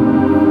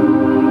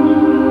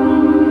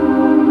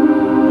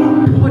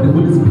 I'll pour the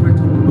Holy Spirit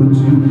onto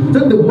you. So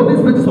the Holy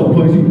Spirit is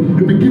upon you.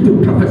 You begin to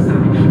prophesy.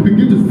 You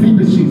begin to see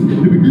visions.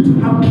 You begin to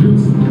have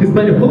dreams. It's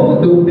by the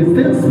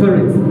same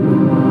Spirit.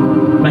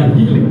 By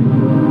healing.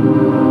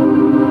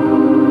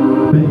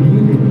 By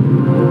healing.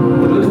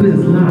 The Holy Spirit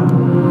is love.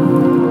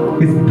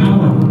 It's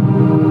power.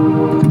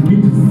 To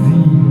begin to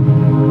see.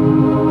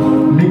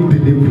 Make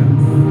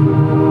deliverance.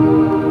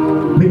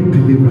 Make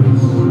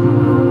deliverance.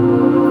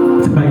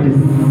 It's by the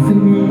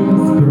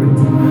same Spirit.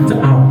 So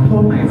I'll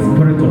pour my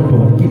Spirit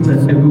upon each and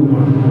every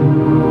one.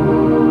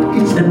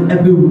 Each and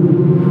every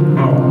one.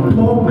 I'll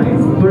pour my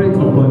Spirit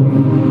upon you.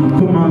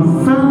 For my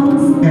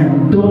sons and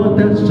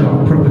daughters shall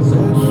prophesy.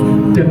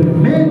 The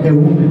men and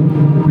women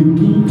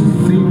begin to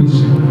see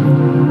vision.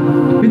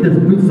 With the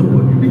Spirit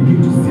upon you, begin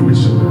to see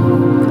vision.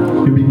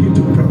 You begin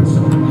to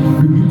prophesy.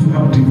 You begin to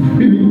have dreams.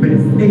 Maybe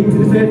verse 8, it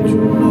said,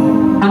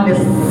 on the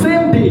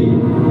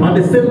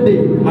same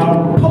day,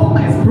 I'll pour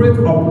my Spirit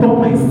upon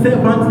my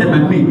servants and my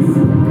maids.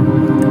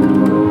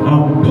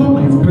 I'll pour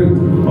my Spirit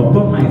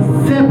upon my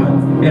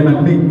servants and my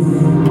maids.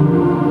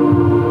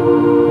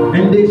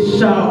 And they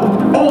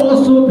shall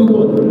also do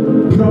what?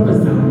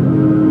 Prophesy.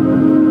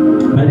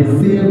 By the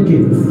same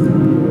gifts,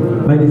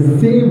 by the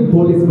same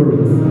Holy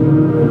Spirit,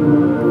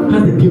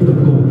 has the gift of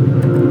God.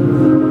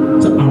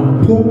 So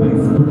I'll pour my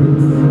Spirit.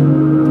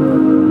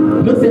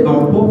 Don't say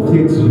I'll pour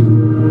faith to you.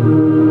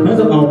 Don't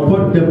say I'll pour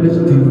devilish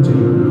things to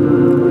you.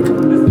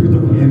 The spirit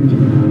of envy.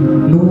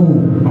 No,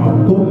 I'll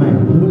pour my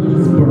Holy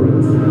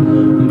Spirit,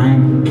 my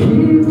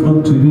gift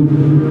unto you,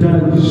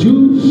 that you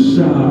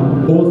shall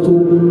also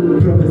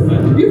prophesy.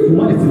 If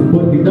one is in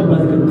bondage, that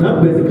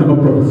person cannot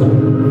prophesy.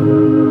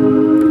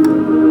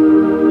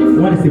 If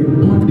one is in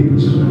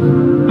bondage,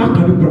 how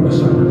can you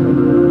prophesy?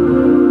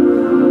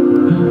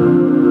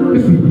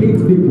 If you hate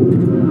people,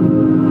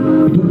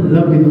 you don't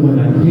love anyone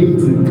that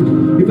hates him.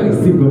 If I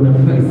see brother,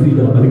 if I see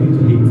that, I begin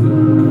to hate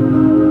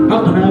him. How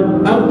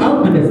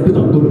can the Spirit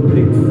of God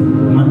operate,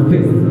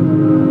 manifest?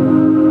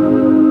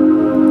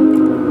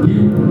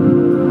 Yeah.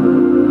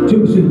 So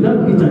we should love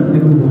each and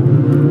every one.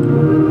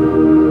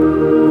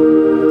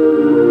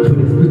 For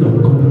the Spirit of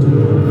God to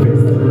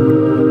manifest.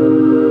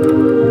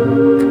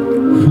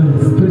 For the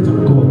Spirit of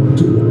God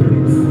to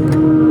operate.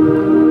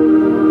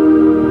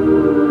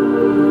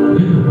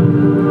 Yeah.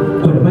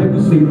 Because the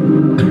Bible says,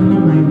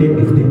 carnal minded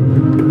is death,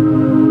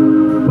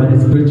 but the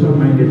spiritual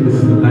minded is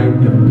life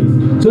and peace.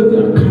 So if you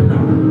are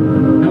carnal,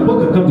 and what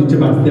can come to church,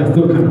 they are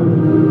still carnal.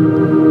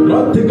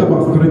 Don't think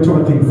about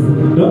spiritual things.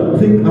 Don't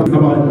think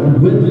about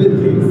worldly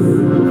things.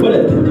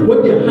 What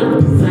their heart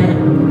desire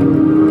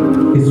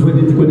is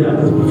worldly things. Because their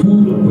heart is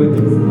full of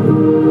weddings.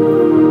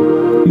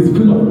 It's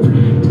full of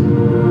pride.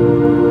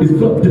 It's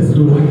full of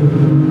disloyalty,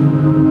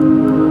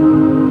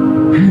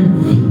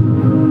 envy,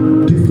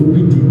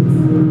 disobedience,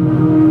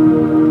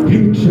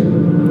 hatred.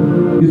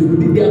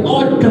 They are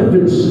all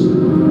devilish.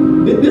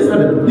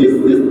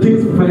 These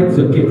things fight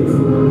your gifts.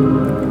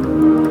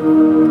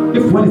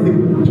 If one is in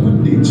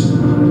bondage,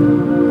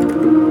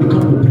 you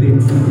can't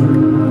operate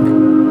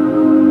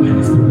by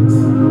the Spirit.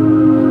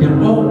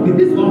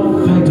 This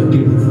all fight your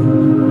gifts.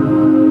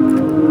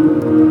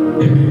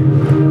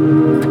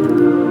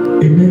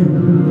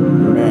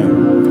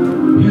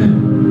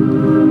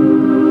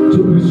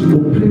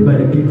 operate by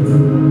the gifts,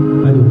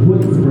 by the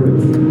Holy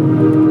Spirit,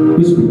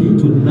 we should begin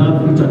to love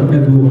each and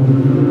everyone.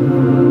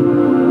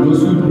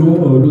 Those who know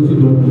or those who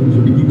don't know, we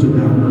should begin to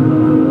love.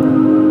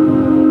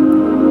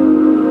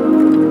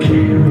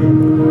 Caring.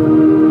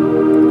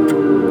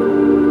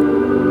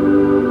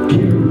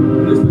 Caring.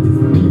 Holy Spirit is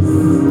peace.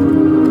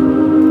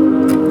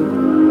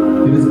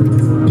 Holy Spirit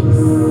is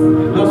peace.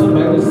 That's what the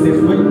Bible says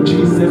when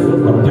Jesus was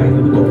baptized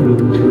in the book of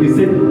Luke. He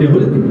said the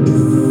Holy Spirit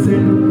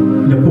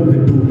descended upon the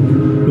dove.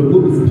 The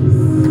dove is peace.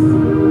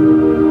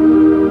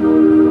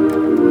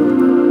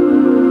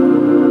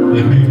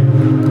 Amen.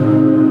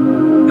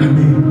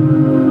 Amen.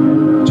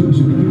 So we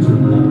should begin to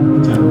love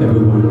each and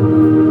everyone,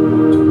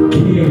 to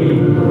care.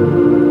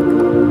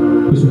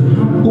 We should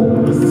humble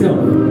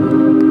ourselves.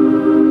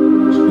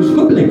 We should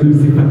not be like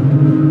Lucifer.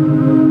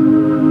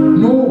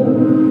 No.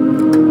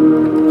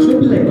 We should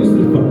not be like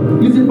Lucifer.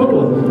 Lucifer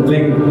was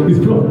like, he's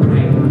full of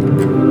pride.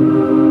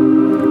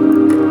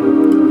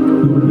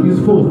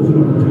 Lucifer was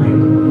full of pride.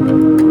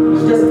 We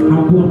should just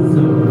humble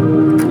ourselves.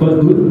 Because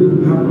those who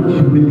have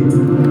humility,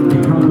 he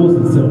humbles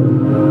himself.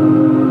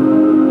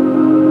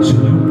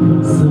 Should humble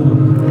ourselves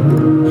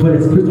for the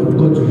Spirit of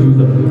God to use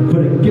us, for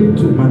the gift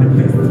to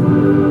manifest.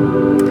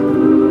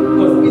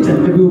 Because each and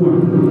every one,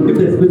 if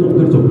the Spirit of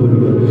God is upon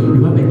you,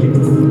 you have a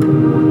gift.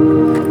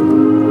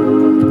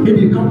 Maybe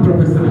you can't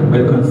prophesy, but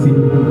you can see.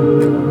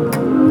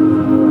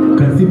 You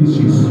can see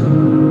visions.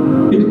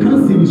 If you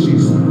can't see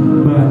visions,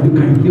 but you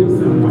can heal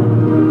someone.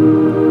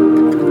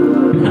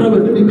 In other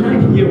words, if you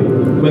can't heal,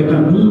 but you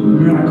can do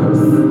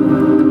miracles.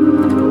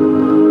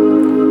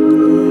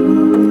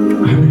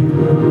 Amen.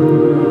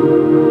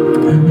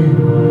 Amen.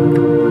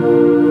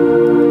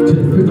 So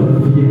the spirit of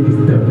fear is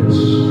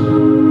devilish.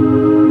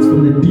 It's from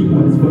the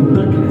demon, it's from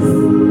darkness.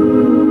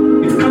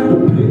 It can't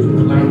operate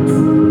with light.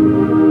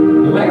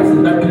 Light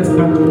and darkness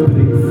can't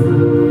operate.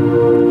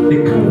 They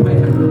can't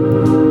work.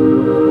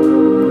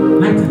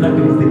 Light and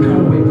darkness, they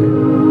can't work.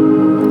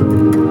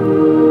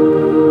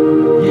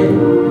 Yeah.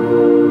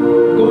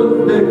 Because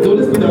the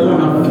Holy Spirit does not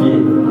have fear.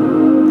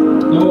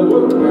 No,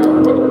 what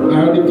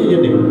are the fear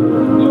them?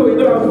 No, we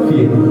don't have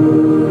fear.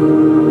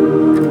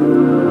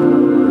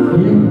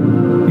 Yeah.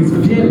 He's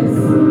fearless.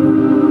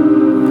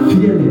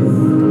 Fearless.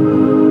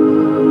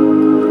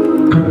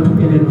 Can do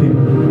anything.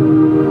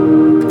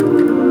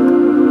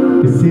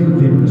 The same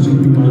thing, so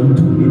you must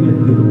do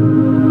anything.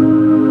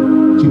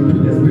 You put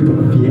the spirit of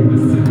fear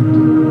aside.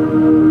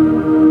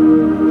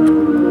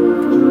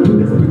 Put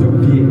the spirit of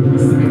fear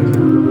aside.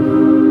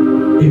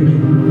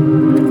 Amen.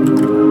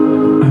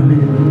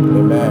 Amen.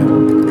 Amen.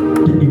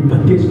 The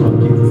impartation of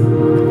gifts.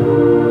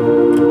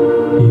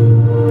 Yeah.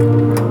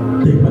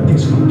 The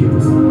impartation of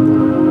gifts.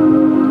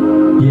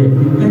 Yeah.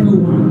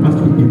 Everyone has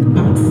to be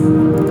imparted.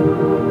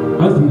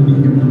 Has to be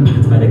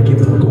imparted by the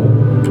gift of God.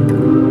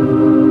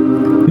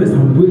 There's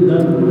some way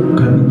that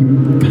can be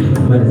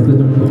imparted by the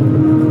Spirit of God.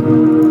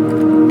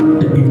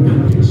 The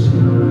impartation.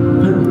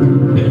 How to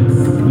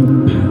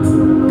impart.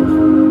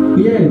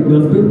 Yeah,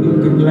 your spirit,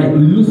 like you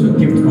lose your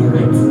gift,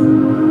 alright.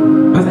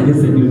 As I just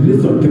said, you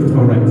lose your gift,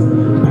 alright.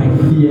 By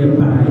fear,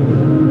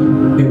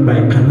 by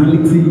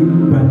carnality,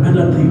 by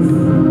other things.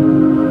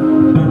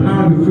 But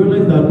now you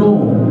realize that no,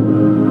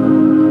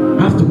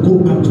 I have to go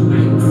back to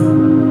light.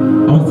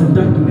 I was in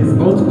darkness, I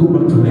want to go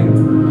back to light.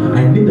 I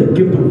need the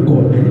gift of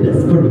God, I need the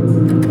Spirit.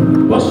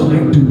 What should I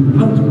do?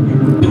 How to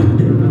impact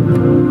them?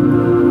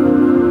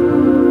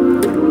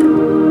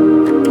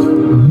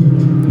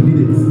 You need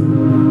it.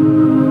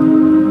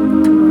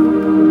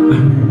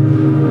 Amen.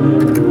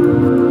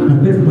 And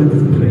first point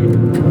is prayer.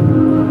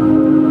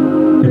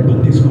 The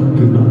baptism of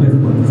gift, and first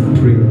point is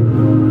prayer.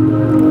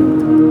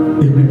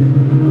 Amen.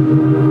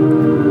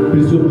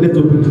 Please let's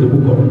open to the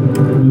book of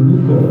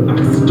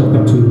Acts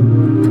chapter 2,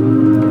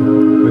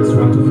 verse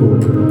 1 to 4.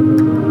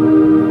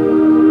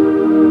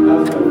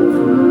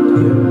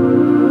 Yeah.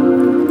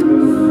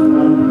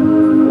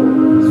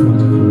 Verse 1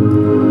 to 4.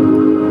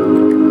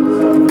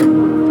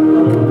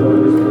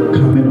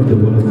 Coming of the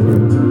Holy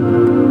Spirit.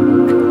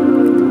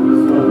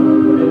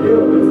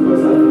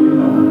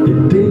 The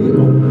day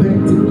of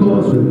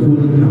Pentecost will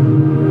fully come.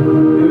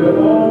 They were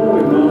all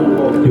with one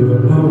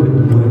accord.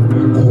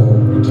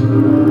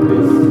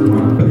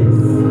 One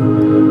place.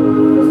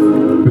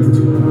 Verse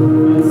 2.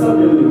 And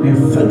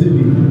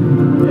suddenly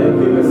there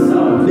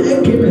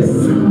came a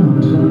sound.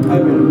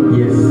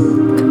 Yes.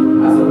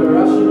 As of a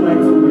rushing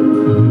mighty wind,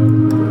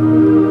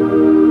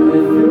 and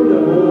it filled the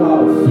whole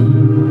house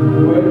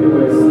where they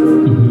were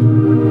sitting.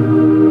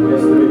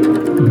 Verse 3.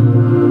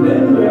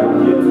 Then there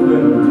appeared to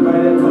them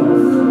divided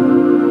tongues,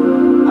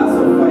 as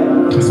of fire.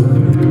 As of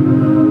fire.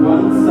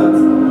 One sat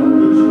upon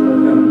each of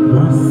them.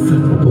 One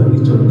sat upon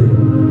each of them.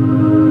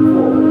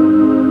 4.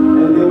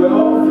 And they were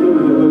all filled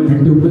with the Holy And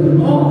Spirit. they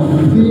were all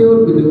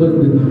filled with the Holy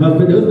Spirit.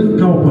 After the Holy Spirit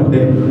come upon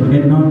them,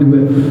 and now they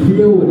were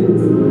filled with it.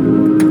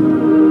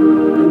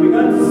 And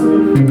began to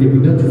speak. And they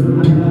began to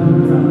speak.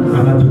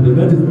 And after they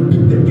began to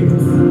speak the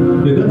gifts.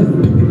 They began to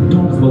speak in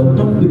tongues, but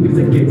tongues is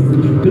a gift. They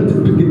began to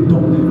speak in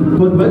tongues.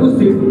 Because the Bible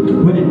says,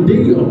 when the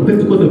day of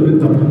Pentecost was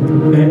written,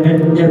 and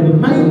a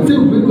mighty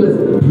wind was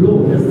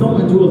blown, and someone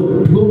it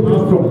was blown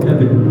out from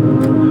heaven.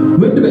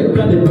 When they were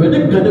gathered, they were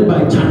not gathered by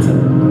chatting.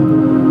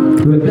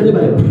 They were gathered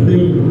by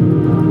praying.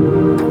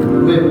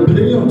 They were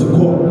praying unto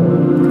God.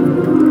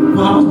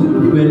 Perhaps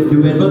they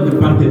were not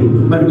departed,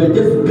 but they were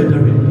just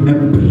gathering and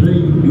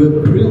praying. They were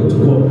praying unto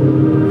God.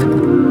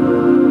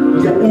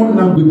 Their own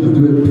languages,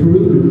 they were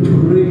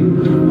praying.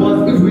 Because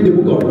if we read the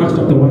book of Acts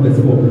chapter 1 verse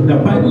 4, the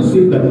Bible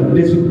says that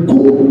they should go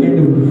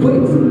and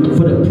wait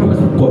for the promise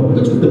of God.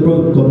 Which is the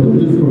promise of God? The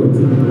Holy Spirit.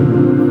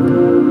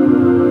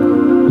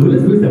 The Holy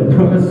Spirit is a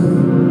promise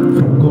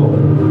from God.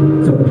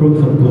 It's a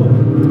promise of God.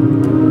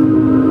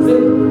 Say,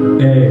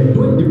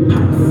 don't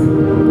depart.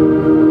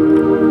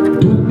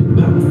 Don't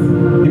depart.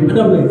 In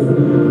other words,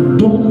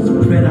 don't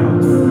spread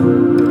out.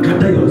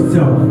 Gather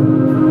yourself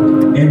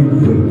and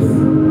wait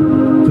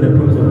for the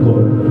promise of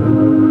God.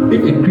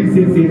 If a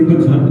Christian says he's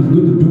going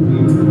to do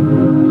it,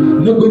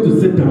 you're not going to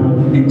sit down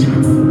and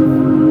chat.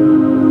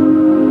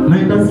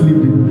 Neither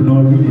sleeping nor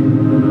reading.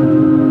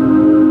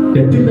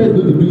 The thing that you're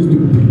going to do is to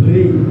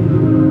pray.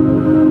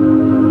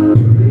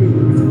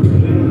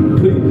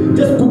 Pray.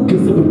 Just cook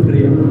yourself in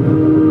prayer.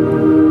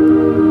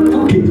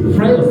 Cook it.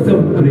 Fry yourself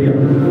in prayer.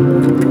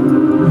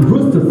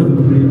 Roast yourself in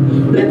prayer.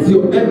 Let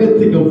your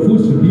everything, your food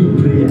should be in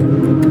prayer.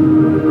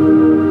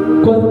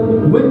 Because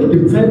when the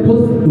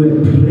disciples were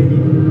praying,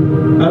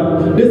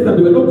 this time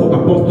they were not called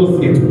apostles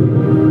yet.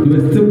 They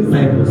were still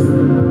disciples.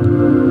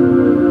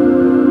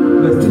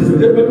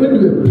 But when they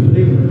were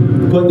praying,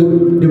 because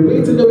the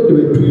waiting that they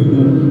were doing,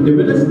 they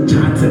were just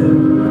chatting,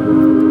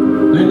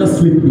 neither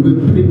sleep. They were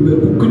praying, they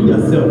were cooking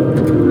themselves,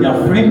 they are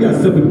frying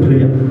themselves in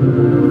prayer.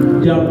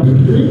 They are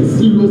praying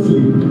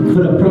seriously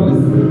for the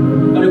promise.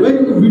 And when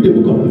you read the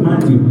book of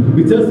Matthew,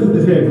 it tells us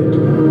this here,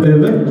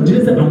 when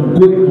Jesus said, I'm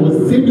going, I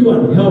will send you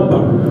an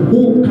helper who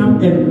will come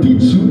and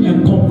teach you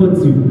and comfort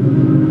you.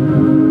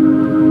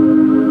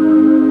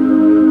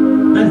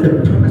 That's the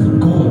promise of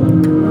God.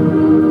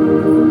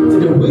 So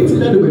the waiting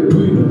that they were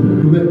doing,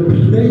 they were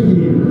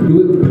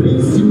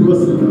praying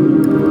seriously.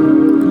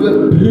 They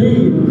were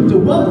praying. So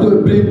while they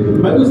were praying, the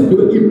Bible said they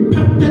were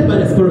impacted by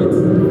the Spirit.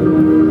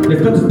 They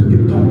started to speak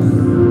in tongues. The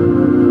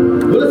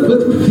Holy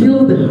Spirit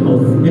filled the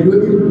house and they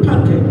were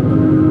impacted.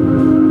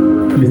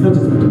 They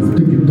started to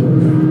speak in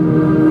tongues.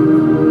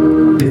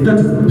 They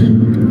started to speak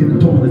in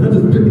tongues. They started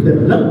to speak in the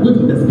language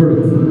of the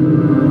Spirit.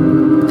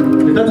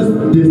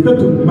 They start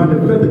to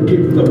manifest the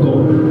gifts of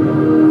God.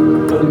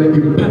 And they were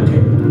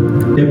impacted.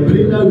 The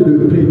prayer we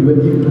were praying, they were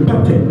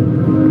impacted.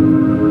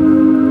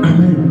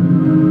 Amen.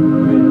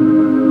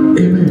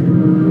 Amen.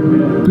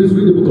 Please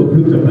read the book of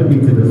Luke chapter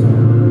 18 verse 1.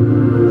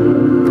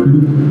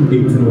 Luke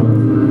 18:1.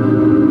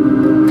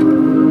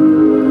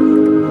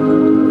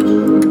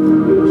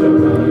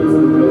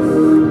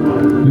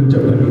 Luke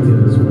chapter 18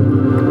 verse 1.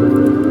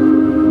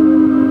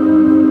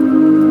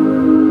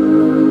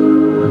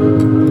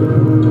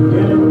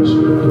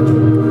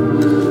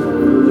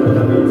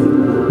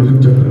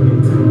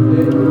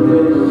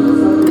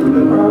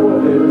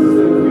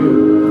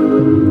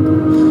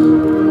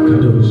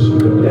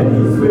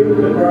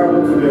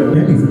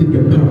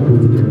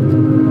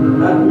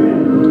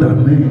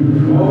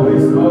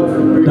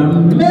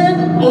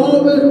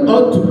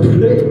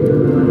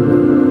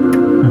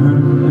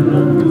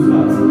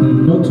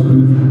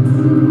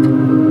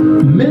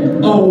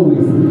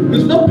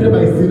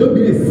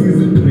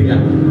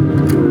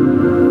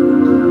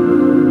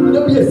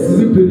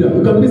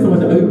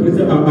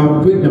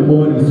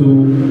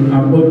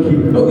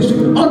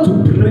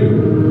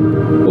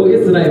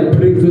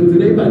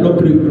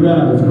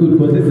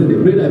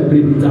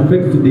 It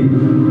affects today.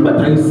 What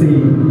are you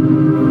saying?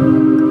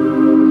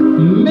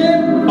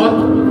 Men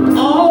ought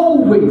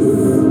always.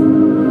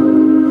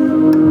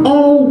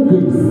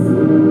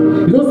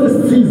 You don't say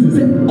season,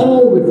 say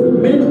always.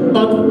 Men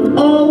ought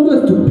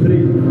always to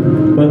pray,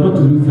 but not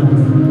to lose heart.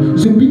 You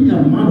should be a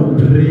man of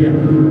prayer.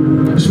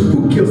 You should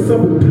cook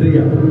yourself with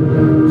prayer,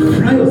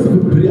 fry yourself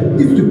with prayer,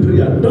 eat with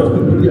prayer, dance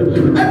with prayer.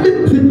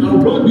 Everything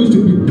around you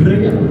should be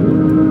prayer.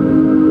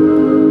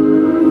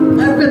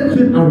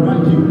 Everything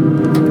around you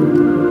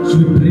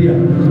should be prayer,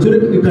 so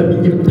that you can be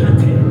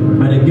impacted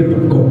by the gift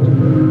of God,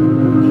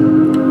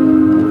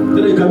 so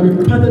that you can be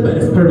impacted by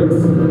the Spirit, so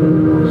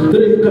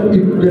that you can,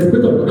 the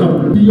Spirit of God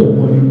can be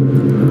upon you.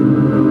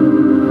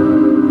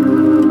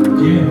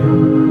 Yeah,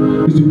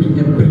 you should be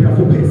a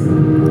prayerful person.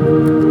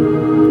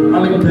 How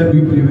many times do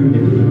you pray with me?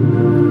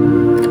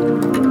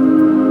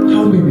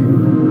 How many?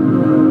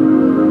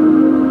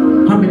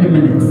 How many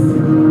minutes?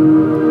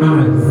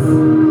 Hours?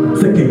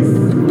 Seconds?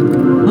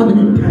 How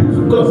many times?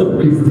 You call yourself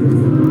Christians.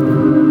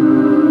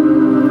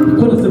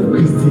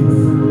 Christians,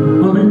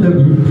 how many times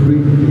do you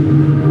pray?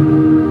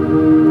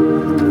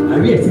 Are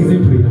we a season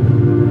prayer?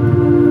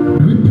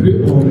 Do we pray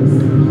always?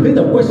 This is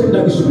the question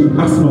that we should be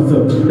asking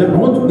ourselves. That I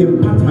want to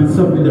impact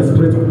myself in the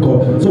Spirit of God.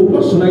 So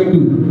what should I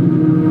do?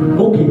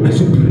 Okay, I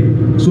should pray.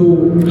 So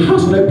how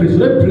should I pray?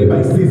 Should I pray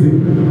by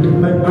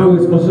season, by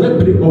hours, or should I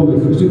pray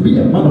always? You should be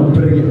a man of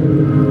prayer.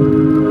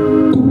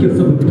 Cook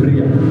yourself in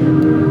prayer.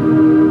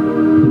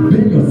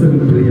 Burn yourself in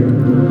prayer.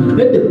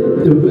 Let the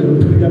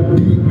word prayer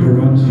be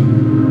around you.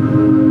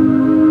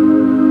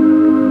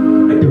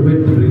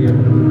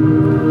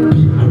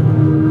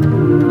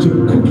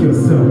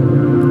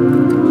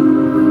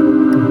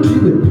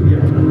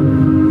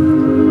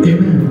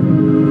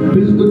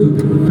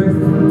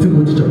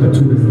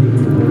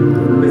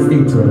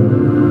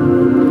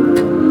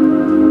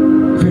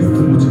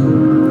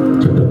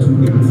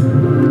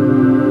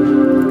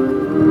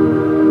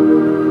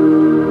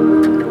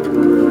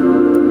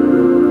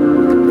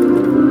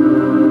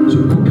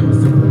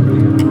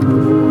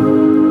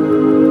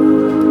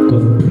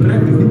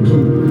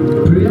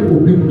 Prayer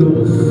open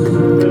doors.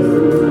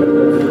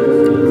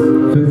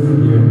 First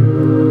year.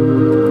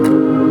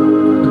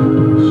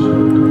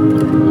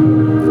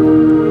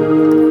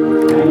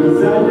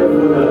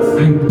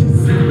 I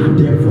desire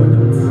therefore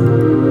that.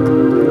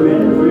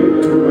 Men pray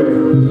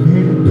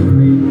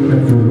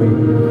everywhere.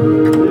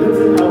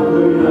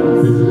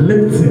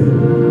 Lifting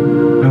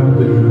up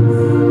holy hands.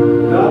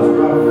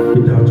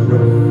 Without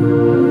wrath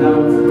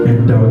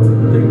and doubt.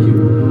 Thank you.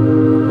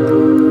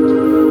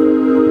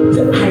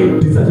 I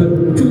desire.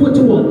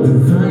 Timothy was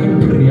designed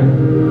prayer.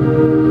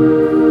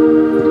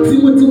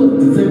 Timothy was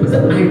designed.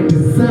 But I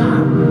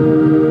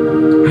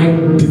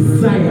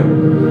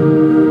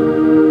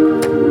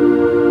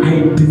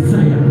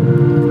desire.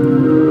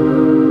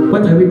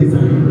 What are we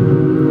desiring?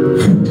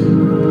 Food,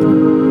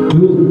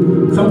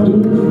 clothes, something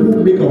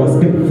who make our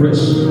skin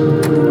fresh.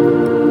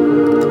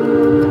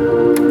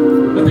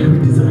 What are we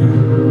desiring?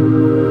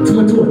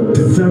 Timothy was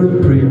desiring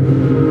prayer.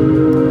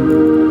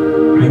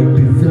 I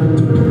desire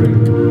to pray.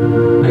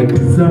 I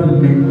desire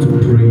men to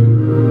pray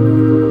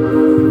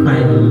by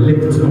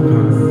lifting of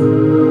us.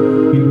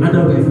 In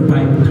other words,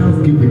 by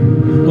thanksgiving.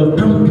 Because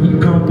thanksgiving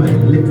comes by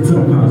lifting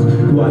of us.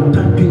 You are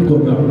thanking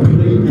God, you are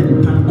praying and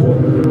thank God.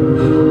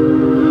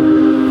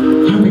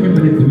 How many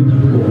minutes do we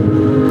thank God?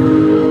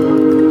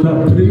 You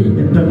are praying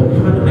and thank God.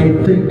 Father, I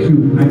thank you.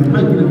 I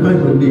magnify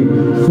your name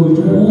for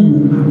who you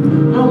are.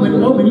 How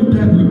many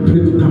times do we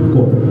pray to thank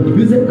God?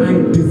 You say, I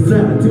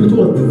desire. Timothy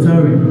was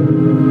desiring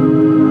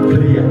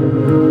prayer.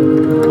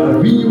 But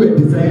we were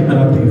desiring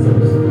other things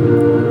also.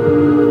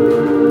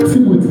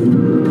 Timothy,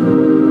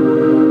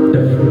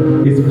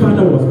 his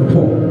father was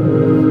Paul,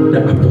 the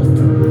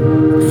apostle.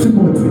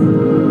 Timothy,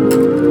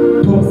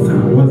 Paul's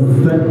son, was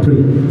desiring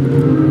prayer.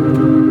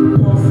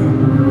 Paul's son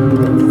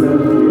was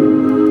desiring prayer.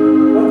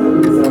 What are we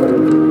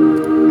desiring?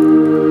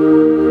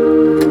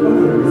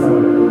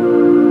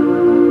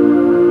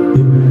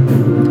 Amen.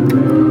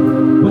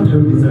 What are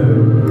we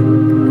desiring?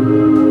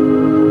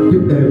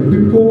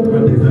 People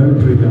are desiring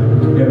prayer,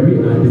 and we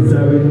are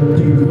desiring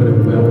things for the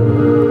world.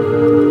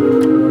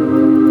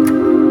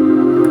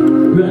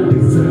 We are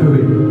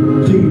desiring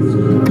things.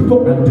 People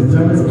are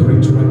desiring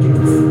spiritual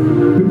gifts.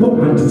 People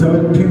are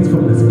desiring things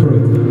from the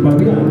spirit, but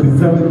we are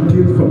desiring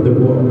things from the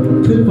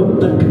world, things from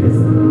darkness.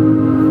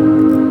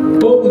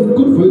 Oh, it's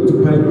good for you to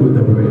fight with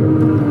the prayer.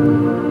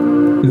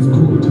 It's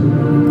good.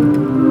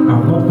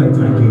 I'm not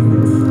fighting against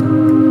this.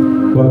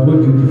 But what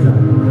do you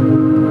desire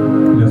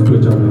in your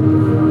spiritual life?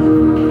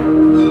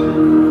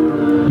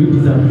 Do you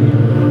desire prayer?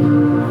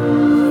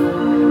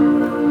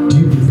 Do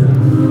you desire?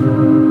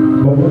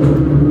 But what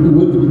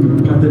will be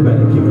impacted by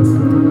the gifts?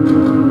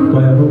 But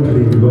you are not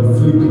praying, you are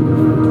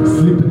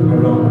sleeping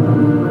around,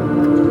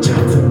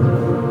 chatting,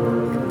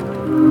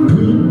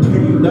 doing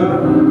things that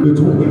it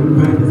will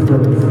invite the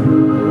spirit,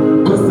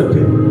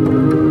 gossiping,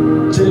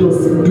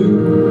 jealousy,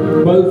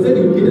 but you said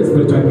you need a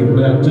spiritual gift,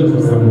 but you are jealous of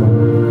someone.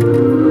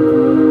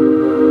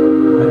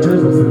 You are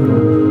jealous of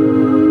someone.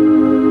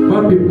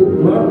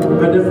 What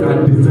others are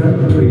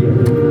desiring prayer.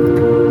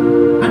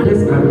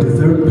 Others are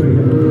desiring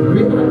prayer. We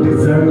are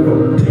desiring of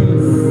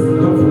things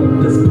not from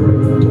the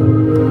spirit at all.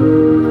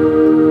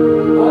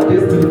 All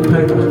these things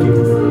fight our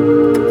gifts.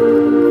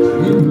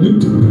 You need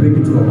to break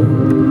it off.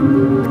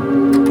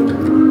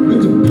 You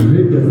need to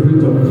break the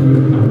spirit of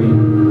fear away.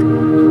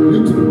 You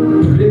need to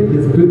break the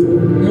spirit of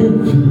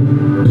envy,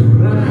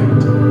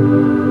 pride,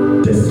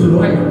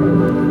 disloyal,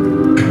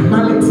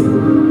 carnality.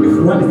 If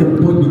one is a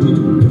bondage, you need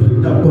to break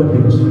that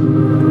bondage.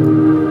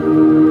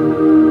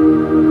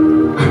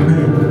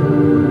 Amen.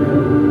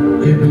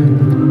 Amen.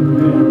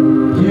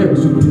 Yeah, we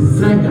should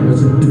desire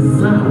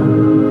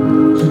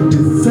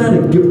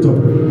the gift of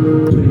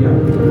prayer.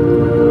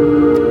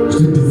 We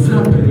should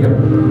desire prayer.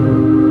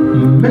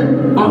 Men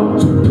ought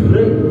to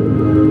pray.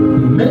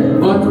 Men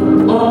ought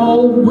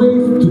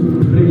always to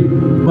pray,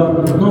 but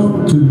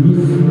not to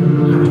lose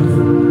heart.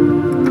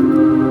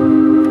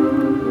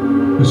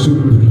 We should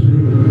pray.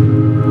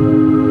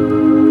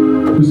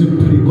 We should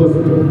pray because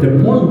the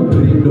more you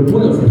pray, the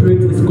more your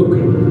spirit is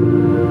cooking.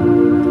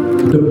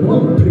 The more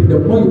you pray, the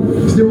more you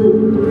feel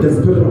the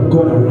Spirit of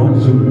God around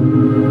you.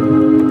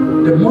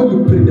 The more you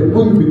pray, the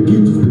more you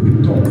begin to speak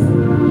in tongues.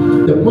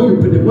 The more you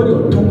pray, the more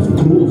your tongues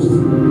grows.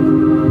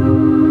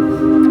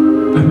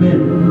 Amen.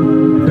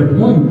 The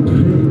more you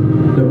pray,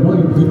 the more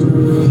you begin to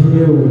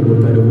feel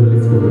by the Holy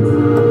Spirit.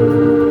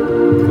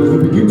 Because you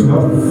begin to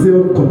have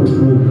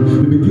self-control.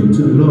 You begin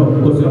to love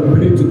because you are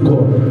praying to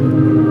God.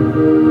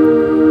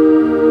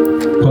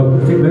 God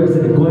said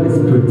that God is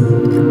spirit,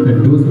 and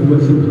those who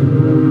worship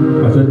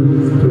Him are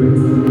certainly spirit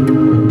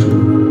and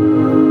truth.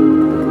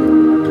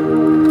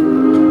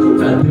 So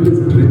that there is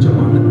spiritual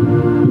man,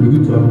 you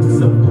begin to have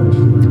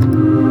self-control.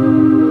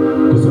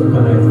 Because your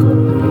Father is God.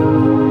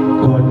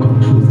 God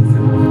controls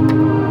Himself.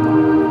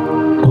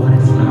 God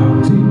is love.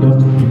 So you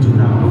don't need to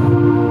love.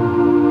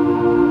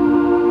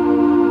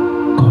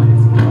 God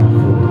is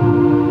powerful.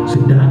 So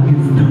that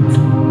instant,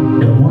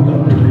 the more you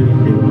are praying,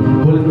 the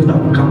Holy Spirit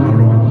will come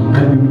around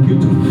and you begin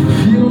to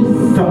feel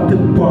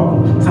something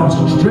powerful, some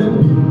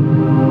strength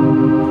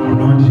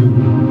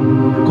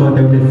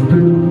the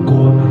Spirit of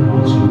God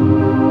around you.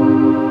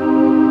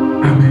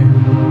 Amen.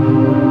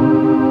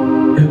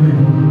 Amen.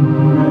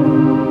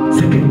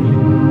 Secondly,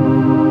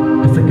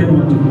 the second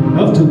one, you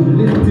have to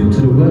listen to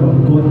the word of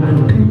God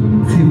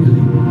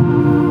attentively.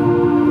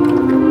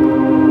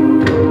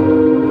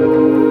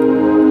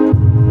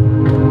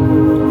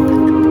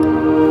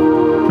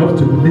 You have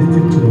to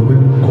listen to the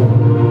word of God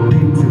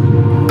attentively.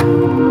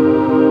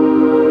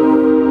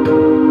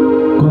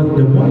 Because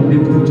the more you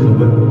listen to the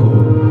word of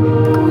God,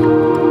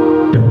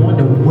 the more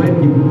the word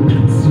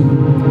impacts you.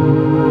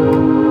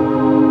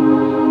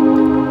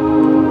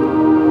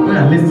 When I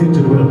listen to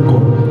the word of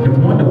God, the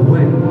more the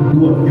word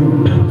will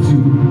impact you.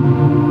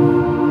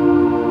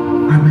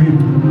 Amen.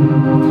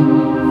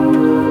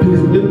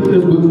 Please,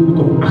 let's go to the book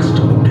of Acts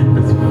chapter 10,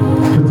 verse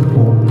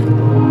 44.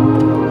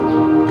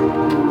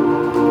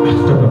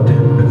 Acts chapter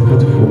 10, verse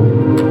 44.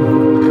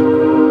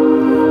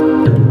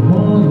 The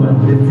more you are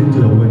listening to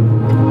the word,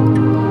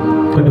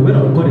 but the word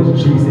of God is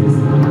Jesus.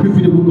 If you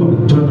read the book of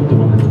John chapter 1,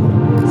 verse 1,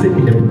 say in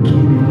the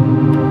beginning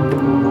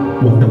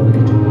was the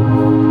word,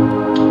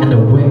 and the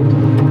word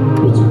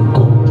was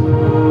God,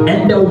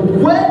 and the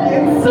word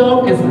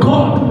itself is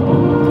God.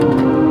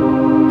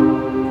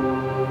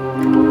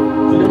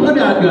 So the more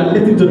you are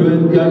listening to the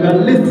word, you are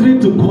listening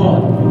to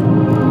God.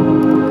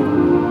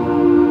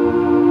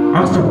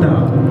 Acts chapter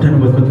 10,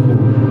 verse 24.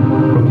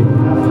 Okay.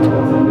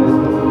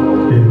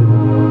 Yeah.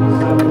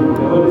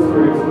 The Holy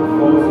Spirit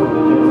falls on the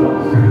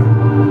Gentiles.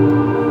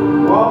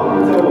 While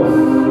Peter was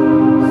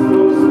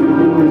still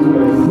speaking these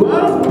words,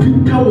 While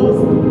Peter was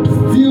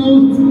still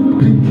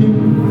speaking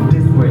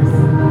these words,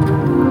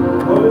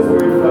 the Holy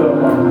Spirit fell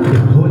upon the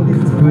Holy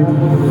Spirit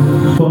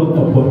fell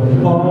upon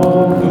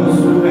all those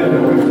who heard the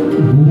word.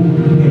 who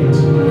heard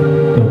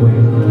the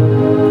word.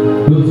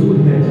 Those who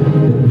heard the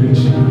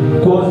preaching.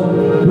 Because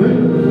when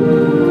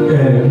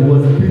he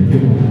was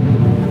speaking,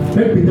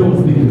 when Peter was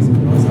speaking,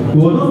 he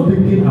was not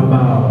speaking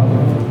about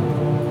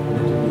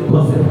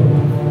gossip.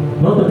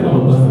 Not talking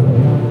about gossip.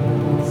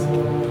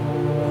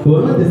 We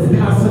were not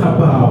discussing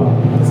about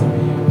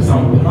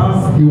some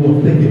plans he was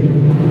taking.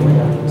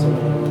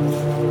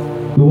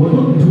 We were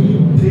not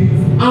doing things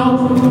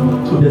out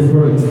of the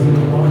Spirit.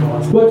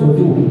 What we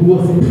do, he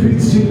was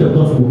preaching the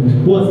gospel.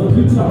 He was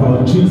preaching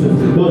about Jesus.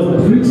 He was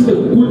preaching the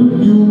good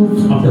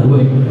news of the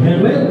word.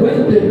 And when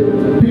the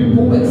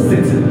people were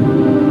sitting,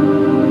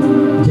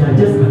 they are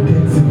just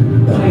attentive,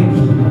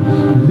 quietly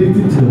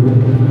listening to the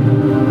word.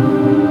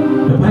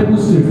 The Bible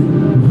says,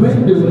 when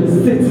they were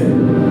sitting,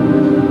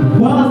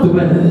 whilst they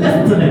were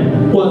listening,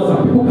 or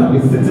some people can be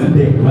sitting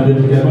there, but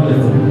they are not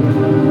listening.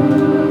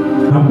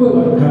 Some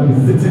people can be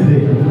sitting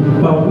there,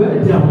 but where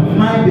their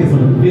mind is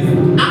on is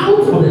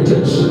out of the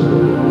church.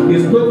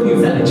 It's not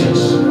inside the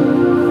church.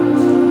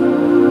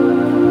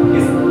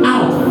 It's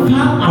out,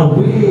 far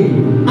away,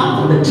 out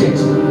of the church.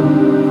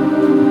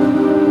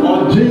 Or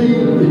journey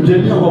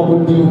of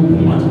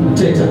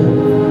church.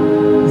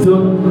 So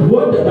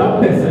what that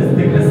person is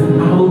taking is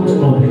out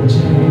of the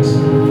church.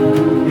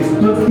 It's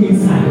not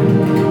inside.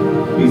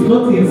 It's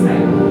not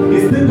inside.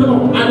 It's thinking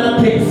of other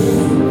things.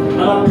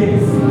 Other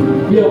things.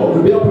 Yeah,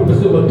 or we are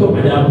professor will talk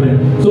at that brain.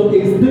 So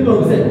it's thinking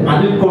of say,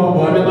 I didn't come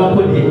or I never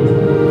put it.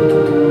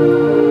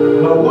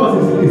 But once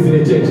is in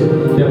the church,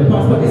 the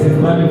pastor is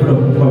standing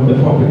from the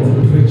pulpit,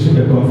 preaching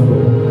the gospel,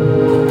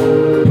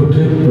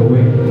 proclaiming the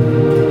way.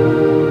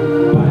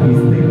 But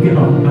he's thinking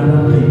of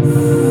other things.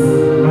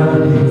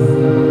 Other things.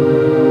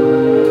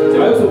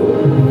 So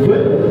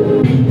when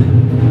Peter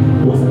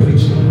was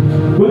preaching,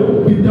 when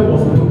Peter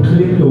was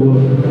proclaiming the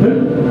word, when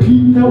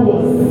Peter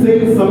was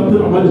saying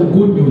something about the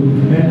good news,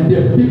 and the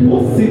people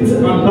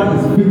sitting under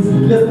his feet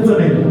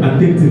listening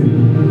attentively,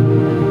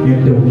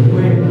 and the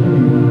word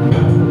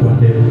impacted upon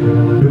them.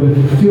 They were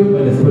filled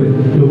by the Spirit.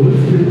 The Holy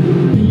Spirit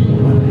be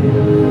upon them.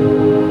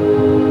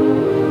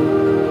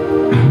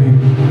 Amen.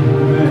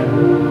 Amen.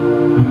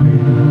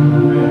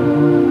 Amen.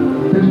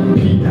 Then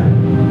Peter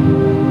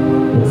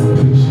was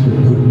preaching the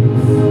good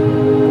news.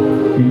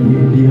 And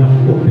they have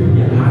opened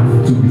their hearts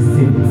to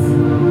receive it.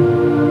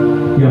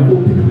 They have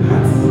opened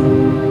hearts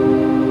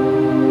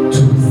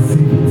to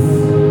receive it.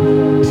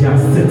 They are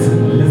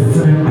sitting,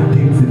 listening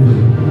attentively.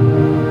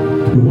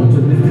 They want to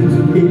listen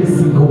to any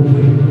single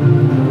word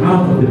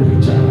out of the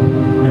preacher.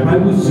 The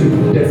Bible says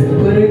the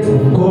Spirit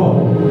of God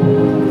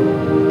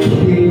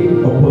came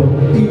upon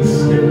each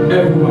and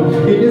everyone.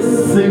 Any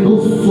single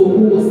soul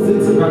who was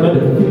sitting under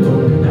the feet of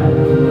Peter.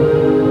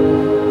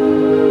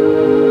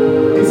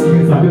 This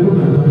means that people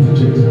can come to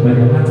church, but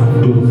their hearts are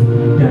closed.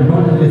 They are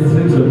not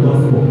listening to the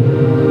gospel,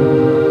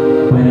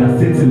 but they are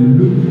sitting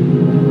looking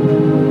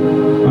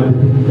at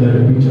the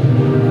preacher.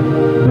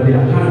 But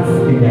their hearts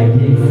and their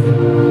ears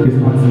is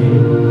not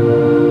here.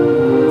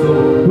 So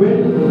when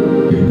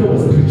Peter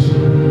was preaching,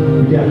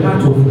 their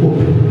heart was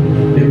open.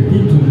 They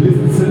begin to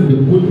listen the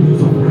good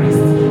news of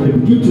Christ. They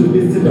begin to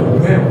listen the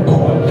word of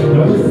God. The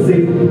Bible says,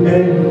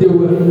 and they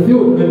were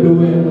filled, and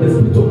the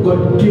Spirit of God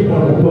came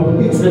upon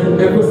each and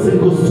every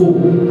single soul.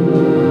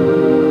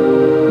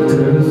 Each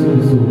and every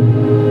single soul.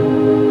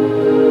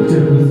 Each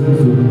and every single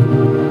soul.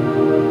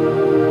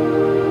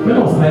 When I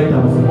was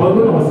 9,000,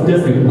 was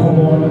just a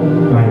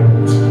common, like,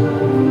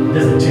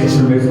 just a church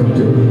member.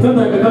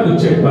 Sometimes I come to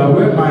church, but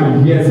where my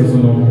ears is, it's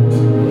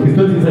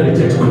not inside the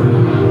church.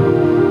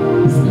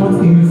 It's not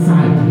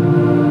inside.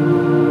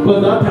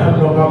 Because that time,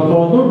 I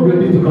was not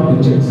ready to come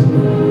to church.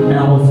 And I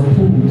was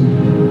pulled,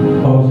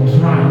 I was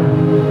dragged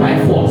by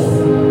force.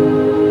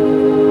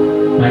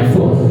 By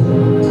force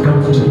to come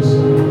to church.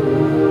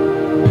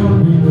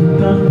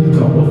 Thank me to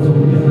Apostle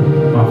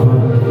William, my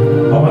father.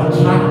 I was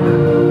dragged.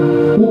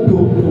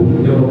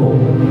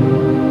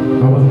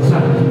 I was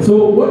dragged. So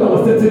when I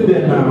was sitting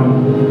there now,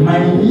 my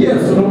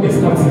ears were not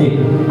here.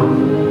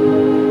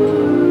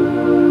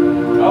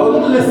 I was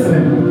not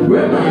listening.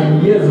 Where my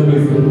ears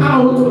were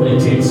out of the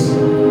church.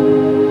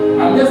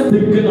 I'm just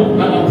thinking of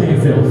other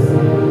things else.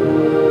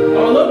 I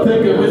was not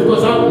thinking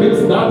because I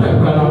mixed that time.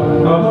 I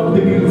was not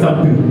thinking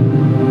something.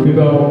 Maybe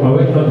I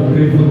went out to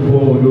play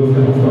football or those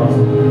kind of stuff.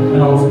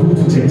 And I was put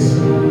to church.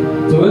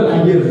 So when my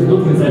ears was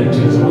not inside the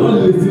church, I was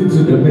not listening to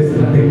the message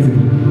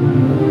attentively.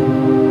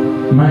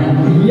 My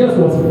ears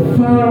was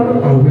far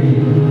away.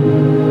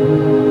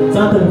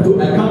 Sometimes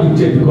I come to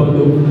church because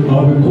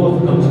I'll be called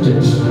to come to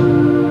church.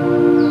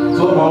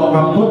 So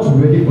I'm not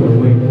ready for the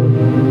way.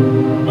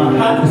 My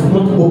heart is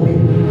not open.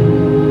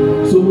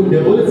 So the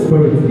Holy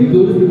Spirit, if the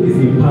Holy Spirit is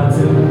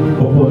imparting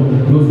upon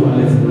those who are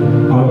listening,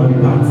 I will not be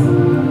part.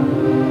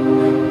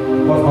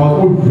 Because I was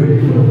not ready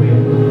for the way.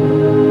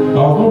 I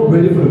was not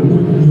ready for the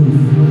good news.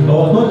 I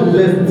was not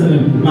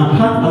listening. My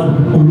heart has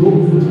been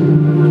closed.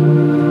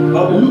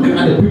 I'll be looking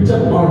at the picture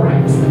all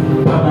right,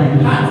 but my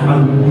heart has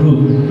been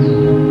closed.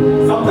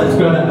 Sometimes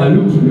I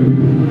look to the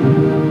window.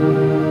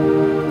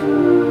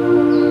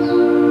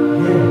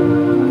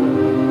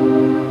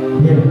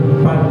 Yeah,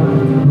 but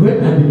when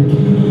I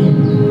became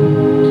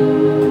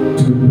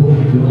to be born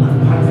again, as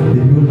part of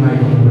the new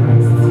life of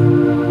Christ,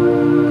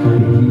 I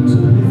began to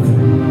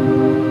listen.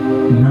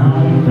 Now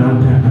that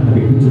time I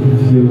begin to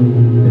feel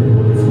the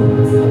Holy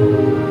Spirit.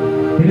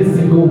 Any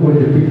single word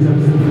the preacher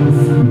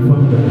speaks in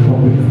front of the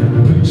public and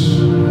preach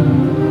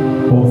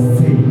or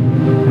say,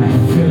 I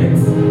feel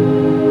it.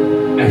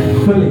 I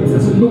feel it. I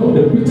said, no,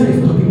 the preacher is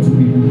talking to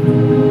me.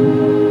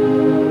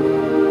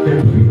 The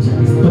preacher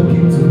is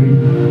talking to me.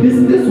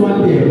 This one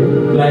there,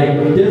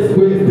 like just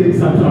when he says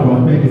something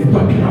about me, he's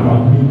talking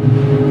about me.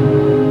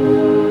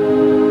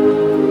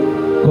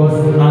 Because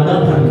at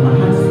that time my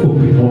heart is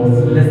open, I was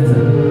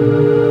listening.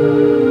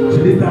 So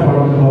this time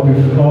around I'll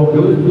be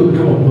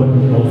looking upon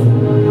me also.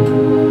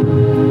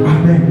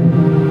 Amen.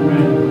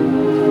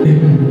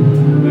 Amen.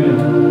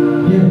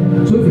 Yeah.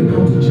 So if we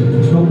come to church,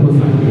 it's not close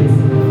like this.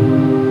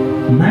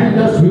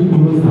 Neither should we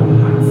close our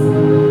hearts.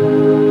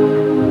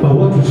 But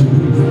what we should do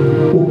is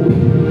open,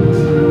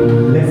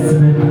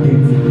 listening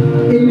attentively.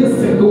 Any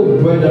single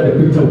word that the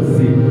preacher will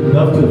say, you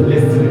have to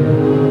listen,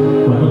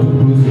 but not to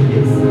close your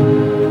ears.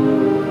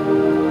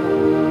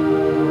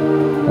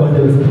 But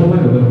there is power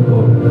in the word of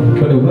God.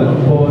 But the word of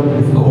God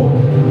is God.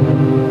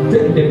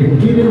 The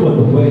beginning was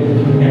the word,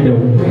 and the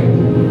word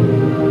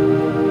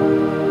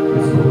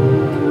is God.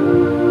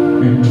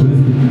 And truly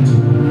speaking to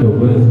the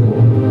word is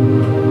God.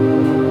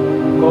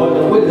 God,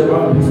 the word is the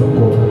mouthpiece of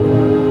God.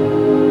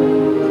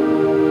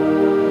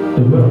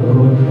 The word of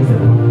God is a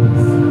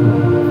mouthpiece.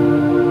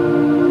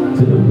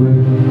 So the word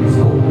is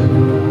God.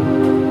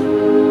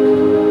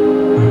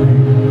 Amen.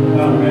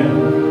 Amen.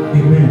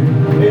 Amen.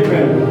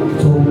 Amen.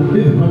 So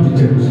if you come to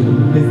church,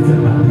 listen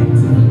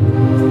attentively.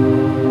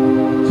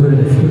 So that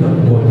the Spirit of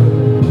God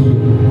will be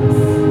in us.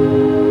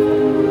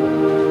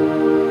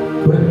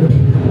 When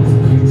Peter was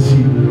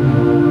preaching,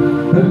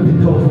 when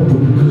Peter was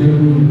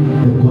proclaiming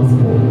the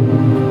gospel,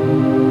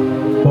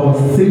 or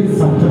saying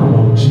something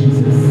about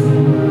Jesus,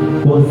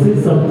 or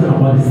saying something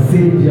about the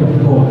Savior of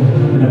God,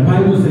 and the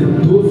Bible said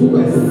those who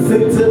were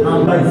sitting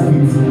under his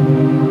feet, the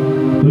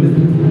Holy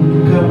Spirit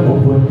come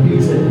upon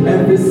each and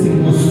every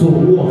single soul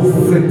who was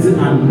sitting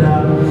under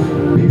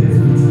Peter's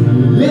feet,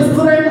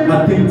 listening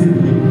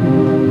attentively.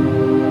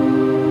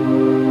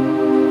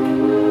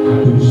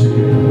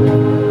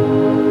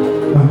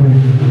 Amen.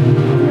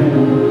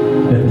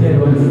 The third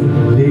one is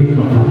laying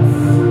on us.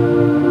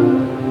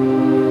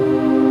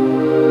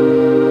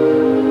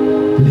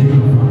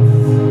 Laying on us.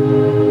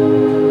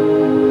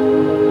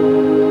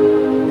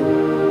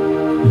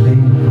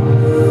 Laying on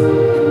us.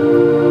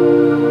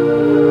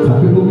 Some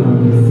people can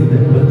receive the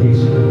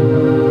invitation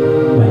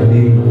by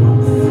laying on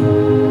us.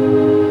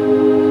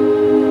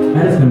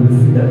 Others can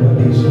receive the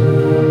invitation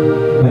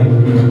by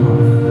laying on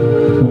us.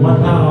 No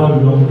matter how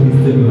long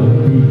Christian you have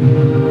been,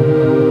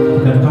 you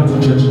can come to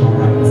church all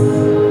right.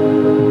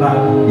 But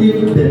if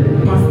the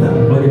pastor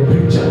or the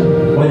preacher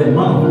or the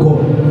man of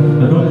God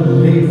does not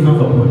lay his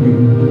hands upon you,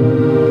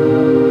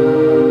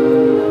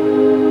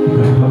 you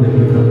can have the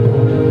gift of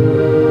God.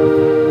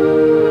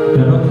 You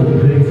cannot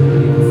operate in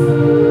it.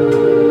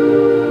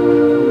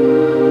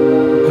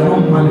 You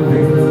cannot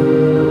manifest.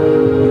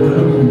 You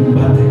cannot be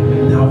imparted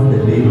without the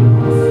laying of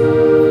hands.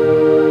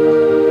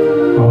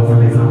 I was an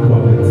example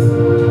of it.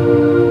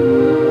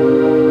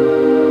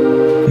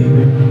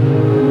 Amen.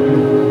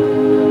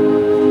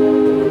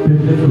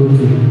 Let's go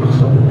to Acts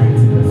chapter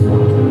 19, verse 1.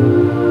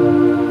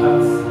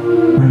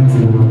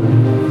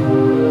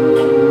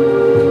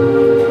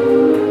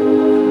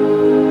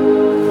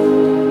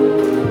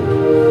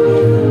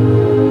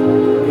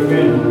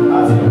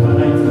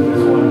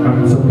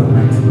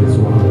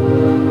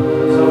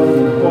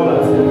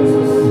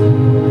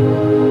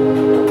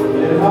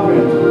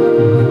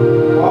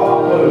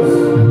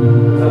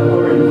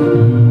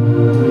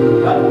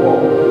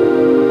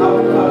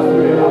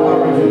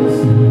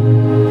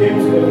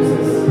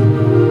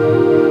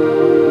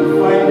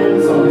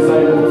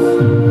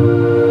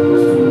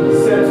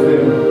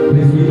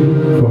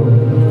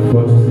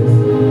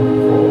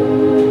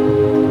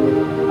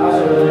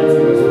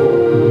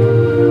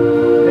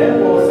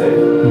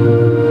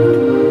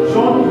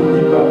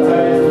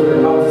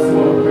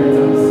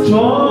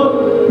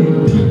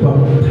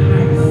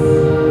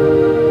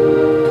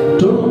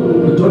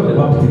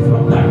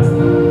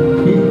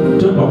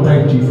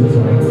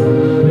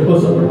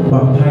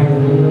 baptized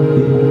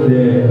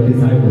the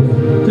disciples.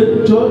 So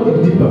John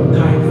did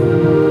baptize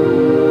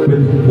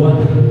with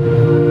water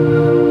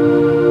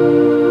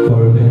for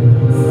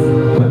repentance.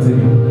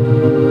 Continue.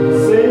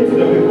 Saying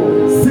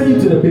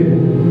to the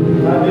people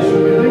that they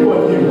should believe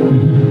on him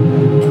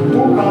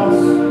who comes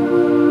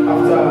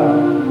after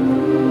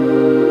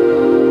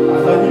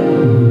him.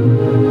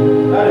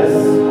 That is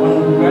on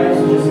Christ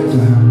Jesus.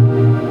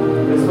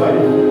 Verse 5.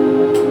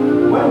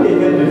 When they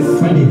heard this,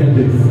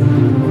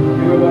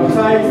 they were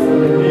baptized in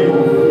the name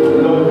of the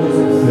Lord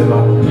Jesus. They were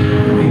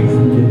baptized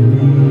in the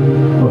name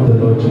of the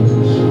Lord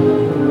Jesus.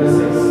 Verse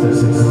 6.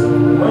 Verse 6.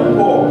 When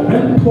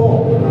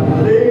Paul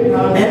laid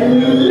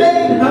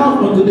hands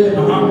unto them,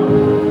 the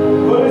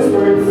Holy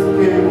Spirit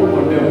came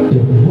upon them. the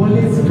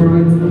Holy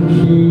Spirit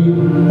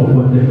came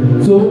upon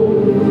them. So,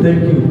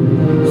 thank you.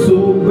 So,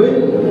 when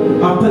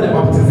after the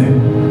baptism,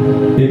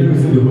 they don't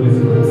receive the Holy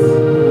Spirit,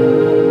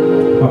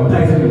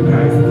 baptizing in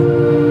Christ,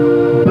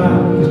 but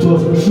it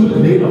was through the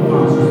laying of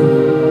hands.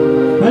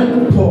 When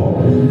Paul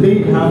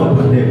laid hands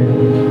upon them,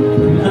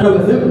 in other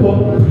words, when Paul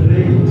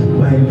prayed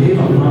by laying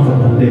of hands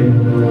upon them,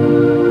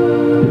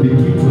 they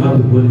begin to have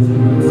the Holy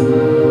Spirit.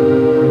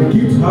 They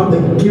begin to have the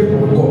gift of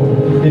God.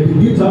 They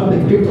begin to have the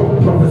gift of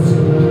prophecy.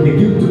 They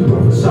begin to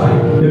prophesy.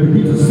 They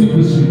begin to see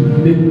vision.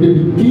 They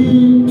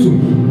begin to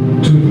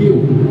heal,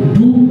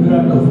 do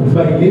miracles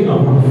by laying of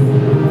hands.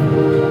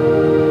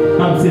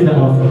 I'm saying that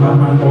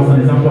was an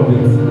example of it.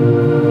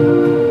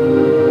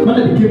 When I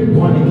became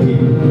born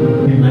again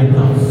in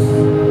Lighthouse,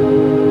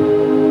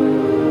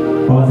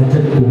 I was a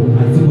church goer.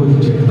 I still go to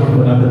church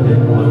after that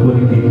time. I was born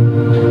again.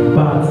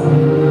 But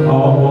I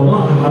was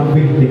not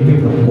having the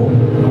gift of God.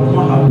 I was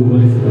not having the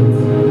Holy Spirit.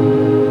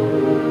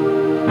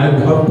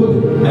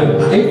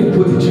 I used to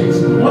go to church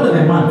more than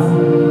a month.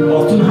 I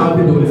was still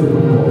having the Holy Spirit of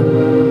God.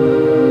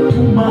 2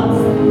 months,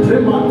 3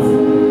 months.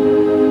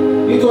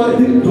 I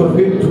think it was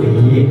going to a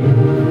year.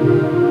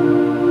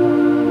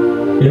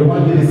 And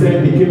one day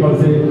they came out and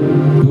said,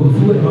 those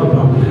who are not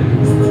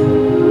baptized,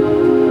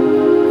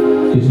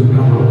 they should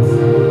come out.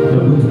 They're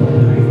going to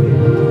baptize them.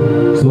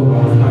 So I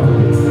was part of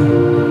it.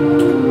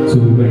 So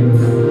we went.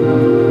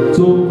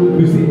 So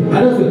you see,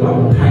 others were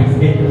baptized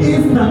and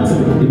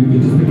instantly they begin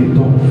to speak in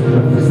tongues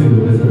and receive the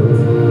Holy Spirit.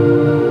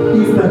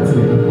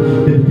 Instantly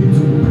they begin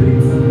to pray,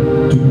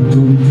 to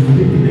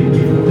speak in the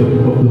gift of the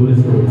Holy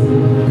Spirit.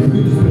 They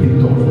begin to speak in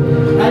tongues.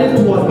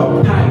 Others was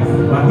baptized,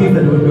 but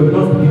instantly they were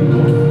not speaking in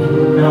tongues.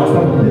 And I was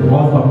part of them. I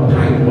was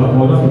baptized, but I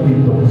was not speaking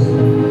in tongues.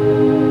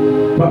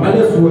 But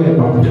others were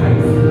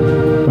baptized,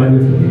 but they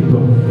were speaking in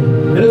tongues.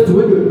 Others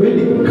when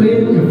they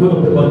came in front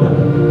of the altar,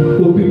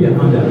 open their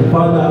hand and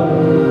Father,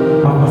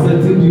 I'm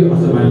accepting you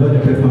as my Lord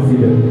and personal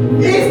Savior.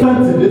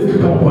 Instantly, let's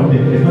come upon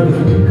them. They start to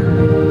speak.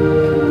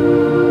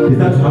 They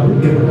start to have the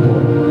gift of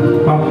God.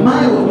 But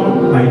mine was not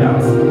like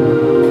that.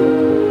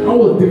 Mine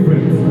was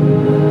different.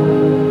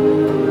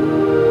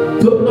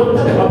 So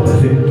after the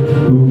baptism,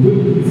 we were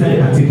going inside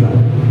the cathedral.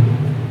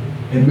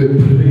 And we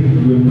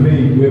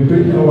were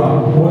praying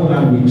our own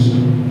language.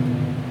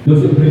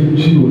 Those were praying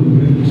Chi,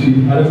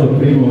 others were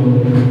praying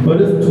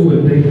others too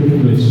were praying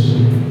English.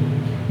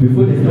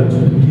 Before they start to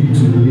begin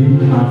to lay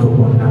hands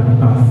upon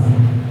us,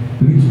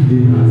 we need to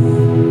lay hands.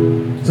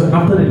 So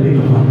after the laying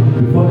of hands,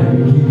 before I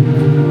begin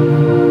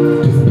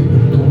to speak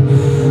in tongues,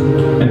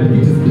 I begin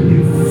to speak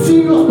in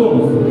serious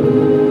tongues.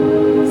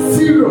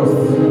 Serious.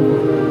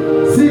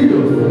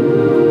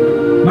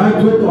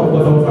 9:12, of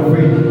course, I was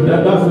afraid.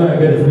 That's why I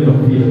get a spirit of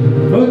fear.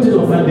 When Jesus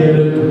was there,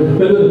 the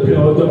fellow the prayer,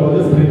 I was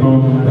just praying on,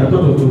 and I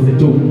thought it was a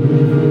joke.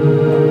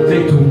 So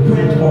it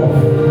went off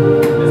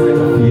the spirit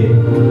of fear.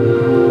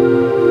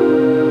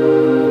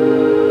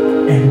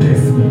 And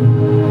test me.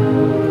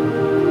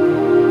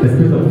 The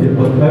spirit of fear.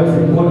 But the Bible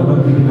says, God has not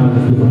given out the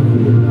spirit of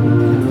fear,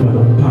 but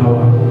of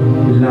power,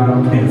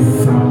 love, and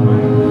sound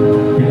mind.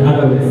 In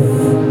other words,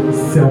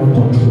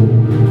 self-control.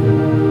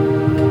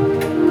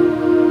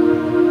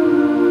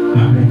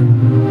 Amen.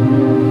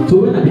 So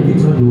when I begin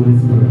to have the Holy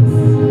Spirit,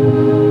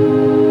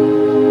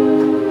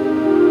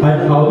 and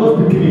I was not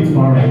speaking it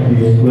one right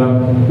there, well,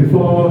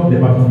 before the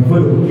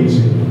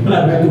occasion. When I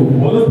went home,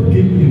 I was not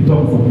speaking in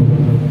tongues.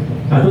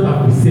 I thought I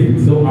could say it,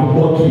 so I'm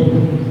walking.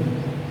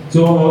 So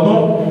I was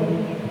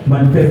not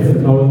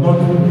manifesting, I was not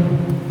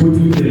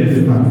putting it in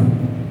resistance.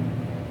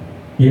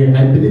 Yeah,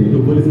 I believe in the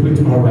Holy Spirit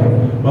all right,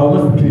 but I was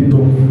not speaking in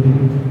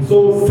tongues. So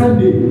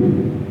Sunday,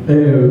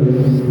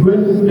 when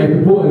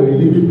people were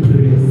leading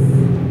prayers,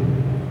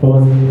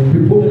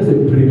 people were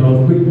praying, I was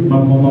praying,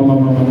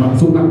 mama.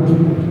 So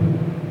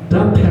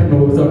that time I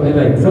was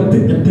like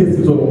something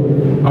intense, so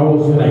I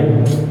was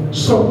like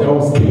shocked, I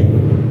was scared.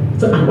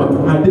 So what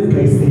are these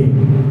guys saying?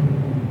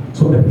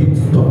 So I began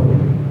to stop.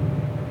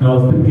 And I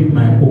was speaking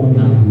my own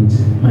language,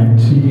 my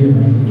Twi and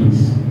my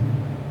English.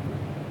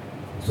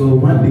 So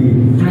one day,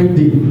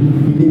 Friday,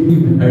 in the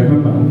evening, I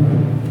remember,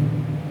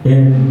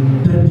 and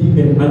Daddy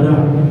and other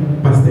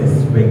pastors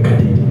were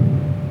gathered.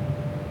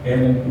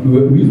 And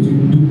we used to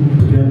do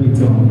prayer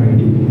meeting on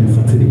Friday and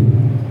Saturday.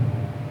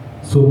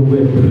 So we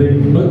were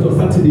praying, not on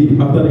Saturday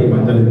after the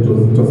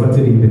evangelism, it was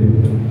Saturday evening.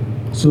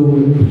 So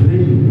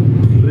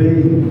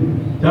pray.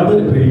 After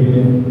the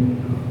prayer,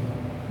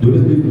 the Holy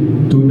Spirit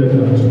told that I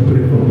should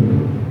pray for me.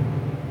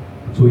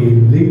 So he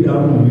laid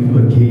down on me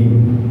again.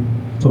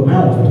 So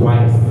mine was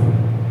twice.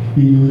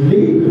 He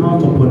laid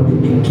hands upon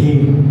me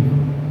again.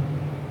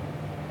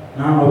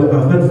 Now I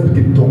started to speak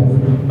in tongues.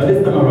 But this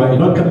time around, it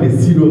don't come the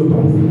serious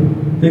tongues.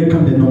 They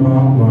come the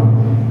normal one.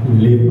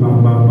 Lay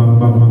bam bam bam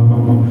bam bam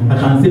bam. I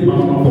can say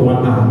mama for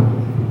 1 hour.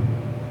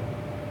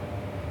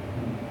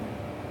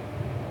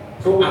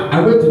 So I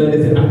went to them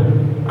and said,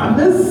 I'm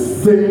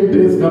just saying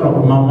this kind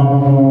of mama.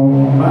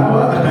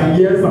 I can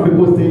hear some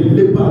people say,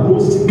 Lepa,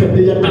 Rose,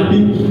 Kateya,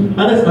 Kandi.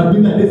 Others have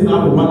been like this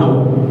now for 1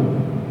 hour.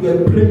 We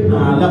are praying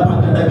now,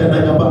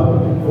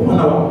 for 1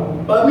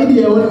 hour. But me,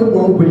 they only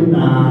one way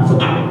now. So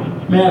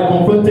may I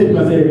confronted him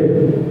and say,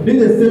 this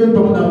is the same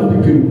tongue that will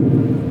be killed.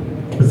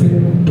 I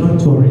said,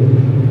 don't worry.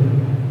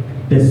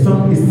 The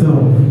song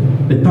itself,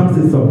 the tongue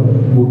itself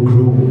will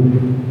grow.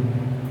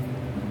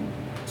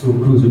 So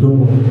close, you don't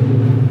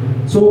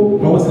want. So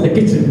I was in the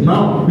kitchen.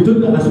 Now we told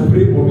me I should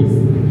pray for this.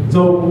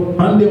 So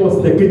one day I was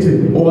in the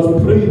kitchen. I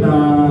was praying. I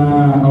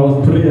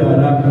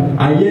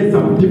heard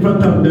some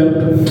different times.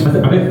 I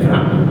said, "I'm a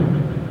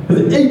I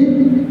said, hey.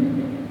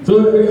 So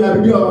I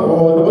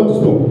was about to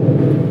stop.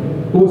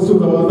 Also,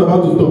 I was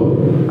about to stop.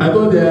 I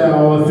thought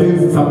I was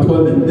saying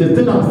something. The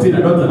thing I'm saying,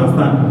 I don't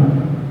understand.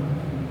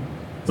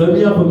 So for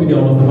me, I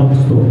was about to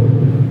stop.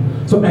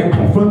 So I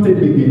confronted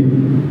him again.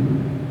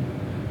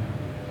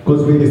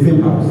 Because we're in the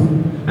same house.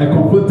 I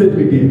confronted him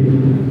again.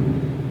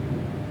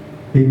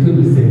 They told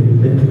me, say,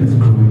 that thing is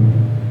growing.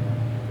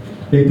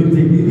 They told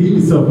me, he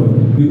himself,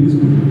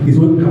 he's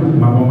going to come to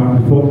my mama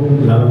before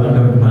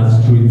Lala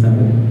passed through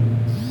inside.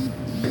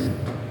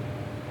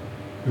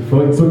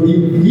 Before, so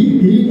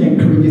he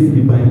encourages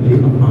me by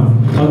laying of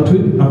hands.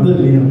 After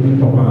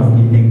laying of hands,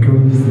 he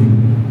encourages me.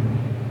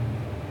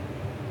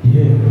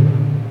 Yeah.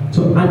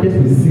 So others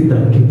will see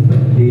that gift by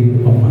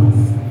laying of hands.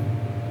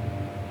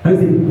 I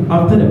see,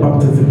 after the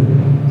baptism,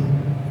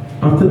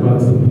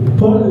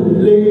 Paul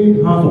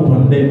laid hands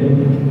upon them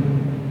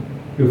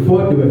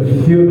before they were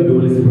filled with the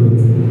Holy Spirit.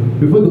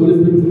 Before the Holy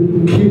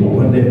Spirit came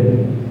upon them.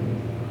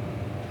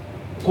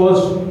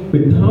 Because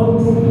without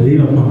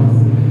laying of hands,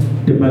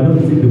 they might not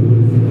see the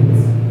Holy Spirit.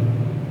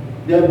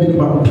 They have been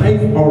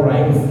baptized all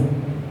right,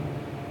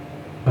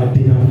 but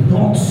they have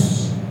not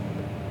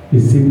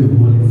received the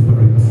Holy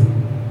Spirit.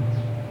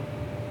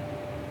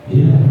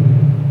 Yeah.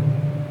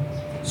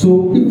 So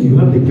if you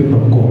have the gift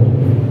of God,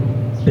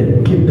 the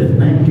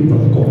 9 gift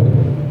of God,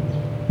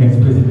 and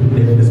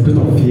the spirit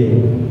of fear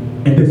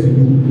enters in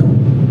you,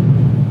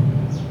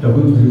 you are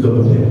going to lose all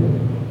of them.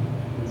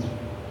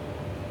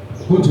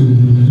 You are going to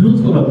lose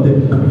all of them.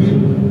 I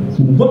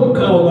mean, one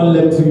car will not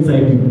left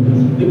inside you.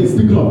 Maybe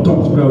speaking of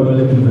tongues, prayer will not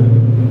left inside you.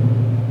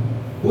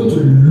 You are going to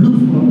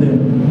lose all of them.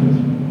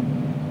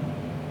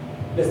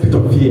 The spirit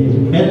of fear.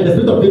 And the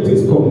spirit of fear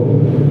is called.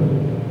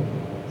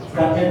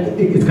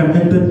 It can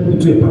enter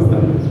into a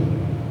pastor,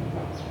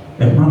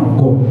 a man of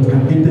God. It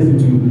can enter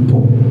into you,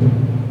 Paul,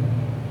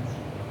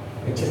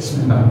 a church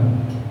member,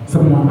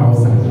 someone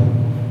outside.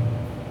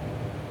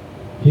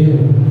 Yeah.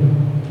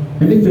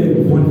 And if you're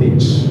in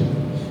bondage,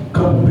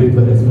 come and pray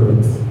for the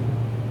Spirit.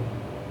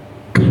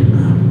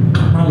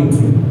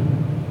 Carnality.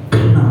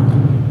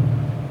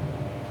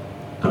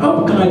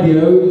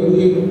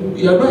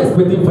 You are not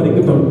expecting for the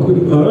gift of God.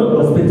 You are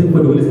not expecting for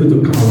the Holy Spirit to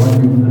come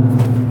around you.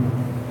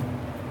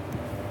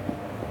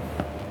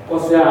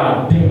 Because they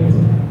are dead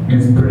in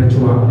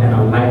spiritual and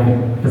alive in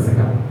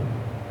physical.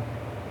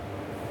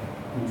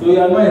 So you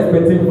are not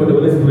expecting for the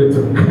Holy Spirit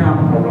to come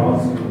around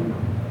you,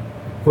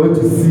 for you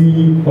to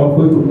see, or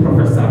for you to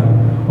prophesy,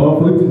 or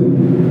for you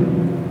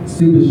to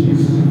see the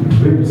sheep's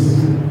dreams,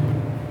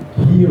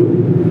 heal,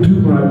 do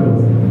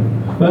miracles.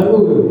 But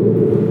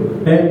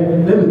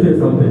and let me tell you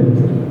something.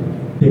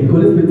 The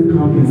Holy Spirit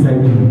comes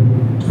inside you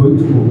for you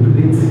to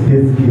complete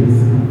His gifts,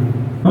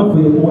 not for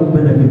your own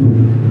benefit,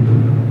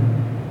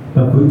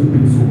 but for you to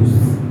bring souls.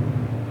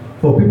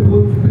 For people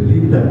to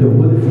believe that the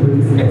Holy Spirit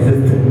is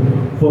existing.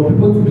 For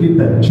people to believe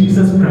that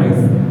Jesus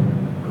Christ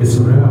is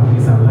real,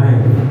 is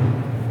alive.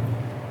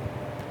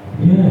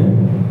 Yeah.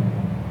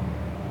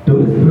 The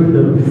Holy Spirit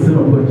that will be sent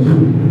upon you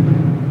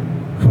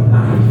for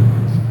life.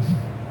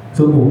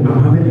 So I'm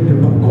having a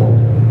gift of God.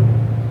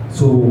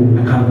 So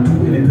I can do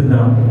anything that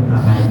I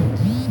like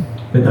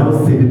without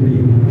saving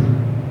people,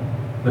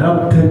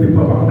 without telling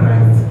people about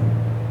Christ.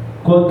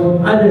 Because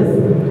others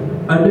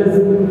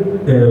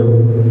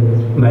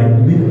like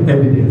need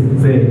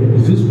evidence. Say,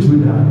 is this true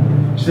that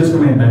Jesus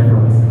Christ died for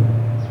us?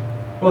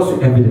 What's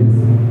the evidence?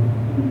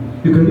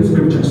 You can use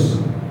scriptures.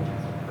 You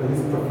can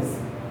use prophecy.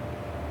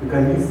 You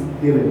can use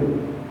healing.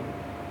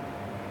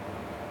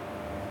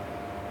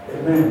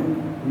 Amen.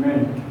 Amen.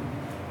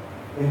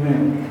 Amen.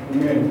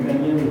 Amen. You can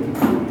hear me.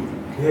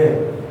 Yeah.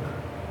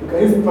 You can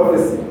use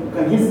prophecy. You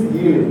can use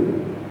healing.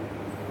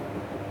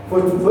 For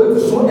you to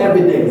show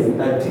evidence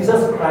that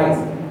Jesus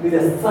Christ is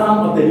the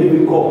Son of the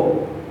living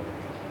God.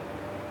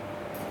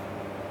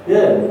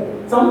 Yeah.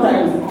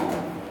 Sometimes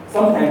I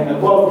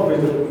go out to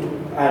preach.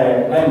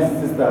 I'm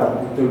Sister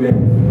Victoria,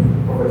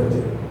 prophetess.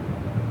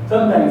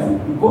 Sometimes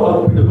you go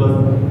out with the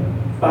gospel,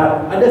 but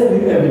others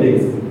need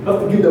evidence. You have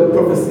to give them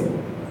prophecy.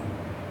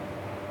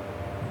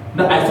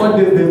 Now I saw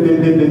this.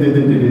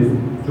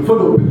 Before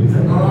the believe,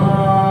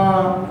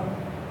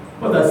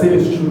 what I say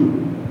is true.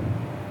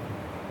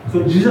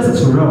 So Jesus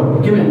is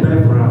real. He came and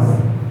died for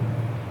us.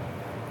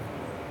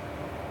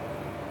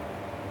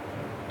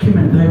 Came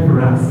and died for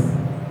us.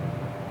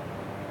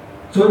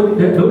 So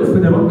the Holy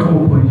Spirit will not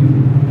come upon you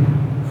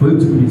for you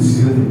to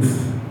misuse it,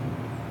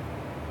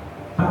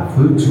 but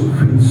for you to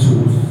win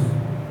souls.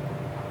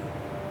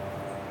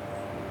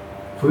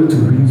 For you to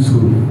win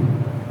souls.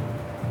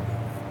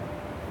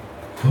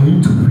 For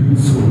you to win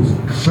souls.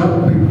 Drag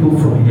people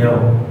from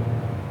hell.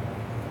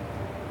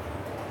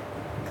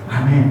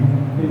 Amen.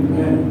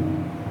 Amen.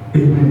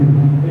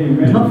 Amen.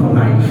 Amen. It's not for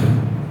life.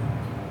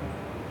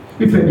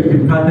 If you are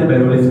imparted by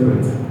the Holy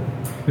Spirit,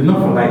 it's not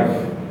for life.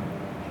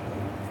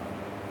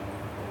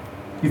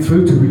 It's for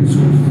you to win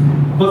souls.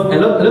 Because a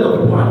lot of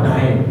people are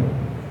dying.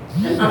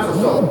 And ask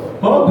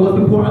yourself, all those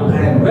people are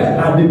dying, where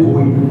are they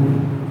going?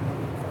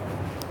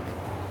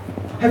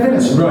 Heaven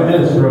is real,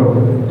 hell is real.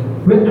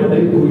 Where are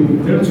they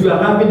going? Because you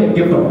are having a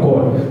gift of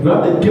God. You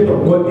have the gift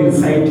of God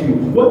inside you.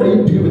 What are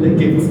you doing with the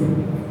gift?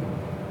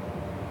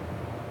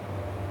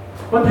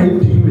 What are you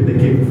doing with the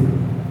gift?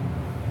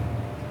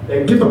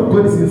 The gift of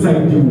God is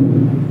inside you.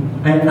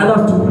 And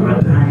others too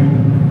are dying.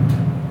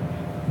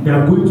 They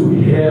are going to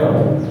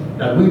hell.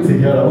 They are going to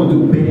hell. They are going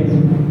to pain.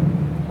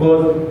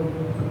 Because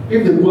if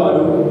they go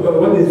out,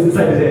 what is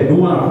inside there? No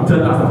one will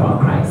tell us about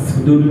Christ.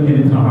 We don't know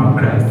anything about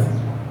Christ.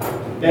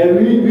 And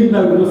we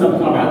now know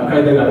something about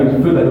Christ that we are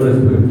filled by the Holy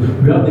Spirit.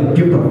 We have the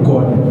gift of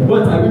God.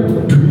 What are we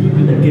doing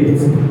with the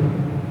gift?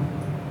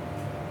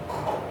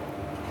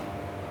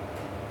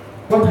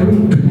 What are we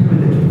doing with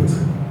the gift?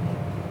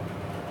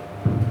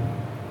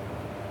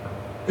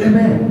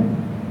 Amen.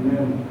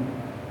 Amen.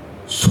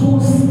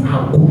 Souls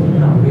are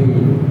going away.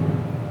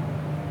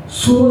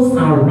 Souls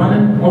are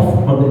running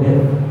off of the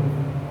earth.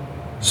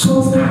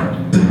 Souls are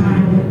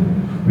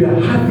dying. We are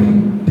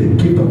having the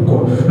gift of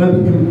God. We are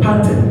being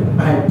imparted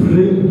by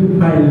praying,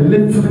 by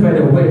listening by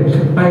the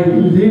word, by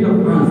laying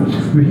of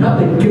hands. We have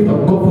the gift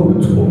of God for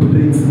which to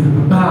operate.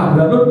 But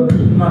we are not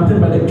doing nothing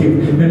by the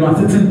gift. And we are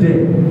sitting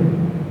there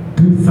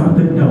doing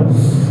something else.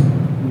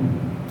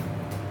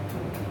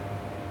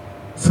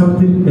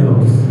 Something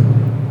else.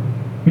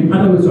 In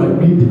other words, you are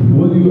greedy. You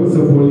want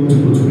yourself only to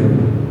go to heaven.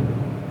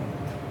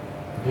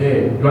 Yeah,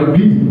 you are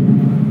greedy.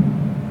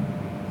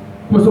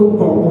 So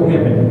go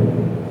heaven.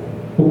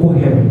 Go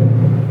heaven.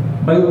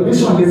 But your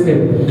mission on this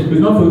earth is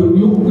not for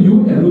you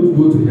alone to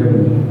go to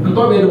heaven. And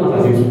God made one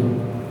as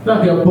it.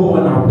 That you are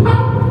born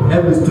now.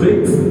 Heaven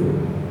straight.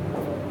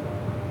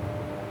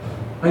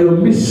 But your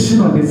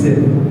mission on this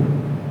earth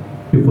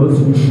is for you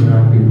to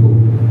share people.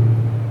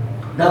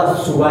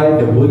 That's why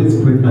the Holy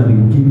Spirit has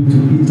been given to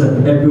each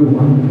and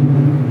everyone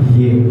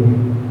here.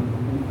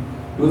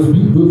 Those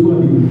who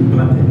have been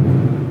implanted,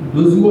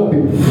 those who have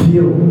been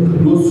filled,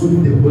 those who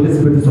the Holy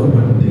Spirit is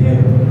upon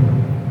them.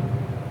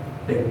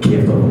 The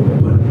gift of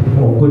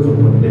God is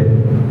upon them.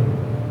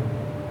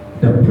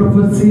 The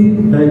prophecy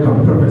that you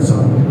can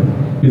prophesy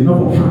is not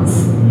for fans,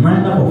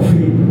 neither for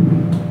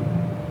fame,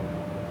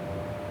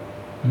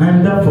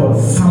 neither for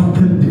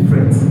something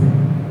different.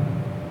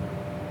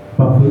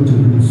 But for you to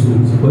win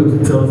souls, for you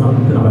to tell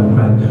something about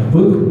Christ, for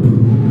you to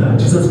prove that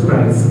Jesus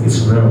Christ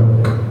is real.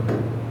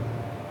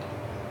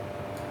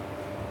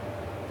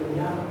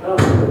 Yeah,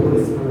 that's the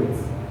Holy Spirit.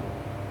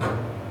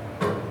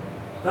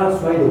 That's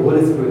why the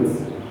Holy Spirit is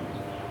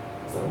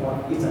upon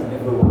each and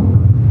every one.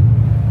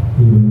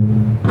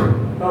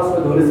 That's why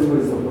the Holy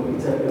Spirit is upon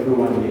each and every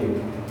one here.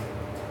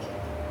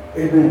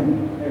 Amen.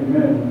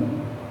 Amen.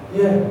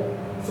 Yeah.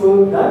 So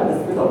that the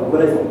Spirit of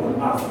God is upon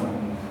us.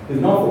 It's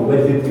not for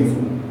worldly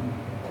things.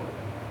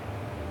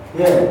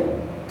 Yeah.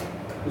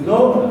 You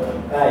know,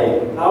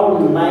 like how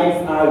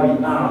nice are we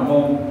now?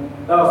 No,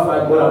 that's why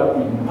God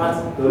has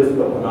imparted the Holy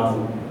Spirit upon us.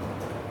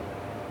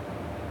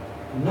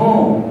 No,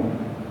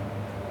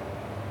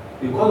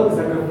 because of the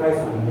sacrifice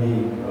we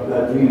made, we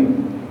are doing.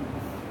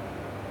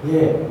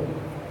 Yeah.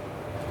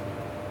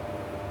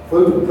 For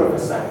you to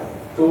prophesy.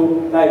 So,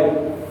 like,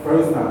 for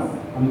instance,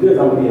 I'm doing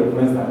example here. For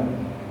instance,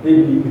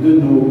 maybe you don't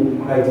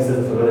know why Jesus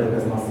is the Lord and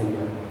personal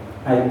Savior.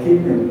 I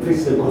came and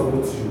preached the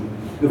gospel to you.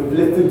 You've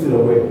listened to the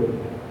word.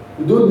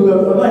 You don't know,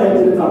 you've not heard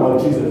anything about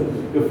Jesus.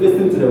 You've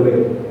listened to the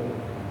word.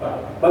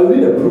 But you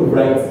need a proof,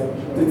 right?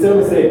 To tell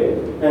me, say,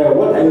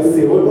 what are you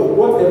saying?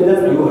 What evidence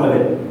are you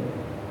having?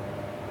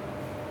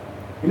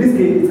 In this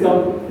case,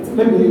 it's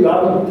maybe you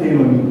haven't pain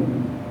on you.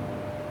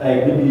 Like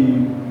maybe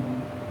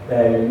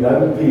you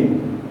haven't pain.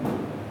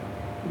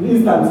 In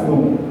instant, no.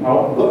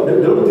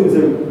 The only thing is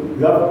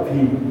you have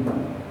pain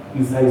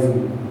inside you.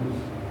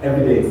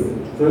 Evidence.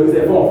 So it's a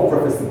form of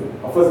prophecy.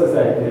 Of course, it's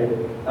like,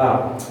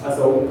 that's how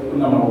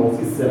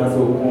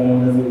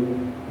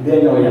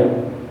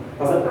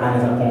that's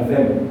a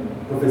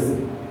confirmed prophecy.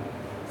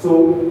 So,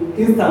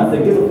 instant, the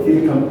gift of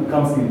healing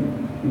comes in.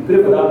 You pray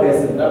for that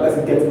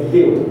person gets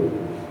healed.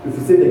 If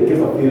you say the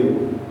gift of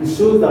healing, It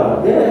shows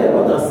that, yeah,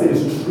 what I say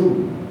is true.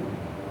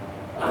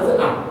 I said,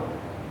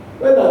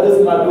 where does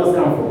this madness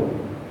come from?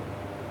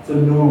 So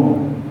no,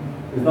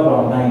 it's not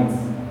about minds,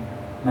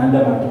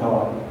 neither by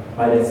power,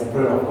 by the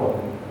Spirit of God.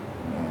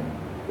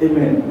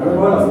 Amen. I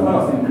remember when I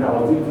was in crowd, I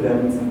was doing prayer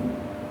meeting.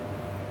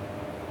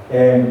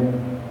 And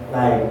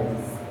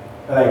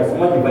like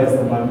someone invites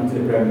someone to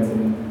the prayer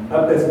meeting,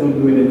 that person don't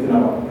do anything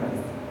about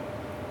Christ.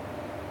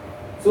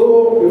 So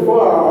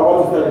before I want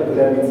to start the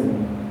prayer meeting,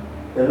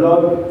 the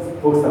Lord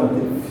spoke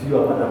something few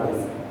about that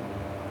person.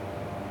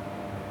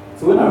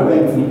 So when I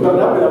went, because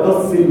that person I've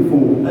not seen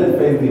before, that's the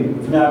first day.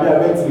 So I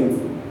went to it.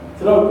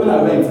 So now when I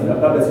went,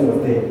 that person was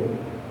there.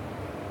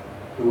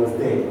 He was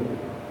there.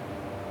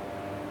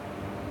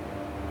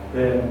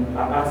 Then I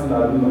asked him, I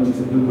don't know,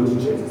 Jesus, don't go to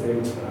church. He said,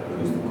 I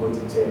don't used to go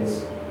to church.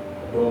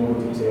 I don't go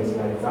to church.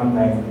 Like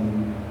sometimes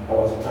I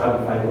was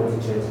traveling if I go to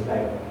church,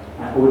 like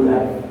my whole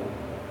life.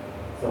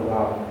 So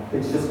wow,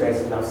 Jesus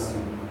Christ loves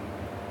you.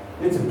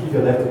 You need to give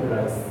your life to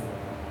Christ.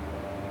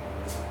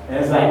 And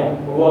it's like,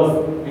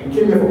 we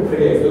came here for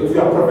prayers, so we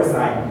are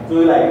prophesying. So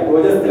like, we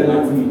were just telling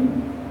that to me.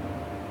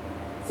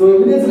 So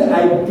immediately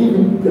I give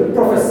him the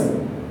prophecy.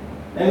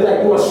 And he's like,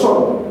 he was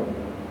shocked.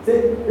 Say,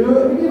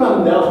 if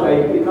I'm there,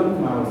 like, they come to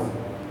my house.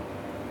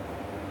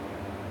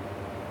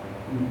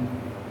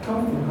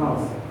 Come to my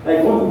house.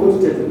 Like, want to go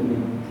to church with me.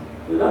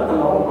 So that time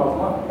I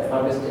want to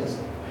establish church.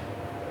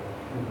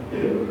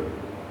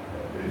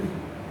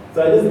 So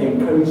I just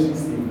encourage him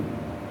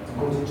to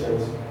go to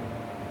church.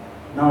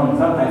 Now,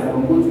 sometimes I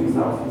will go to his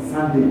house on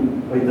Sunday,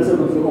 but he doesn't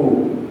go to,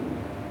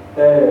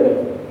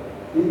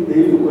 they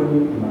used to call me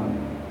Imam.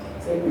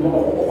 Say, Imam,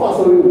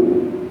 sorry,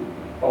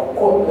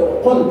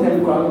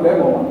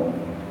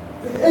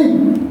 hey,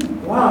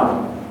 wow,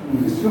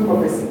 it's true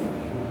prophecy.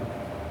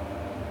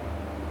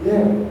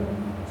 Yeah.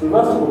 So you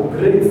have to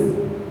operate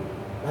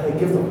by the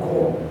gift of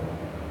God.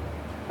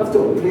 You have to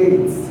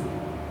operate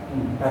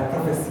by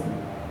prophecy.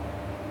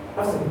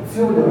 You have to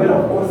feel the word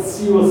of God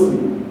seriously.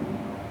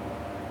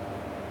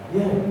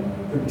 Yeah,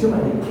 to deal by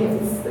the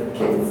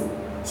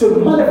gifts. So to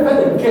manifest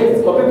the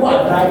gifts, but people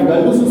are dying, we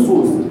are losing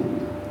souls.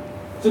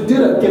 To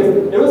deal the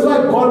gifts. The reason why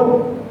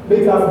God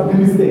makes us do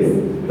mistakes,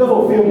 because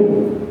of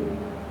Him.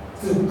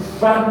 To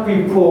drag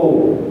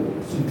people,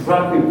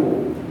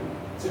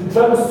 to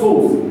drag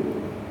souls.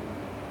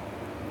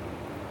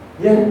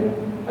 Yeah,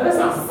 others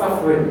are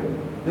suffering.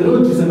 They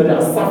don't just say, but they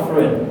are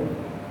suffering.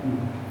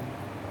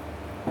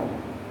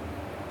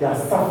 They are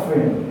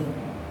suffering.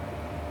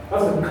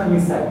 That's to come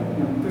inside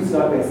and preach to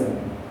that person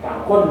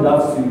that God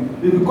loves you.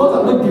 Because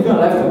I'm not giving your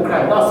life to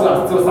Christ, that's why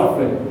I'm still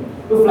suffering.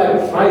 It's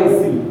like try and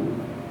see.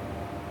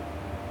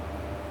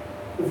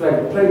 It's like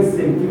try and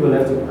see and give your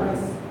life to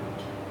Christ.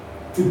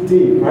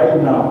 Today,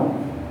 right now,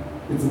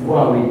 it will go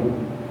away.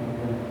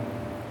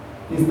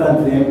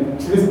 Instantly,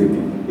 truly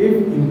speaking, if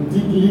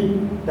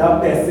indeed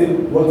that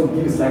person wants to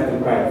give his life to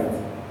Christ,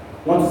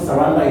 wants to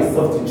surrender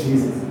himself to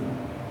Jesus,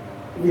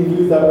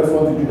 if that person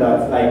wants to do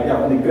that, like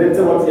the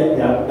greater what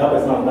that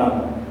person has done,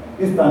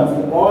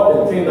 instantly, all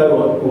the things that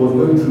was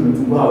going through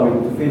to go away,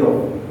 to fade off.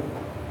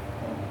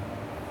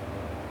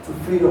 To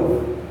fade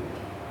off.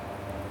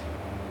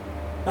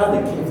 That's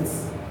the gifts.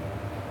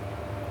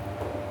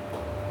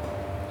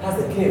 That's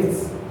the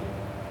gifts.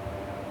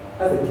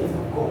 That's the gift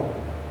of God.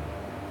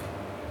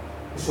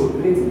 You should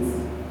operate it.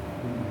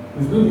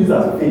 You should use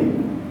as faith.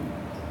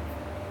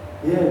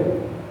 Yeah.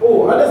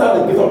 Oh, others have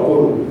the gift of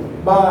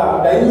God,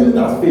 but they use it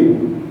as faith.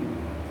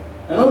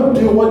 And not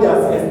doing what they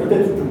are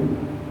expected to do.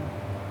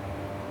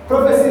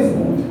 Prophecy is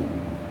good.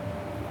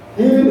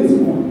 Healing is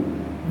good.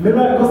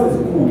 Miracles is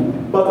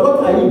good. But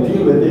what are you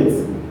doing with it?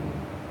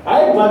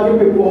 Are you dragging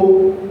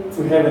people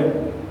to heaven?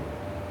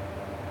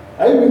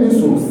 Are you winning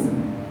souls?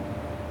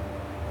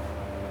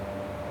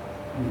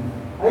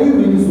 Are you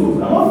winning souls?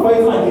 I'm not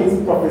fighting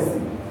against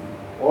prophecy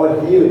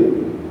or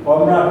healing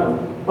or miracle.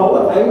 But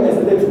what are you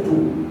expected to do?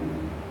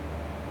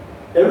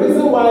 The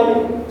reason why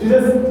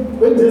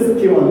when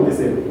Jesus came on, they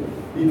said,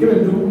 he came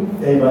and do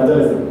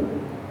evangelism,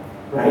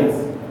 right?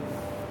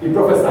 He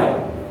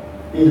prophesied,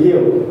 he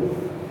healed,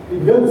 he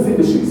began to see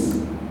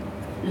visions.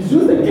 He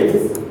used the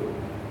gifts,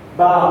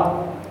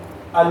 but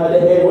at the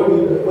end, when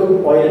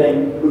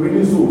we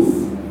renew souls,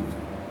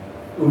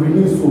 we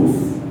renew souls,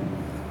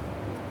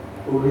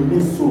 we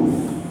renew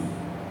souls.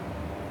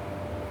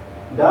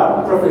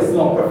 That prophecy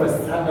or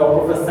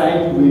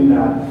prophesying doing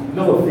that,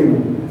 not of him,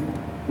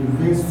 we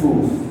renew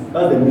souls.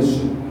 That's the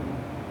mission.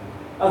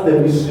 That's the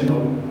mission.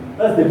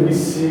 That's the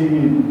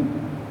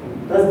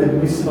mission. That's the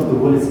mission of the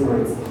Holy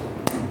Spirit.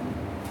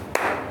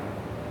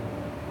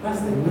 That's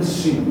the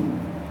mission.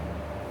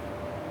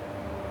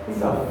 If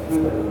you are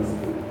filled by the Holy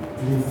Spirit,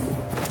 please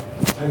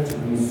try to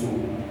be so.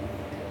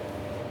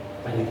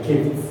 By the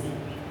gifts.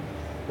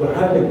 But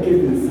have the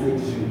gift inside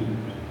you.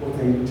 What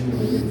are you doing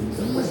with it? It's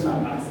a question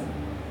I'm asking.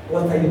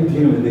 What are you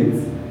doing with it?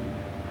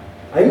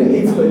 Are you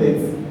eating with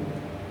it?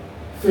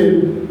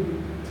 Faith.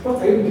 What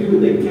are you doing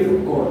with the gift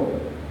of God?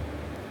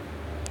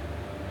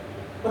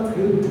 What are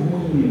you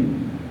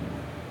doing?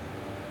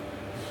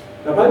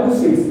 The Bible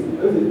says,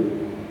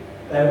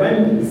 when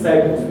the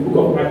disciples, the book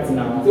of Acts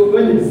now, so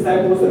when the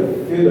disciples were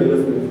filled with the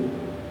Holy Spirit,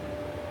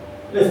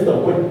 let's talk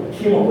what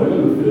came upon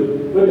them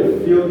when they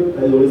filled the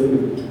Holy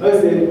Spirit. I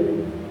say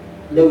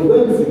they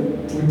went to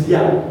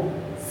Judea,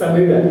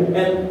 Samaria,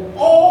 and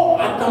all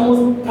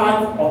uttermost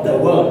parts of the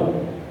world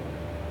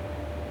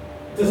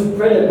to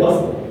spread the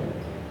gospel,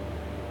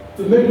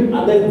 to make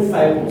other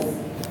disciples.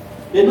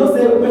 They don't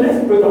say when the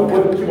Spirit of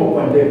God came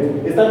upon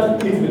them, they start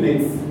to eat with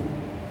it.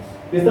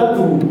 They start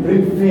to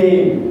bring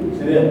fame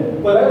to them.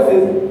 But the Bible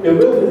says they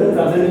went to the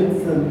certain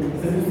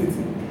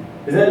city.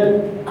 They said,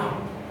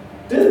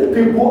 these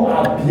people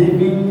are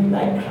behaving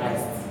like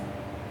Christ.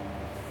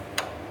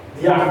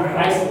 They are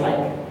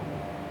Christ-like.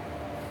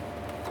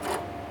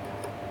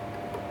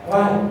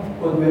 Why?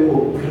 Because they were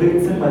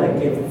operating by the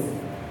gifts.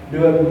 They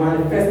were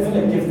manifesting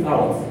the gifts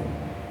out.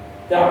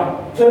 They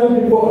are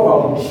telling people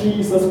about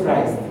Jesus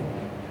Christ.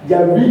 They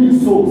are winning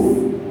souls.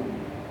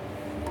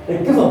 The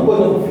gifts of God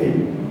doesn't fail.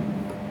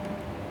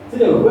 So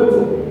they were going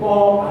to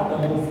all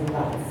uttermost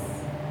parts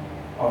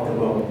of the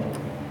world.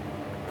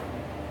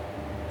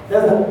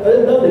 That's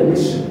the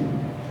mission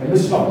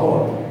of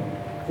God.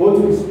 For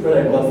you to spread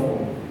the gospel.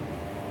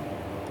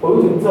 For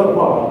you to talk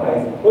about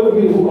Christ. When we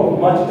read the book of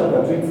Matthew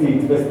chapter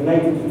 28, verse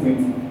 19 to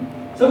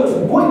 20. So we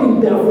should go in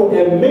therefore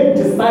and make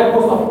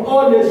disciples of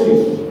all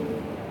nations.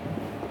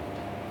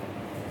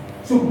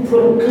 To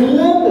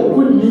proclaim the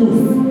good news.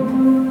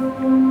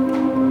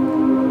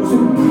 We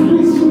should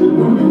preach the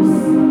good news.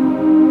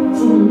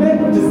 To make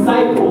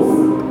disciples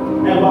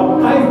and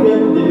baptize them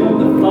in the name of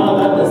the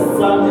Father, the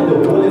Son, and the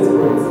Holy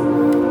Spirit.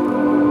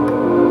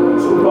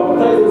 To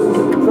baptize them, to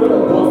spread the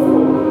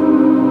gospel.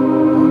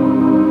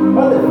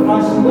 What the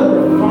function of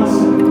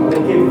the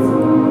gift?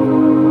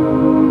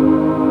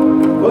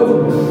 Go to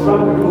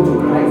drag people to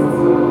Christ.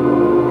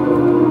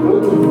 Go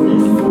to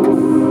reach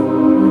souls.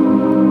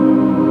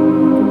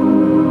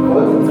 Go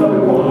to tell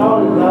people how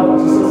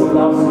Jesus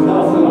loves you.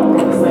 That's what I'm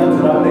prophesying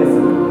to that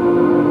person.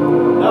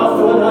 That's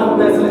what that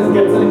person is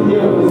getting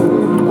here. It's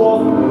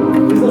because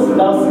Jesus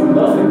loves you.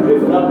 That's what we pray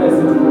for that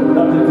person to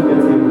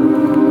get here.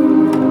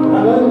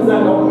 And that means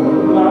that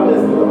I'm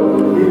just going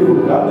to give you.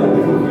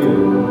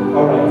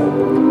 All right.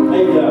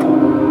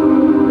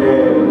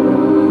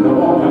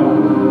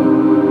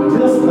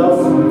 Jesus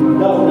loves you.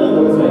 That's the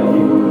reason I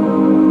came.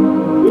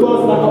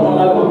 Because I'm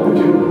not going to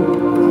you.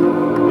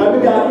 Maybe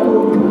I don't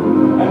know you.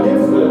 I'm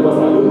just going to because I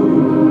don't know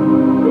you.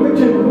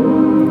 Maybe you.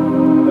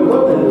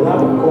 What the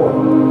love of God.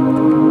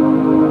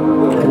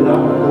 What the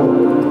love of God.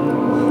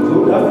 So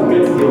you have to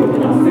get here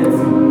and accept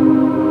Him.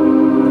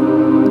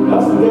 You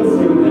have to get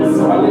here and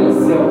surrender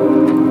yourself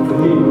to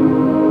Him.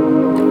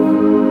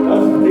 You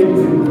have to take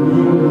Him.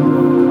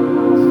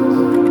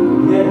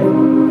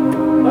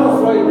 That's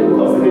why the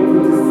book of 27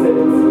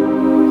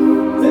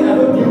 says, I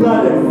don't give that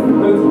the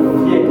fruit of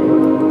fear,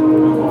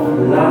 of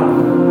love,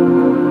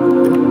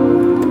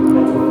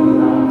 and of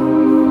love.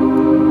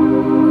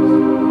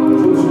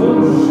 So you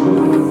don't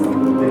choose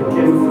the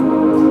gift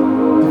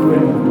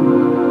differently.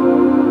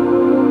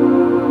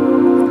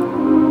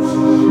 You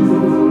choose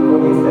it for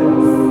its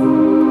purpose.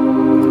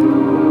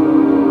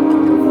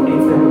 For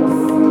its purpose.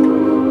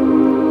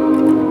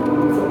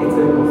 For its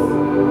purpose.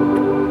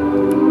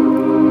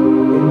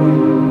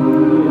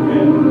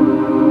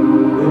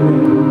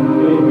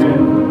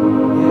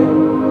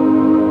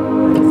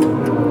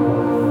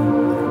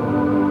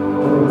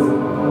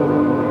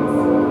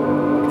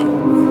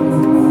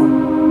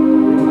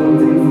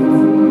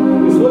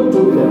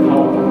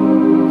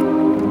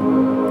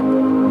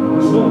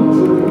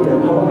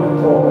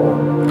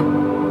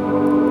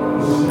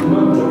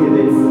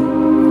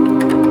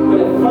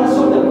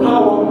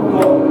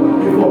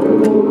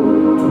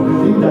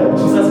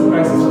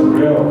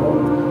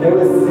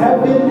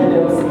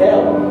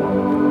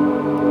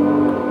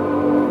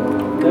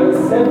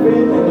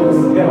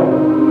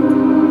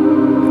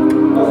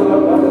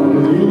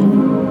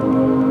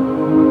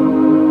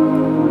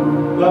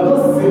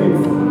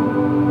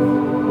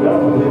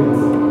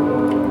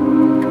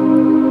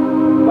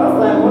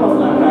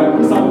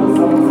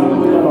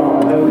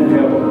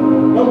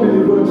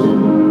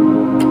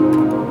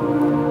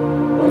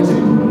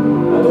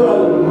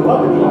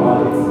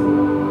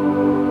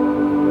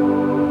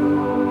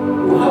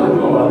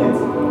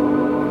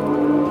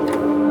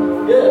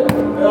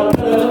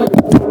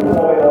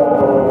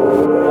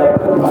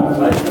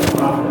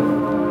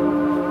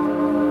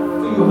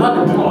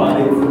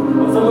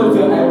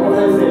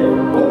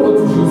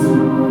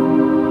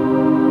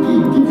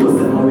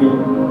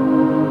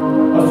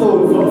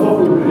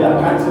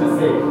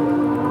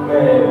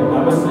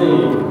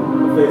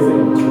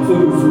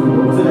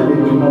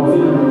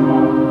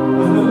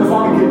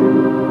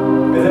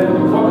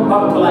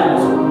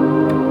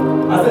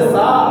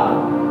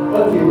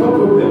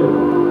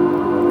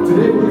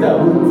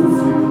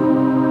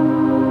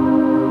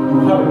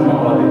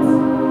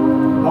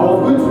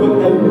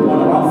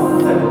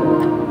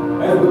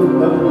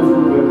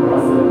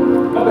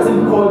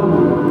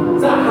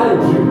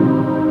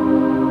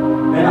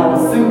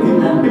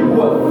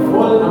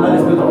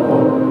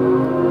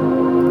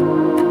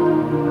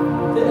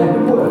 And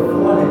people were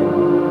falling.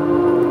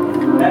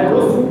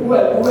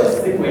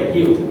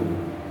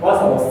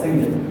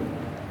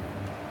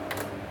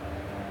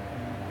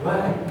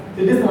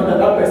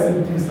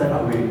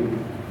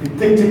 He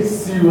takes it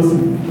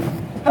seriously.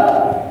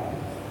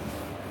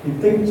 He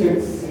takes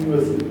it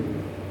seriously.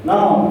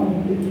 Now,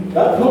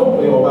 that's not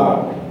for your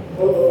back.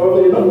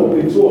 Probably not for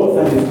picture or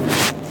sanity.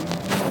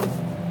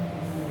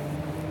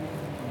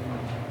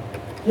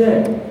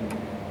 Yeah.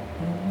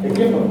 A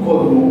gift of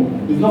God, no,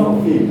 it's not for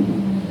fame.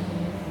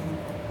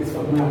 It's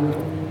for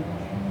miracle.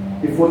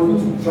 It's for you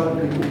to drag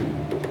people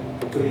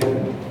to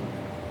heaven.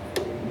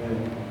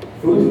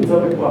 For you to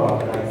tell people about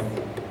Christ.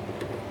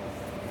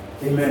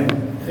 Amen.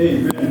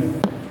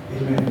 Amen.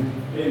 Amen.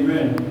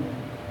 Amen.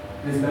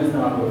 Please, let's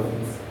stand up for it.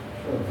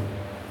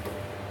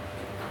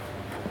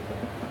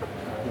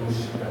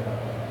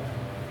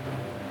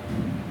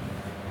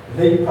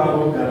 Thank God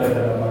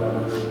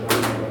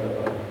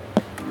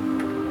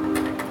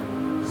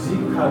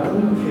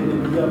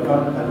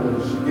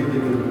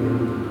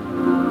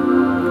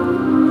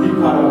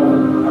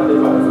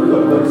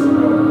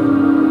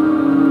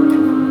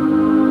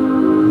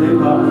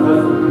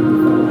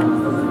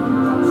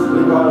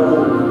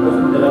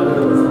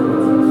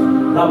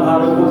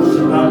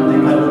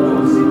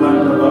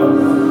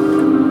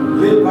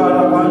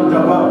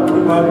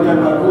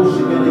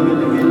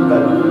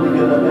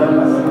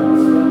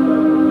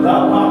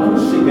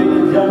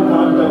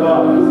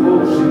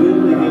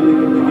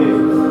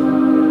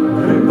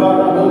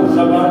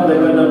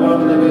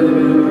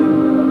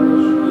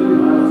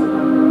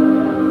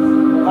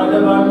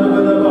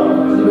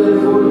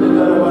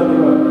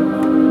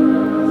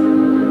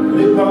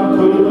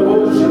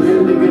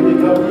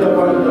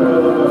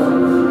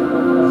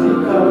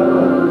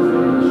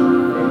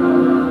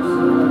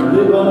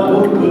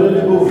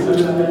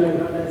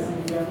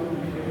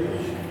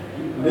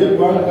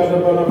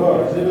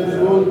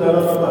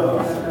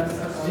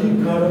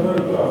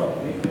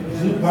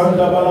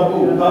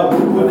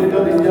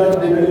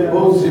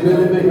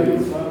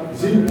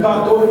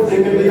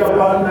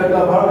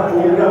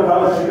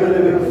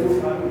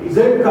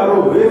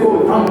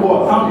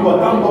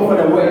for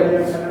the word.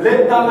 Let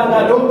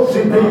Talagado,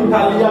 Zibi,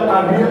 Talia,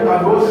 Kabir,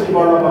 Kabo,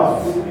 Sibaraba.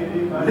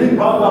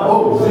 Lipalabo,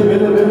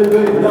 Zibele,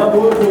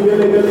 Labo,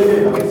 Zibele,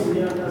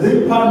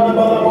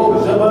 Lipalabo,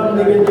 Zaban,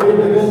 the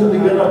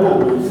Ganabo,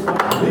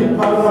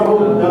 Lipalabo,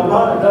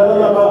 Daban,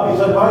 Dalaba,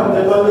 Zaban,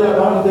 the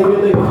Balaban, the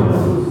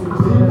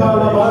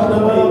Lipalaban, the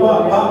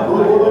Balaba,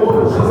 Robo,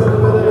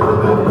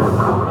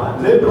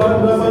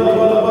 Lepanda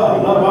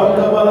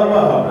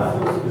Balaba,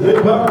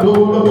 Lepando,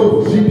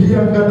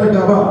 Zibia,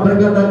 Gadagaba,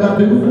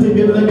 Dagadagadu,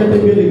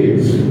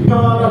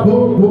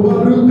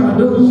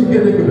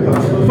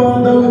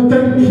 Father, we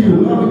thank you.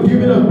 Lord, we give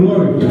you the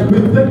glory. We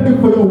thank you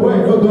for your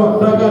word, oh God.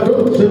 Dagado,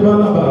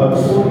 Sebalaba,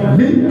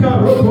 Lika,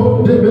 Robo,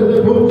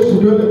 Debelebo,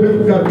 Sudele,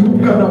 Gadu,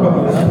 Kadaba,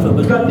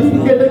 Gadi,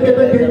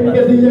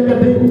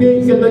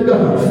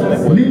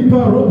 Lipa,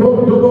 Robo,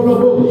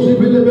 Dobolobo,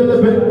 Sibele,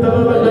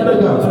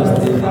 Gadaga,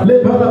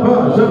 Lebalaba,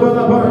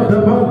 Zabalaba,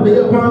 Daban, the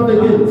upon the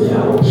gate,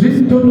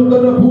 Zisto,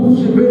 Gadabu,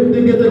 Sibele,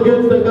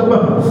 the Gaba,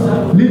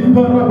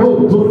 Lipa, Rabo,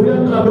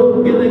 Toriakado,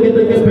 get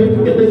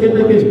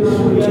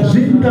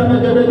Zita,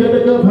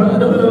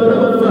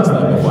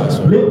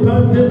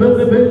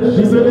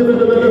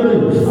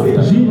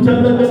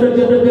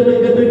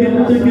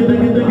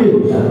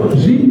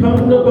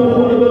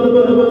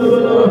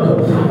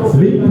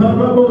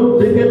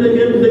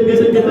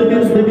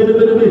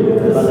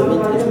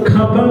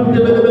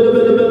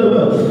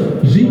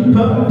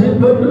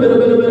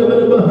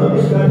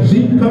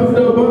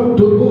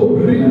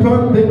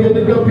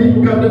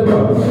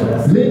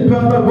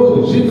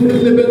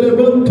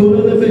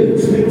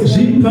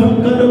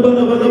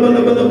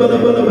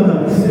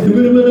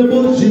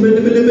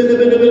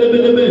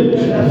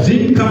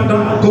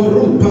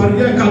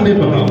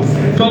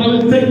 Father, we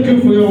thank you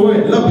for your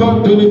word.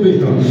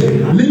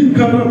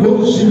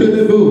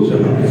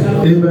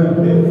 Amen.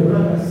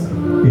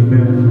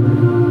 Amen.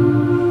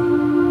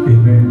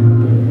 Amen.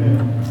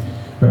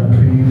 We are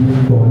praying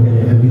for the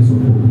heavens of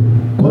hope.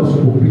 God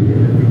should open the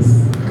heavens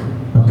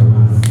unto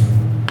us.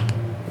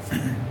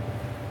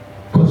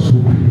 God should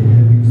open the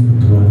heavens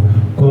unto us.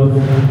 God,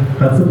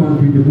 can someone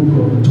read the book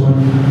of John,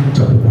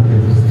 chapter 1,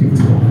 verse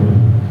 51?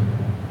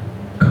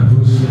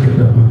 Verse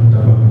 51.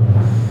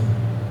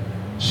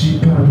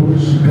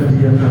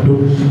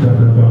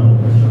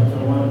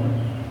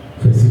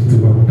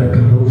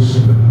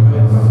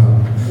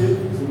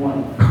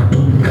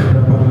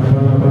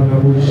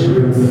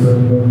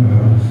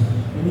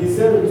 And he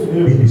said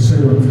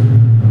unto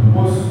him,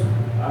 most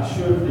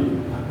assuredly,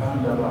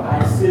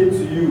 I say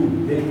to you,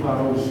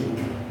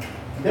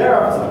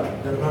 thereafter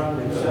the man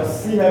shall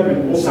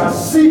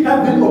see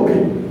heaven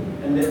open,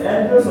 and the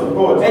angels of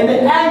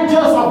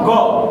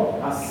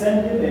God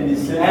ascending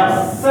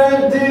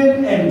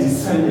and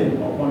descending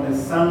upon the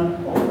Son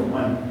of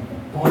Man.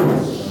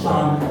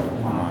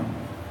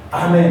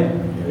 Amen.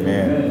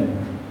 Amen.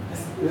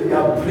 We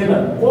are praying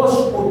that God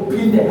should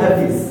open the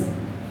heavens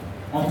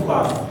unto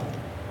us,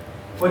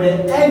 for the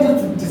angel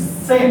to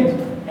descend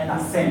and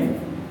ascend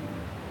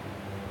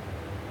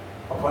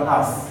upon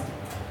us.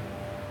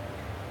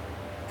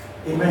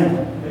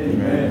 Amen.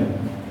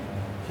 Amen.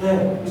 Yeah,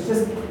 it's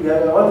just we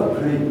are about to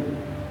pray.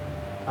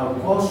 And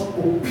God should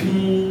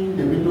open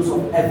the windows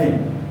of heaven.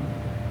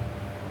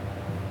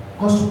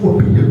 God should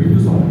open the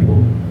windows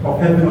of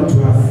heaven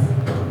unto us.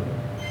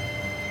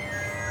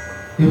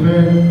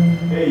 Amen.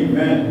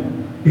 Amen.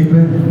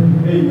 Amen.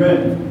 Amen.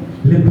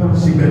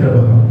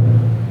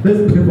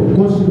 Let's pray for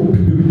God to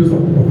open the windows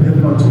of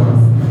heaven unto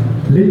us.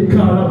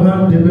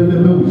 Lekaraban de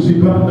belebo,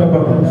 zibanda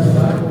baba,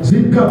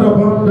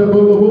 zikaraban de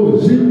belebo,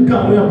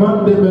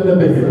 zikaraban de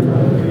belebe,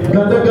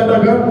 gada gada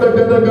ganda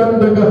gada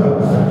ganda gada,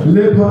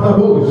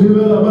 leparabo,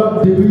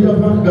 zibelaban de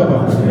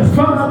biyabangaba.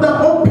 Father,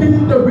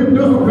 open the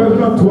windows of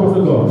heaven unto us,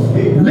 Lord.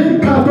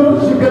 Lekadon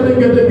zikade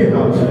gade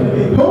gada,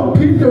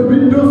 open the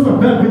windows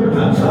of heaven.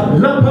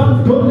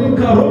 Labandoni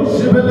karo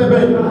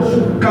zibelebe,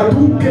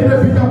 kadu kede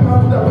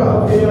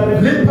biyabangaba,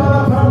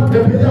 leparaban de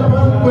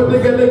biyabangaba de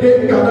gade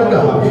gada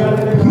gada.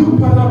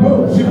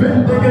 Parabo,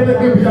 Sibende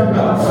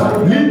Gebianga,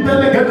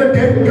 Little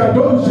Gede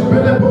Gadon,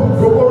 Sibelebo,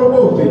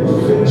 Roborobo,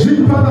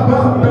 Ziparaba,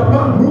 the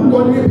Bangu,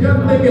 Nipian,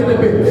 Legade,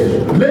 Pele,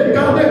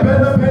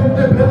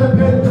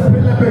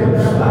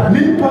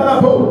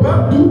 Liparabo,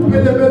 Batu,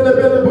 Pele,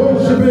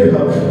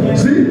 Sibeha,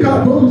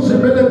 Zikadon,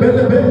 Sibele,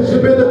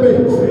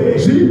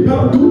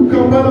 Zipatu,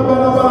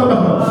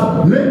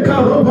 Kabala,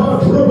 Lekaroba,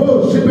 Robo,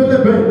 Sibele,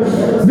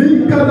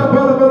 Nikana,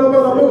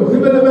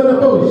 Sibele,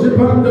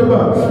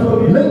 Zipandaba,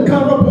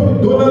 Lekarabo.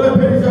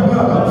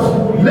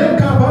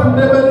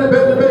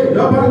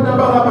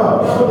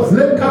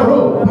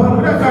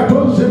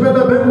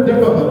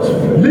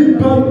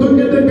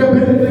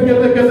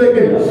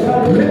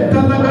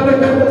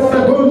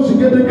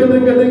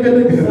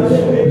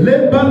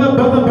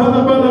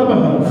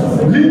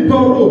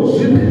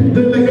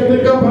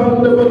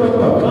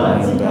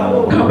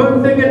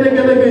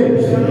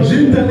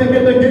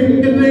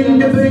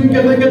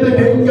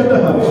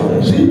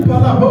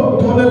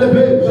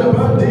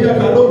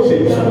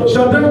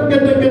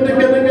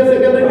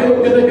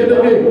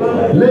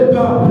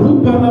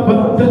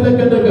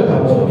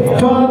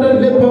 Father,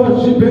 lepa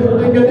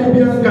shibende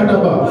gadibian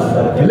kadaba,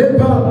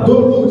 lepa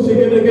dolo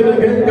sigede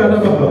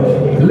kadaba,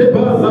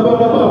 lepa laba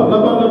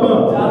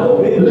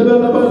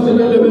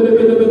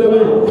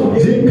lebe,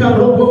 zika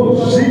robo,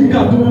 zika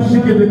du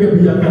sigede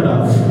gabiakada,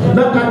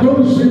 nakadon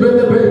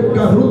sibelebe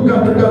karuka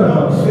tagara,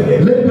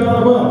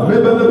 lekaraba,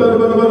 leba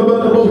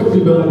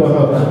sibelaba,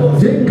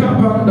 zika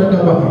panda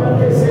gaba,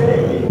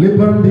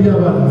 lepandia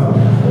ba.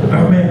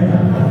 Amen.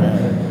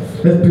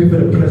 Let's pray for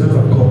the presence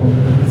of God.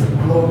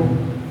 Glory.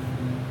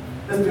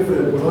 Let's pray for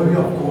the glory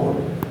of God.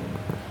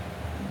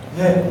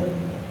 Yeah.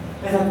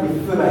 Let us be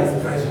filled by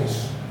His presence.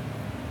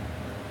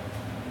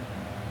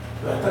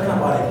 We are talking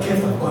about the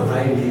gift of God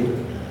right here.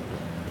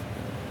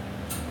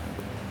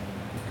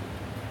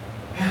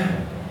 Yeah.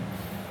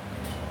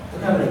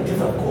 Talking about the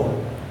gift of God.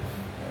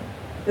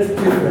 Let's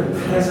pray for the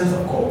presence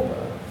of God.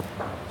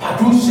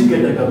 Hadu shike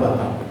daga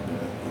baha.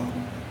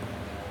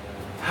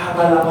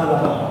 Habala.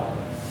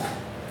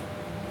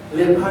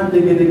 Let's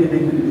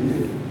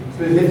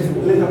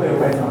have your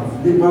right hand.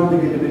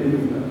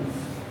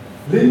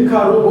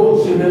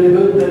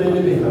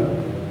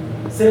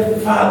 Say,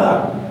 Father,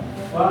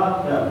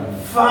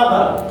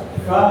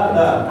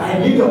 I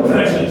need your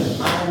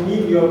presence. I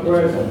need your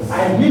presence.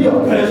 I need your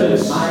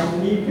presence. I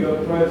need your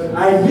presence.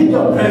 I need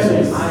your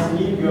presence. I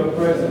need your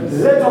presence.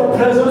 Let your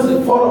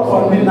presence fall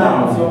upon me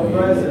now. Let your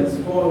presence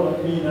fall on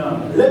me now.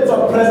 Let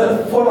your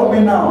presence fall on me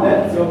now.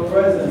 Let your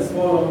presence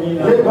fall on me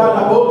now. Let's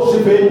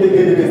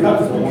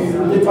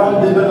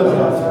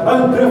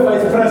pray for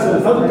His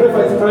presence. Let's pray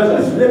for His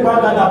presence.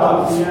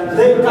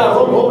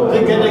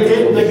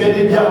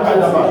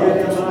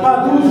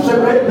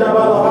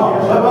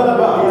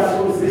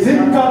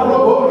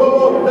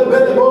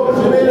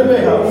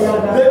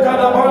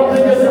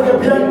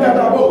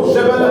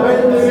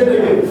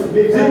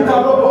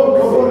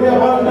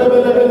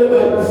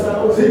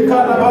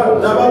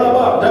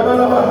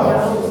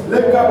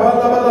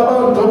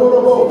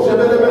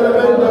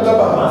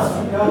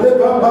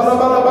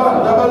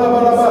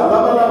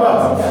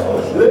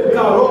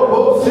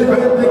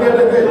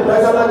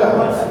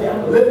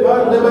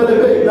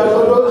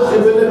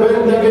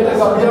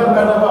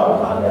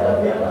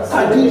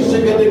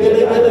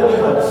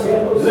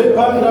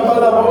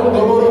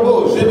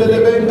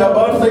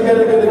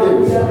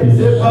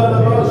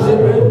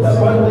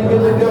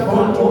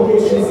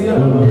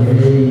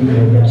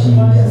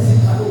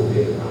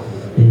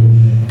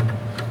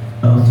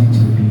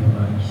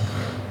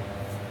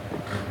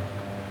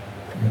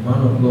 The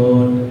man of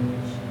God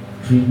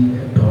preached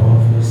a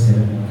powerful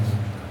sermon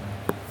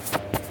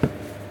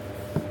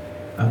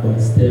about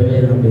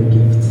stirring up a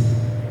gift.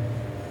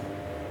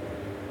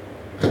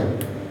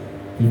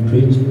 He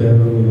preached very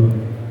well,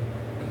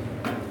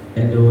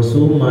 and there was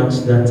so much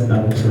that I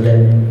was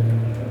learning.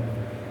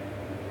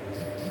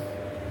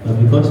 But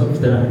because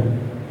of time,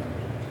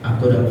 I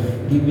could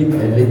have given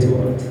a little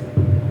what.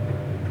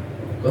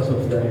 Because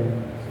of time.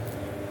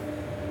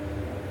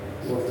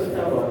 Was talking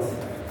about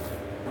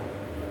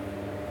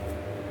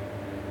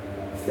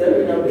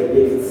stirring up the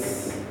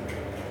gifts.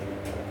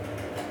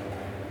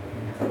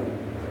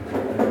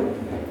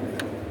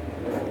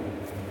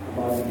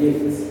 About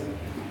gifts.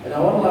 And I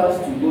want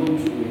to go to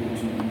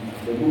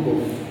the book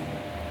of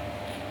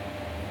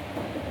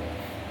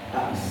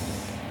Acts,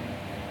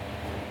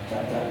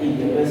 chapter 8,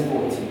 the verse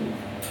 14.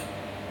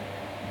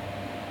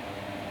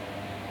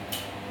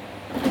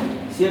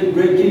 Say,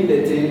 breaking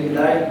the things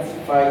that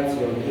fight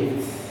your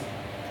gifts.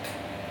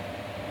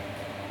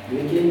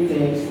 Breaking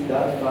things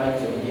that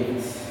fight your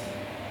gifts.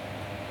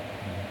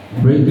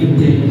 Breaking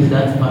things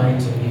that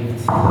fight your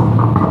gifts.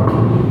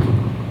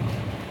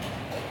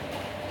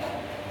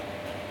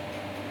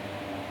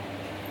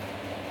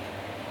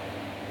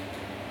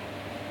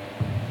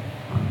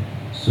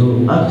 So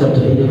Acts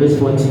chapter 8, verse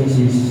 14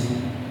 says,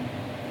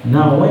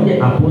 now when the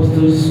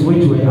apostles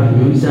which were at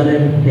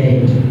Jerusalem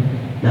heard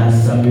that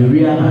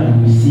Samaria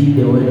had received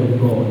the word of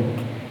God,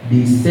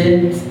 they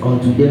sent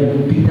unto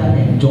them Peter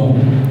and John,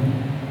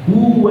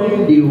 who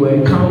when they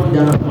were come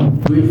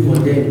down prayed for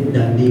them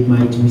that they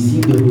might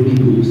receive the Holy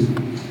Ghost.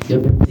 The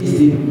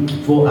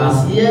persisted, for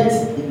as yet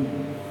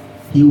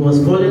he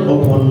was calling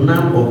upon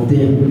none of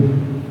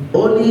them,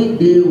 only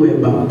they were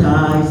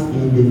baptized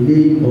in the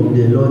name of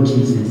the Lord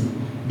Jesus.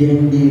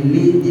 Then they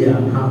laid their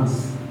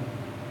hands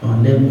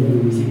on them and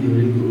they received the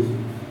Holy Ghost.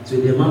 So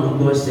the man of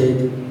God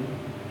said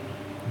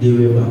they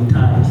were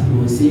baptized. He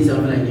was saying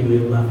something like they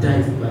were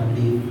baptized, but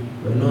they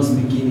were not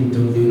speaking in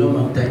tongues. They were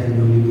not baptized in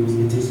the Holy Ghost.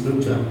 It is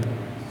scripture.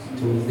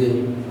 It was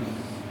there.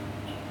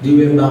 They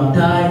were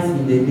baptized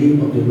in the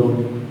name of the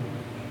Lord,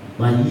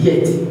 but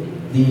yet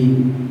they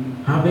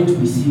haven't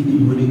received the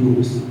Holy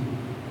Ghost.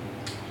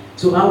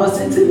 So I was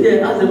sitting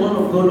there as the man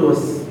of God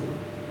was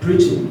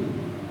preaching,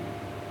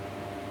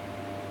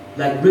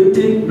 like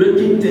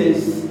breaking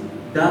things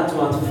that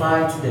would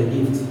fight the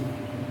gift.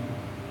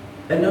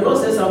 And the Lord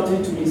said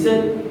something to me. He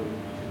said,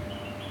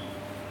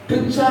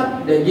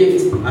 picture the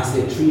gift as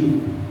a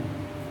tree.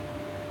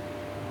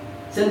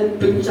 He said,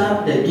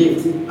 picture the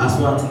gift as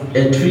what?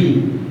 A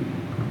tree.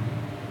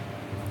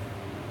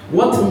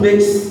 What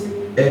makes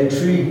a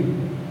tree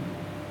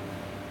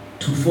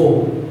to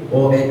fall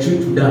or a tree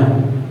to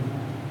die?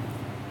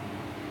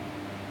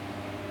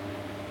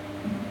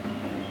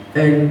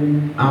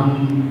 And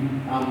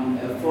I'm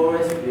a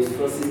forest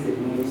resources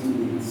technology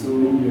student, so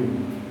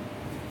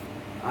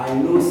I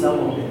know some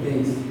of the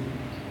things.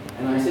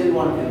 And I said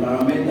one,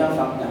 environmental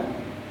factor.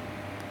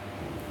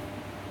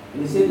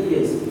 And he said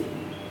yes.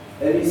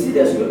 And you see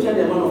the scripture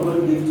the man of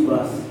God gave to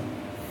us.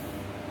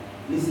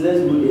 Please let's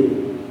go there.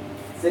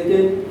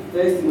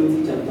 First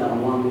Timothy chapter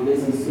 1,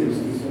 verses 6 to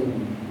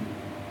 7.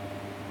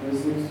 Verse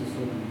 6 to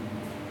 7.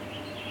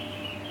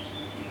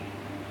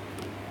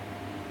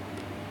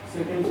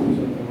 Second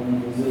chapter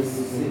 1, verse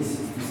 6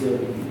 to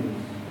 7.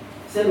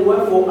 Said,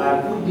 wherefore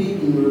I put thee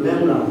in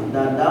remembrance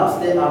that thou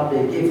stir up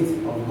the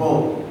gift of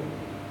God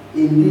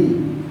in thee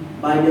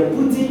by the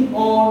putting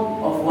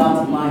on of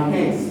what? My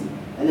hands.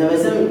 And they were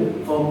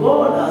saying, for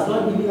God has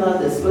not given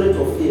us the spirit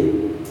of fear,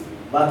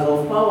 but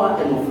of power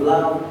and of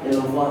love and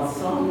of what?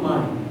 Sound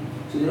mind.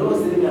 So they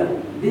always saying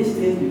that these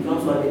things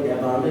becomes what? The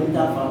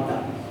environmental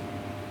factor.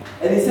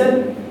 And he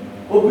said,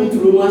 open to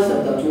Romans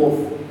chapter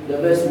 12, the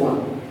verse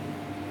 1.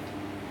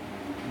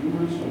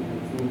 Romans chapter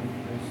 12,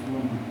 verse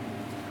 1.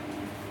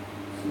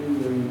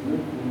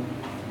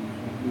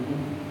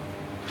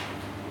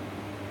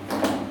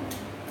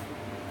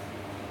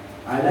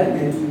 I like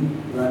the 2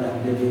 rather,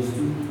 the verse 2.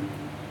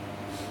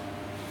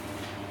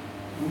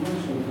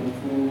 Romans chapter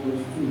 12,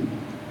 verse 2.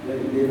 The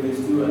verse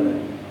 2 rather.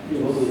 Yes.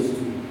 12 verse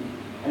 2.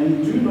 And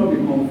do not be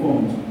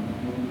conformed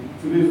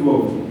to this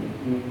world,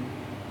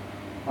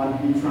 but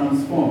be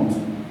transformed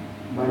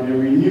by the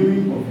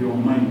renewing of your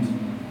mind,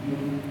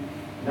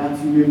 that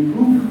you may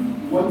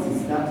prove what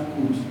is that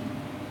good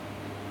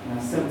and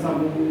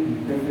acceptable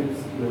and perfect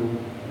will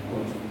of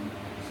God.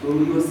 So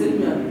you were saying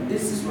that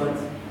this is what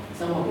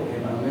some of the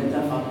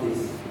environmental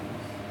factors.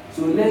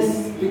 So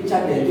let's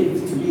picture the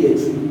gift to be a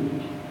tree.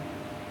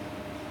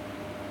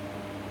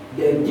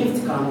 The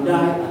gift can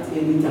die at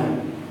any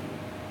time.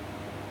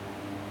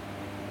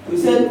 We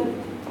said,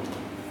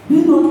 be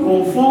not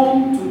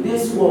conform to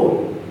this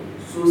world.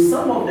 So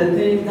some of the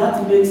things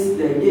that makes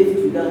the gift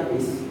to die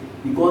is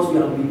because we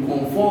have been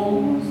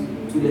conformed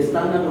to the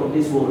standard of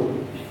this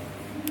world.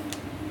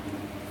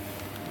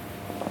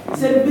 He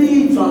said,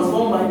 be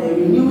transformed by the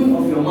renewing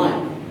of your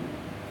mind,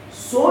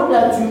 so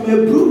that you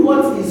may prove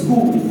what is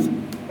good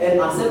and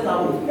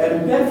acceptable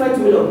and perfect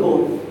will of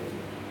God.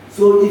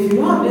 So if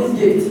you have this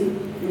gift,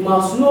 you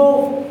must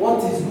know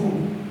what is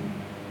good,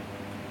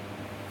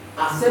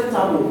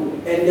 acceptable,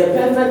 and the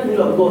perfect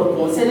will of God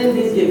concerning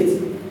this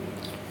gift.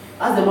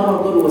 As the man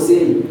of God was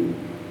saying,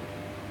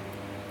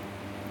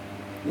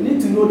 you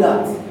need to know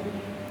that.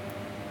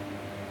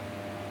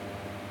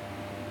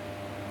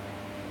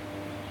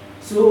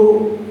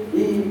 So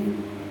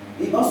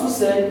he also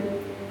said,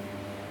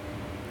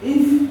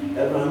 if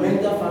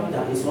environmental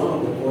factor is one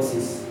of the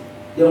causes,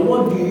 then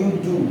what do you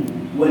do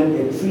when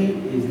a tree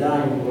is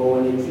dying or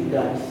when a tree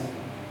dies?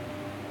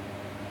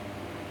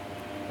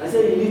 I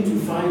said you need to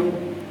find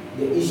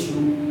the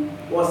issue,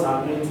 what's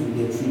happening to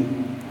the tree.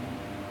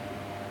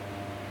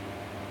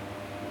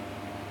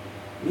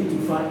 You need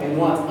to find and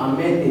what?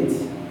 Amend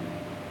it.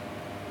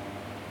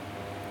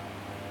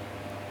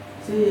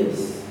 Say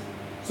yes.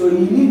 So you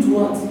need to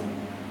what?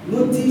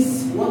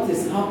 Notice what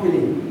is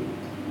happening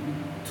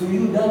to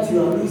you that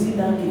you are losing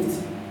that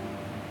gift.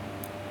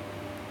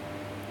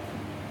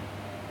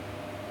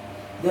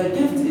 The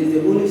gift is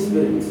the Holy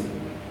Spirit.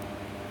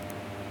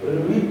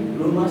 When we read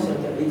Romans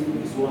chapter 8,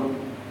 verse 1,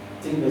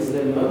 I think verse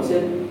 11, the Bible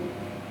said,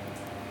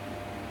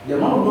 the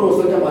man of God was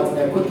talking about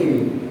a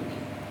quickening.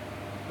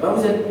 The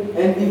Bible said,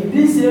 and if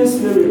this same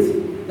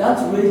Spirit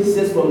that raised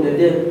Jesus from the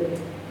dead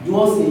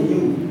dwells in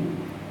you,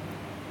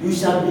 you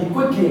shall be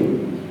quickened.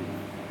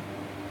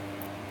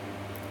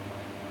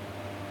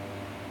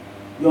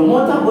 Your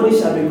mortal body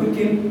shall be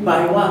quickened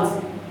by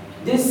what?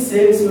 This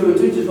same Spirit,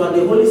 which is what?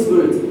 The Holy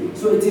Spirit.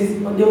 So it is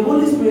the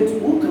Holy Spirit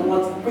who can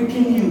what?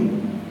 Quicken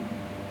you.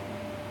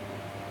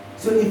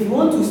 So if you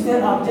want to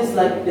stand up, just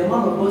like the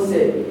man of God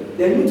said,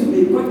 they need to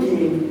be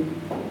quickened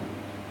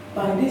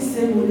by this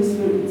same Holy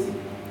Spirit.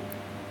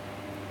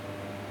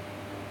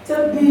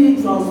 So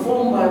be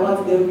transformed by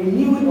what? The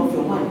renewing of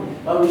your mind.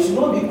 But we should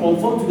not be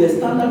conformed to the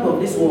standard of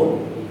this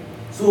world.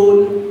 So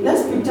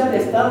let's picture the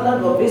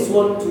standard of this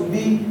world to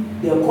be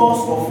the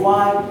cause of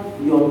why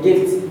your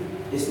gift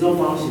is not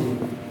functioning.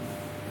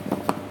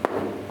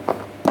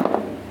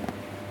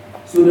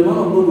 So the man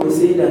of God will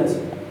say that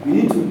we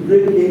need to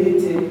break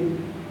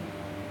anything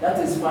that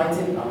is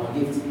fighting our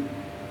gift.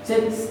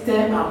 Say,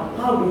 stir up.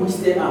 How do we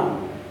stir up?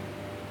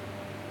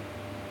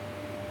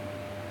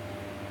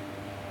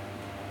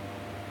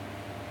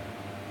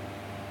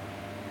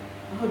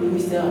 How do we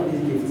stir up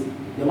this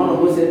gift? The man of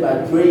God said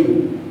by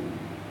praying,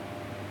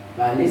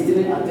 by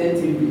listening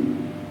attentively.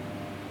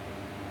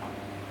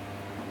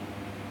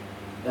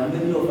 There are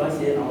many of us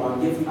here, our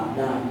gifts are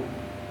dying.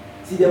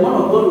 See, the man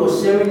of God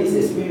was sharing his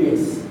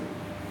experience.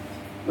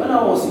 When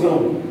I was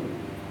young,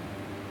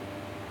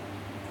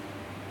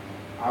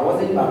 I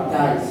wasn't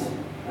baptized.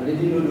 I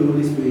didn't know the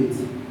Holy Spirit.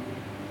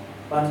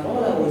 But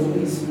all I was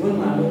doing is when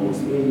my mom was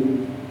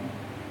praying,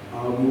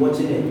 I would be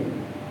watching it.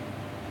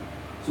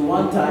 So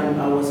one time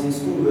I was in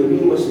school, we were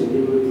being worship,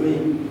 they were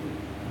praying.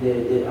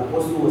 The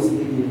apostle was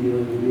leading, they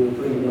were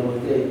praying, I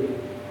was there.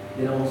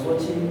 Then I was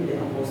watching the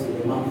apostle,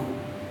 the mouth.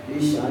 They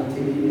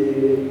chanted,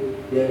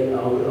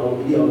 I'll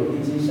be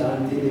teaching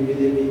chanting,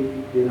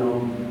 then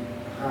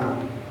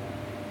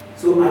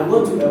So I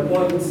got to a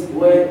point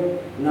where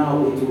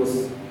now it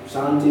was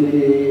chanting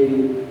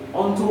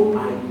until I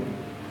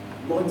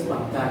got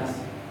baptized.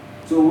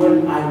 So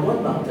when I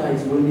got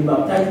baptized, when they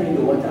baptized me in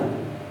the water,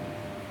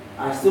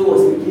 I still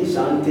was speaking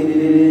chanting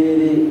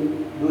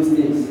those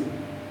things.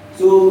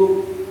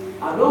 So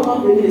I don't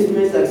have any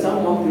experience like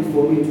someone prayed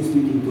for me to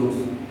speak in tongues.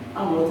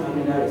 I'm not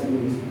having that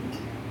experience.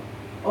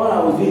 All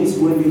I was doing is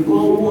when we go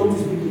who want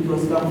to speak in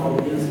tongues, come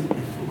out, yes.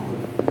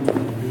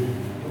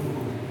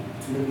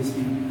 To let me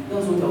speak.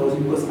 That's what I was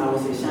doing because I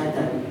was a shy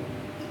type.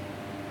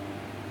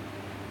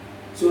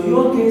 So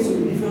your case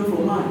will be different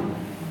from mine.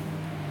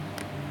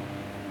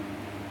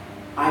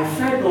 I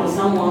fed on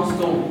someone's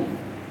tongue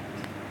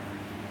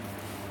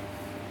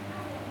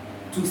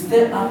to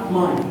stir up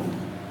mine.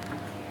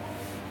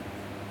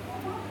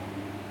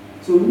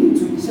 So we need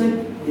to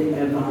check the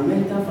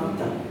environmental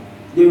factor.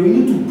 Then we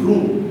need to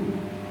prune.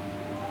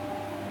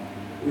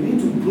 We need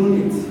to prune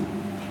it.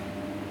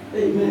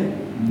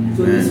 Amen.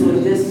 So this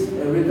was just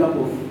a recap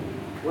of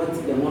what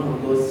the man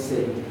of God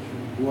said,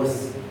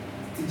 was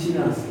teaching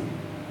us.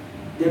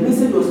 The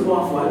message was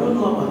powerful. I don't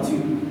know about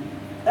you.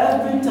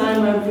 Every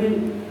time, every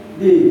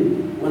day,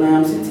 when I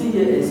am sitting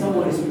here and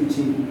someone is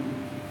preaching,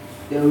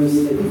 there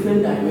is a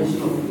different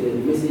dimension of the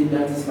message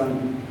that is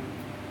coming.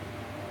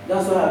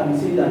 That's why I've been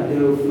saying that the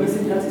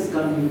message that is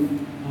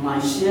coming, my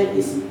share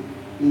is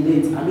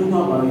innate. I don't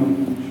know about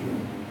you.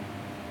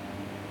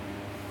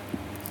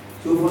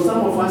 So for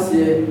some of us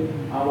here,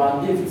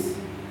 our gift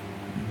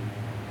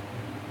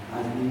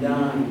has been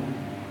done,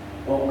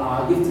 or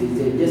our gift is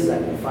there, just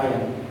like a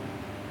fire.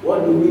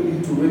 What do we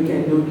do to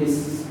rekindle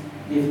this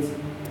gift?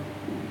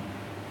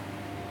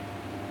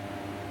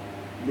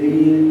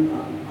 Laying,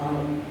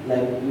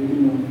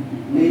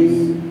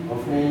 laying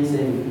offense,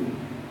 and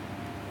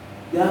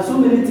there are so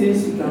many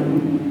things you can do.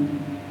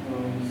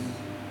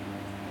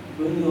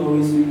 When you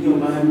always read your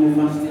Bible,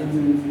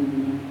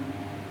 fasting,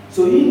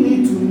 so you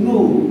need to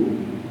know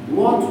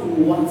what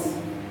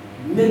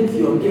make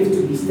your gift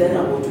to be stirred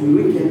up or to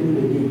be rekindled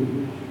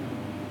again.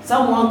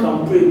 Someone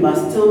can pray, but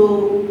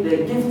still the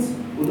gift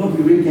will not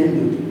be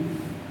rekindled.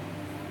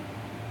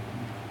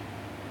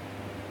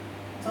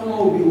 Someone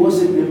will be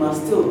worshiping, but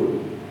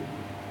still,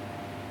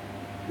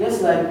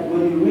 just like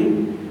when you read,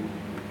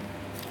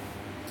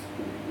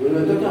 when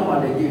we're talking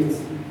about the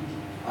gift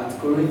at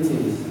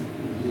Corinthians,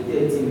 the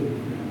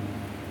 13,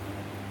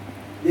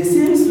 the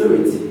same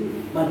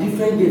spirit, but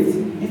different gifts,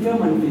 different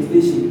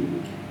manifestation.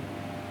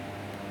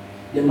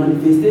 The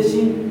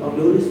manifestation of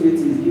the Holy Spirit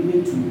is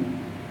given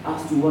to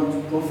us to what?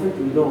 To prophet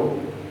with all.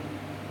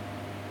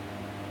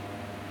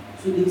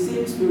 So the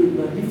same spirit,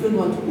 but different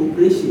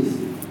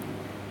operations.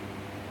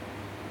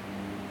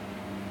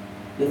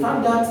 The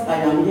fact that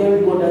I am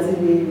hearing God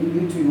doesn't mean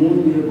you too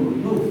won't hear God.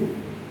 No.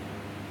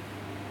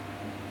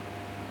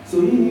 So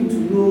you need to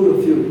know your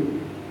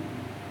field.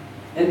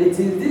 And it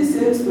is this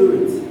same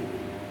spirit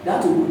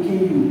that will quicken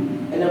you.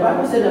 And the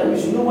Bible said that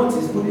you should know what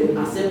is good and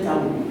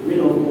acceptable,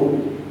 will of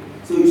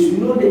God. So you should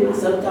know the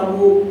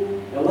acceptable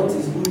and what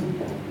is good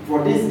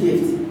for this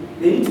gift.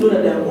 They need to know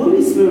that the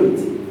Holy Spirit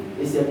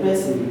is a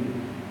person.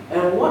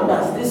 And what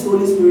does this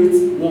Holy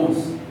Spirit want?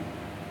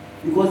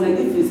 Because the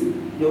gift is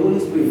the Holy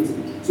Spirit.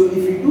 So if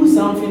you do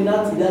something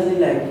that he doesn't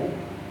like,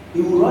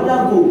 he would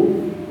rather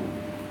go.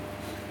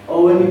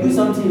 Or when you do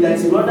something he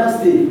likes, he would rather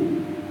stay.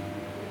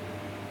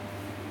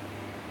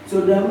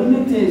 So there are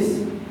many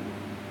things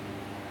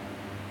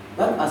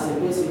that as a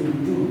person you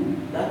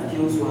do that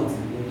kills what?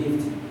 The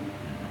gift.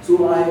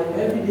 So I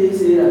every day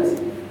say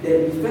that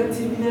the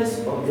effectiveness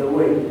of the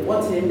word,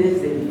 what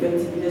hinders the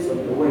effectiveness of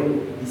the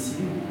word is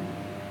you.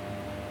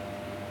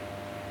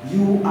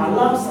 You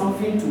allow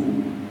something to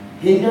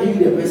hinder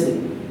you, the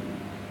person,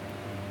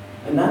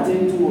 and that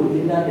thing too will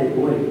hinder the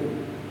word.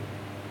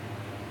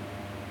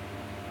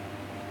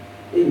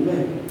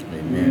 Amen.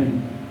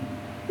 Amen.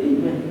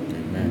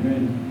 Amen.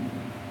 Amen.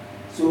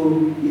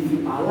 So if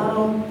you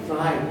allow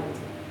pride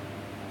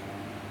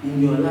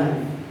in your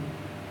life,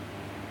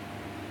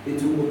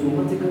 it will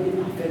automatically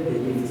affect the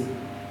gift.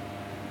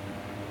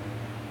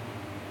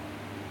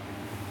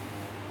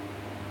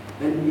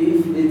 And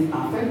if it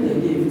affects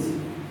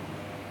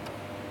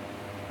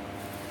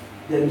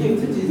the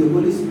gift, which is the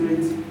Holy Spirit,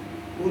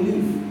 will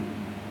leave.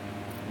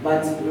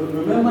 But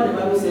remember the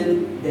Bible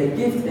said the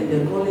gift and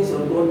the callings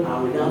of God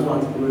are without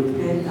what?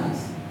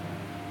 Repentance.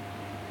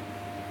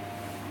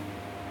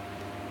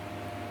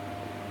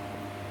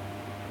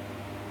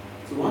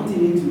 So one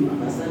thing you need to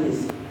understand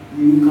is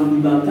you can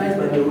be baptized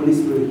by the Holy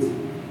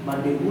Spirit,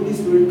 but the Holy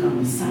Spirit can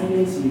be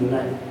silenced in your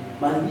life.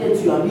 But yet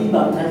you are being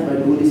baptized by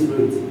the Holy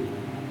Spirit.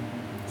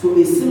 So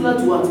it's similar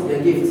to what? The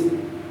gift.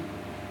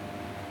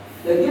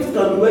 The gift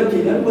can be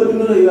working. Everybody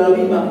knows that you are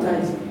being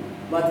baptized.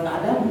 But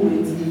at that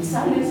moment, in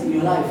silence in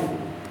your life,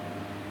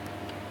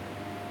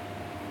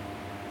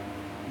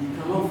 you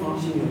cannot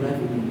function in your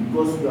life again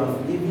because you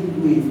have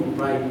given way for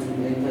pride to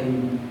enter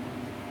you.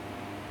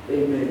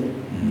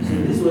 Amen. So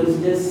this was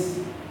just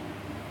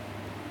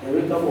a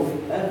recap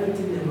of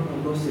everything the man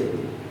of God said,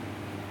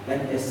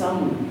 like a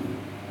summary.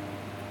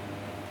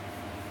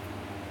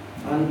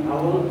 And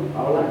I would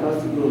like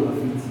us to go on our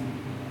feet.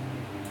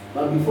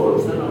 But before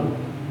we stand up,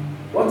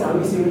 what are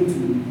we saying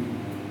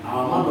to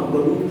our man of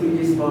God who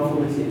preaches powerful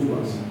message to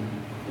us?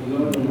 The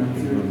Lord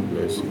Almighty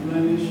bless you.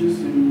 replenishes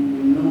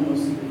him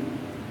enormously.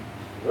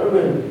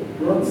 Reverend,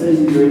 God says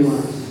you very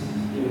much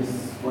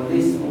Yes. for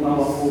this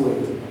powerful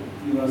word.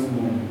 Give us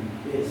more.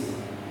 Yes.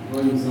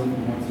 God himself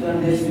more. So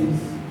that next week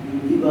you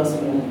will give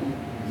us more.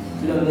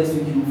 So that next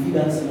week you will feed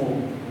us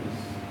more.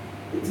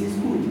 It is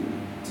good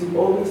to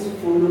always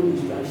follow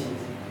instructions.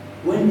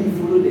 When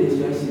we follow the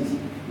instructions,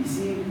 you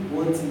see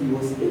what he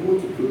was able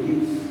to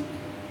produce.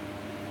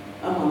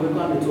 I'm a member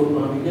of the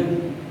talk, I'm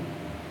never.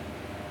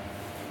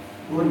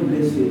 God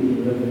bless you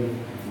in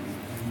heaven.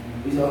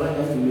 It's all right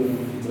to be a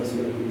prophet as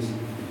well, please.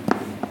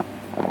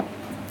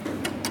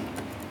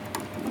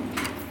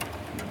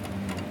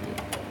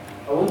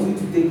 I want you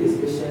to take a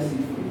special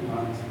seat from your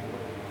heart.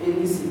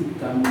 Any seat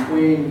can be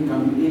coin,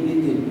 can be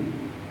anything.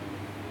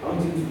 I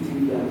want you to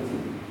take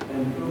that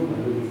and pray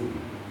over it.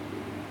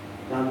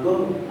 That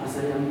God, as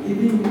I am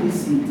giving you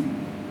this seed,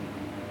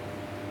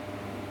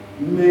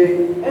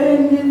 may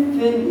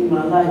anything in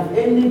my life,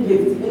 any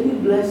gift, any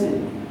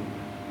blessing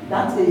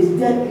that is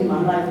dead in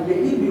my life, may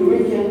it be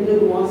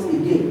rekindled once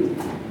again.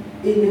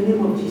 In the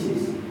name of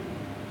Jesus.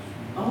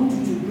 I want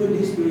you to pray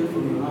this prayer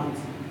from your heart.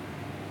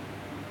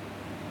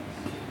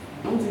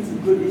 I want you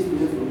to pray this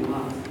prayer from your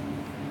heart.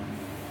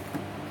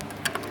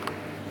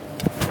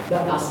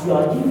 That as you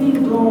are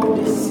giving God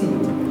this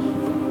seed,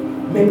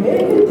 may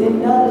anything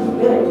that is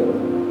dead,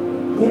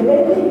 may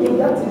anything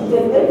that is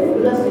dead, any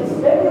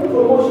blessings, any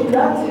promotion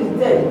that is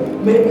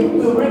dead, may it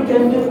be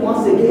rekindled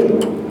once again.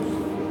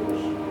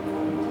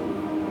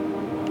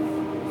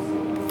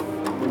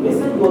 The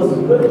message was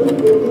breaking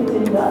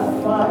anything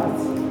that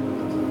fights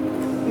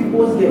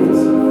people's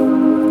gifts.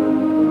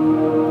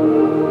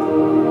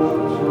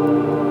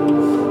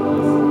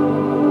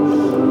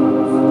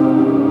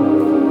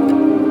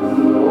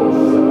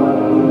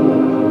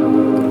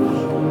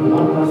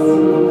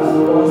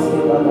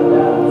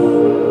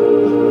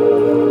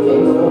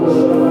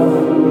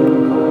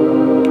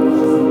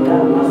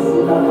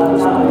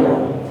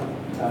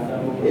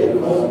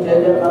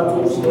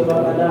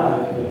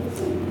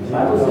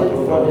 Bible said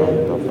for them,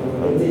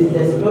 it is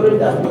the spirit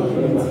that makes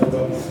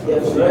the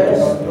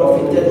flesh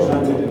profited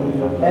nothing.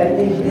 And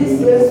in this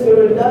same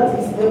spirit that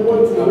is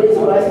able to raise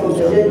Christ from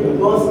the dead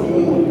because in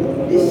you,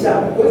 it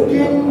shall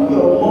quicken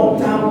your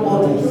mortal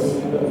bodies.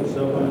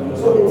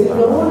 So it is the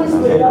Holy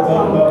Spirit that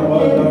can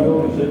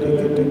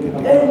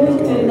quicken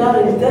anything that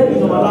is dead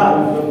in our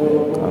life.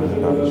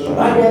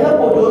 By the help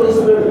of the Holy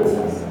Spirit.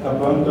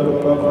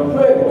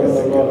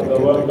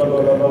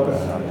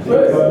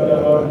 Pray.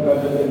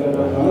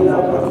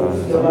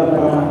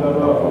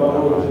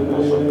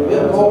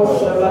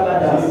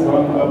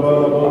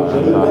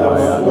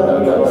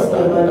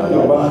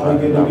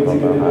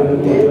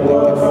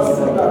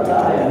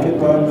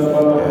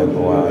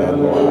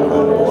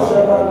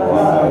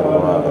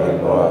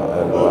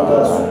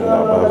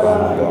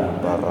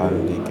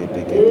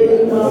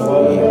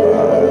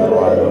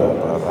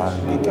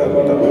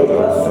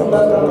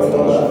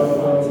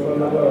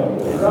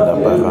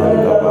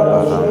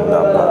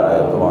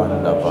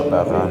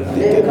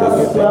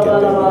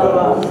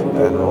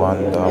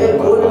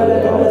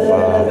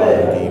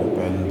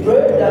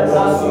 Pray that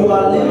as you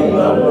are living, you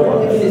are not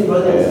living in His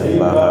presence.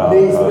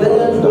 May His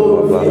presence go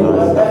with you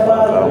wherever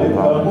you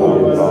go.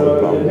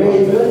 May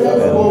His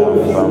presence go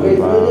with you. May His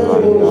presence go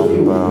with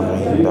you.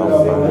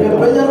 May the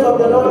presence of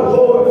the Lord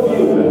go with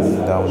you.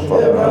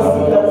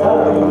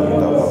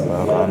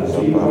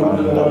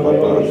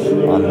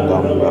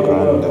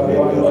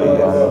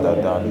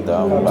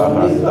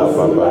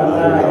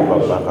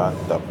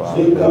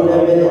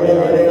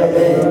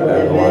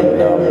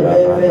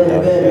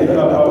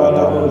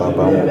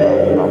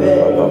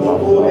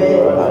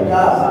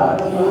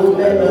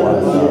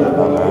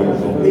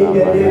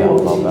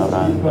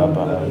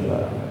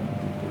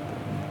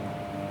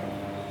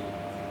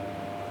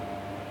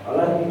 I'd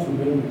like you to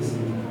bring this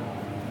in.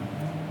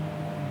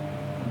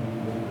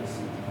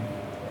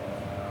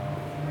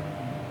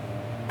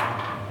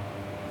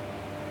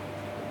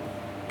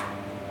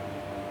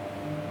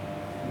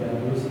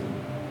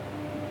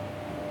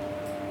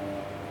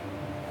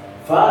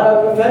 Father,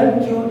 we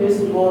thank you this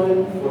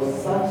morning for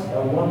such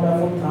a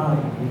wonderful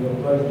time in your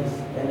presence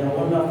and a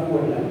wonderful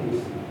word like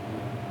this.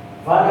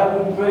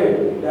 Father, we pray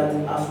that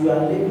as we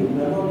are living,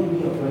 we are not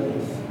leaving your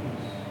presence.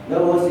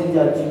 That was it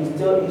that you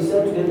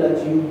said to them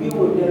that you will be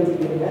with them to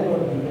the end of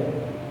the year.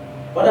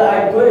 Father,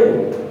 I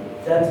pray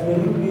that may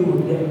you be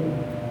with them.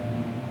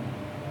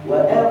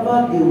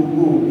 Wherever they will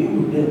go, be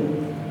with them.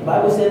 The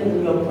Bible said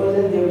in your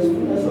presence there is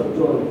fullness of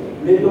joy.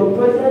 May your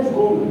presence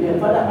go with them.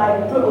 Father,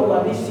 I pray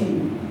over this seed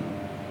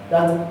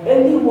that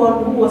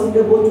anyone who was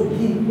able to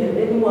give and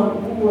anyone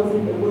who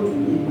wasn't able to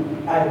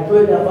give, I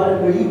pray that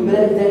Father, may you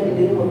bless them in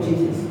the name of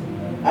Jesus.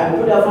 I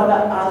pray that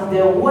Father, as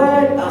the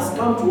word has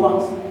come to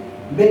us,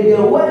 may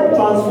the word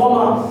transform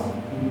us.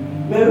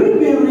 May we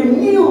be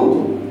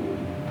renewed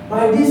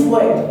by this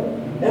word.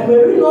 And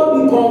may we not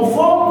be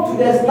conformed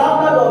to the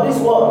standard of this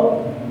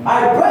world.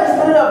 I pray,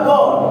 Spirit of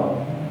God,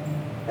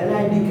 and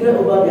I declare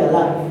over their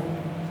life,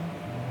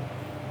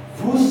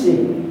 full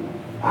shame.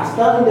 I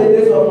stand in the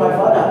grace of my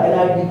Father and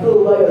I declare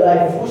over your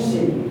life, full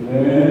shame.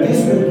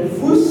 This will be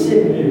full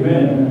shame.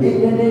 Amen.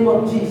 In the name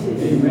of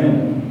Jesus.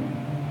 Amen.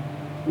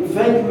 We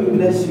thank you, we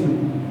bless you.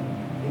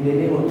 In the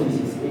name of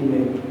Jesus.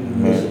 Amen.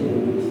 Amen.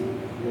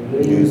 The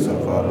grace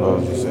of our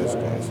Lord Jesus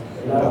Christ,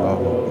 the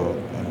love of God,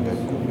 and the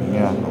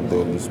communion of the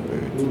Holy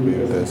Spirit be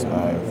with us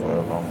now and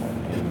forevermore.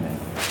 Amen.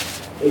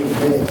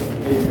 Amen.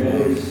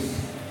 Amen.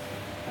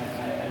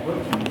 I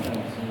work in the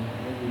house, so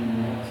maybe you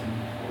want to.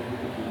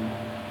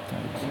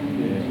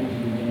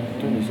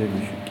 Tony said we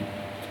should keep.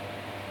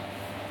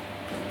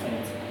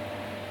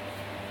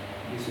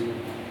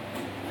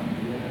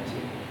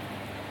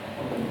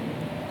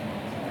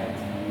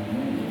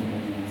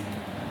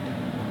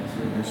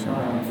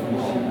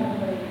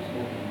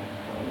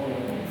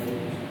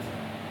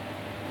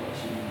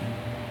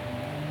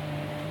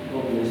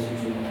 God bless you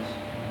so much.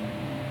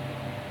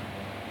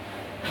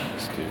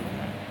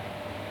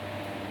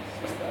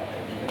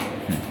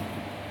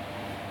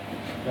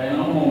 Vai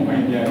não vamos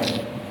aprender.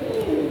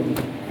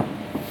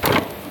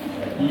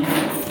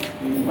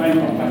 E vai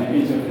para a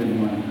pandemia de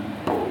semana.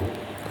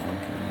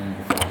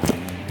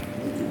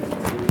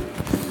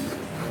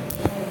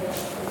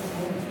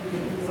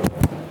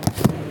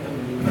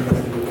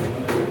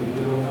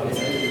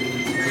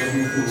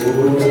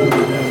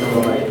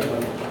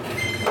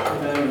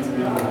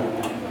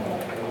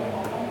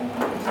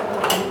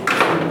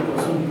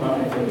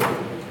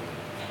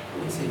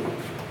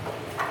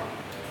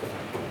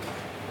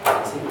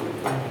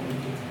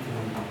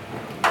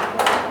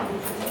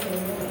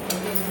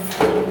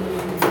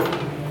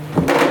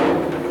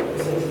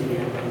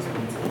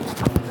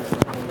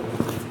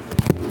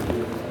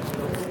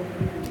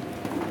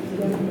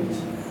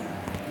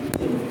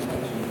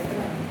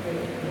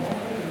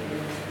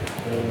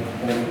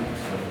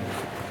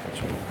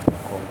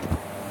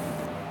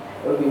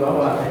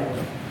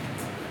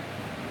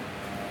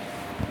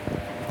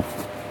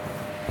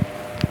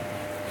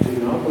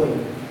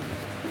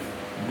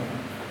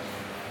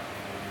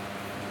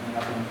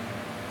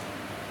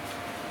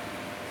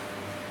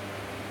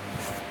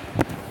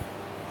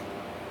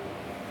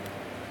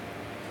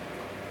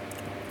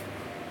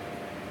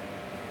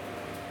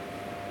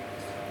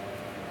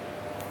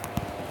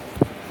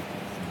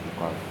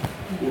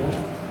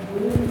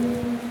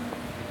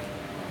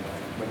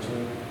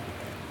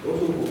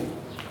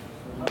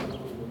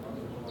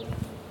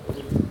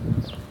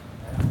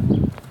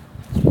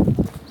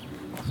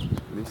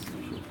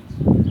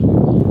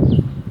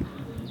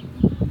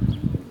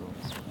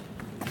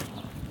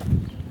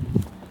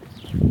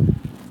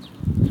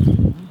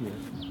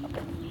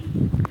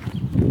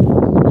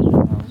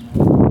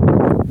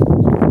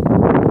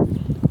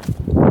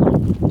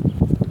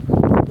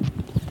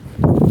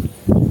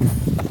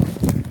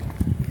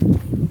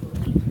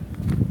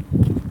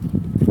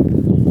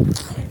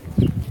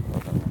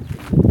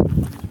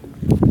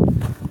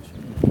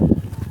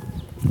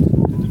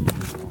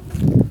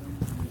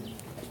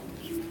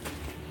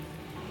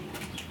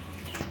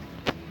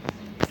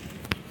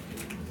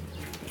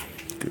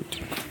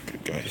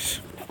 Good guys.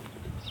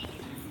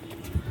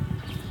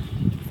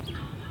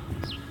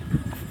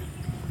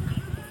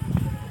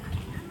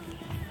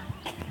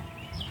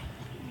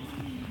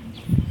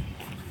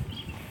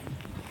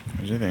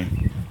 What do you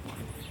think?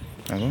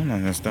 I don't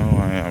understand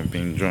why I've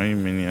been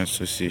joining many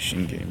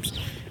association games.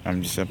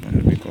 I'm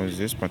disappointed because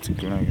this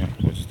particular guy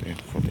was there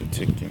for the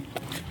taking.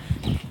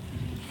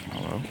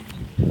 Oh well.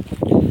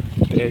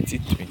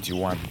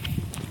 30-21.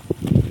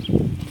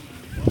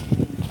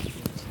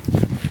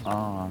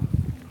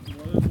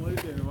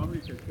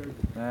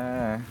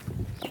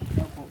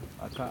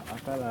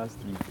 I last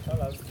week.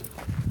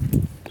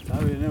 I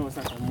was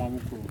like a mom.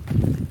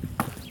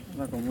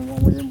 Like a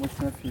woman with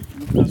emotional feet.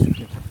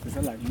 It's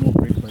like no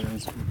break for your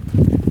school.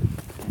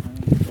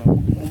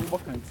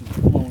 What can you do?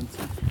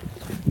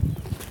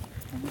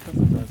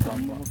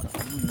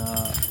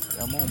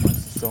 I'm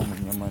almost so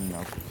many man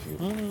now.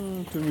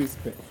 2 weeks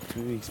back.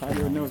 2 weeks. I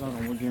don't know what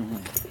I'm doing.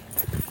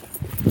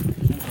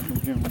 I'm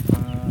doing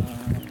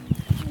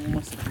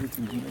almost security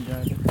in the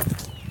garden.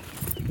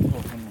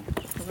 Oh, I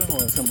don't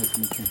know somebody's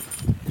meeting.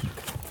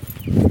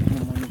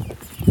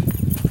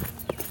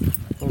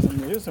 Because I'm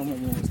here, someone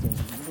who was there.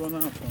 I'm going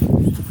out from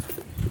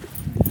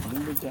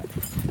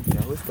the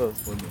hostels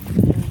for them.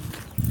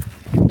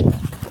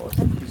 Or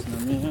some person, I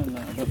mean, and I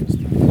don't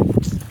understand.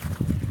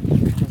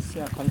 I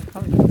can't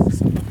come to this.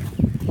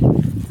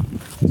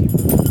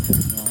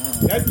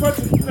 That's what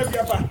you have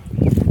your back.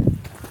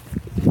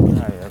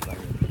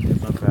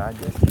 I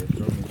just get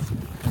promise.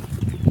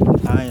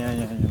 I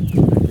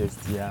just,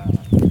 yeah.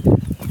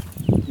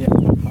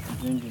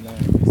 Drinking like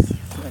this.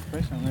 A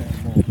question where I'm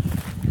more.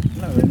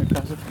 No, when the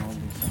castle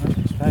comes, I have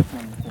to strike my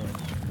phone.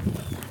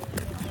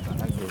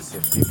 I guess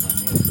if people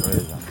need for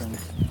example,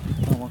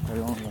 I walk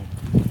along like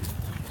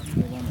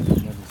the one of the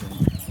medicine.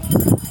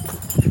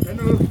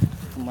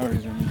 My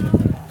reason is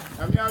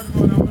I'm not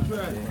going to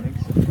the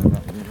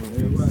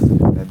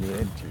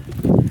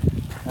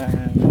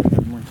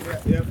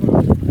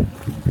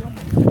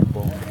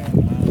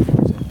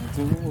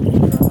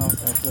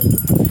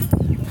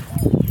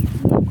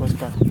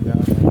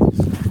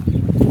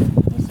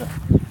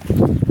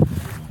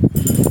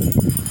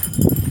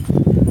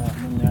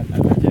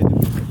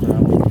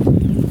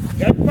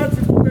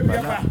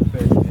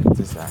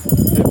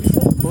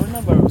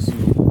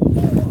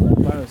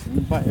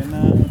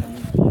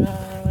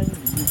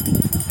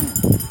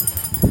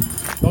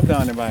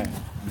lockdown by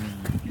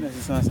this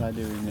is I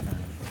do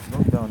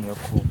lockdown your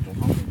cool.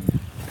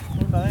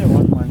 I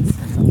 1 month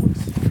since I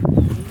was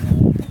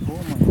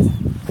 4 months.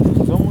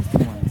 It's almost 2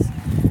 months.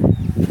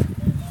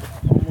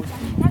 Almost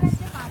 2 months.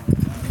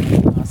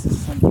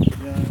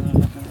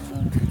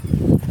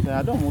 I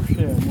don't want to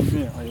share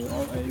movie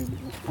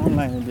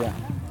online there.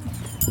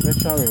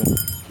 Virtual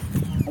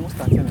almost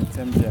starting at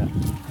 10 there.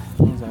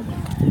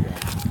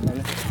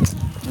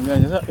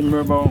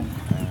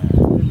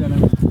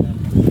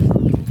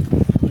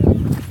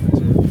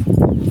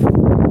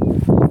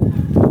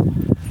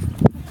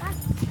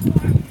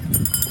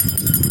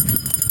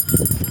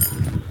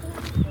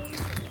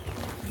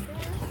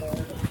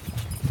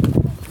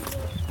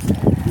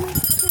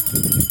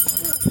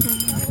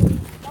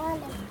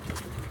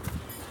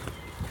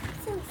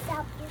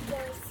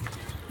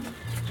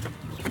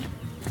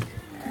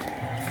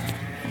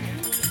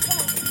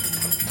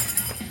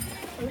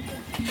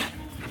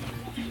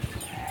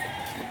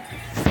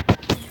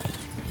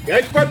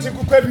 Get what you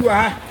could you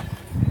are.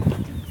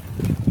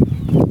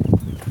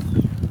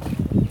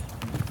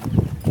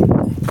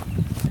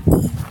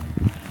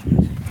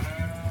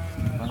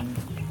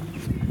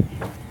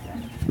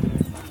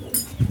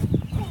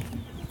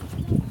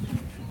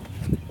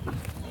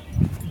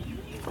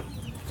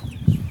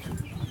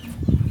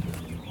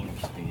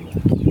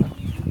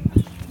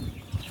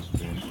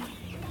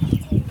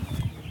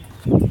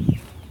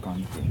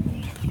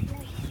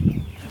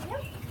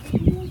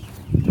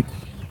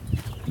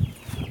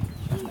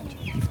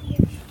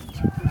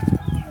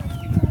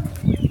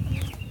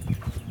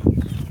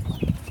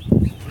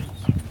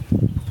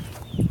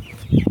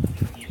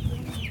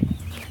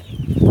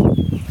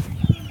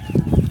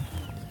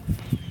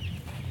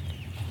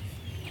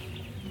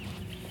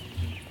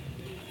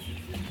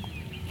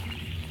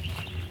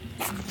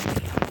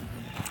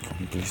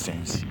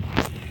 Distance.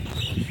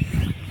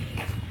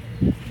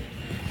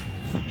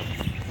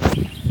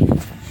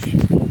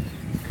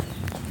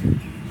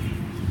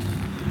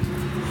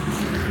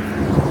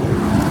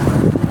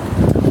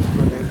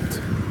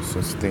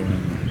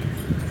 Sustaining.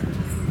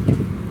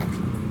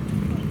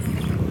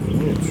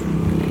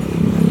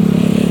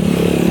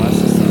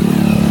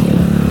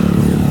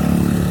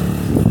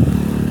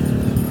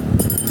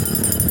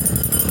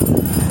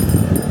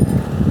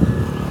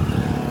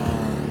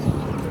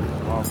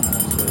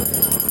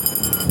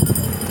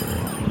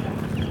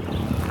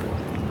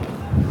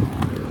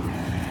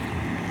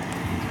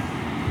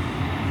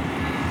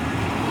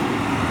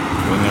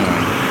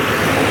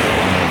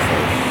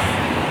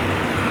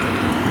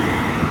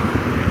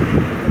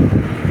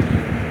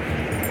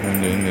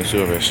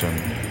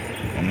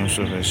 On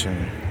saurait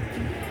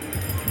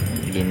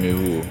de mes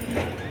roues.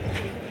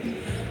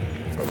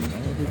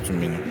 to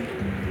me now.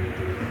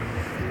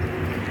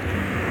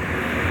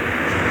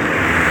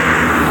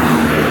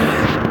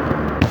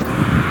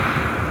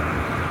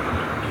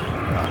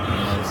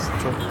 Nice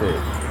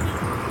chocolate.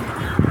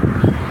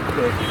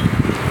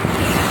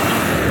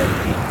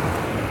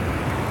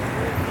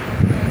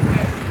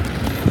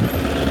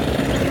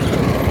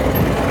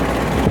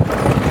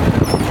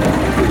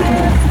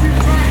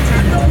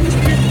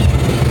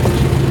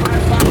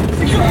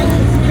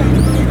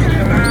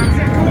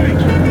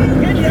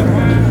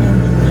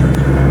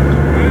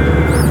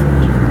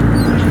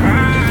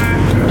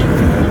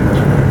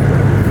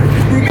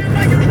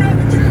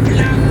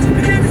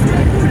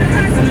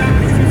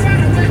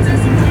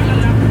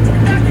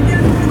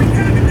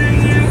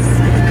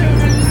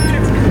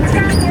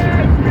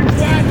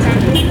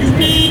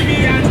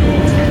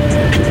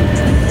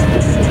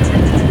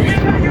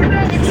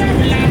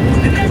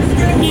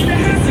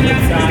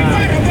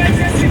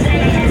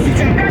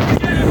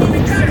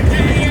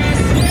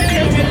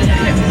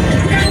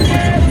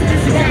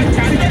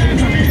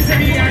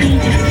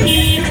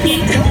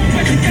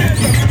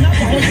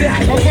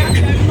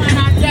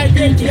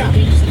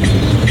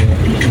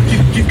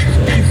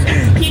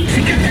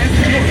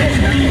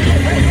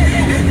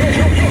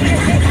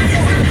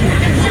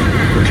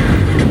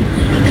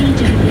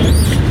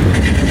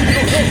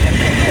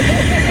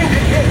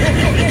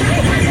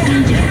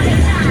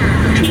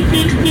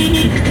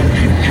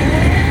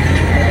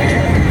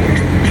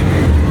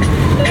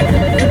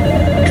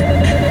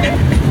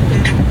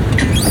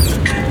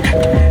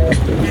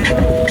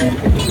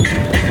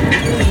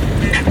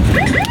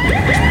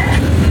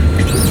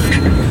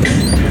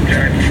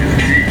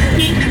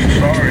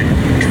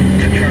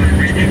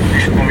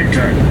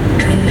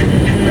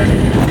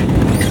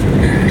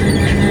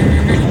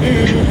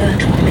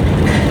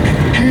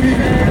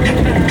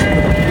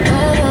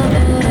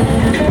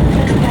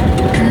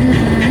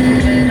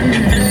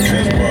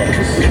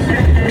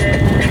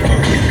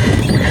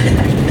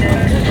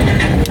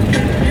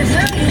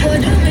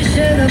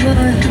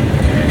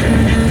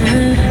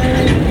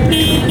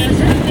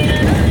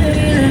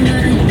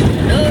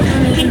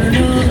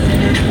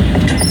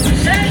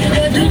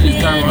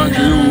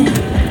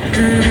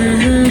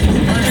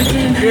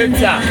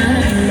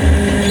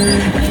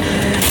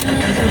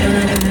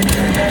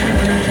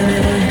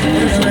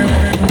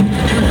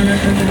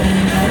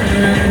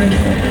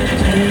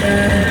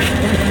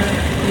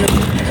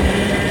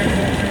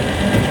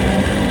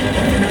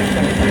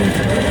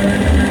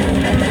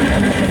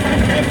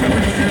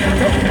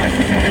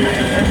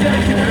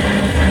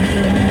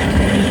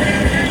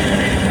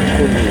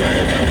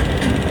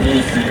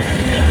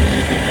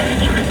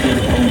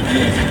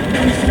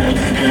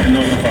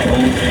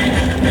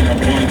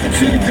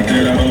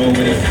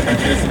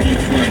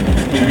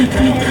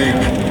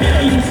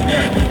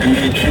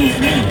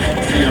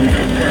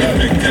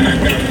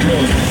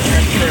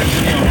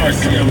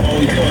 See, I'm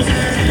all yours.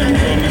 See, I'm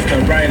called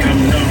Mr. Right,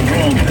 I'm not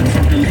wrong.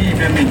 So believe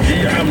in me,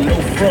 G, I'm no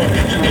fraud.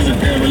 She was a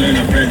devil in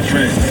a red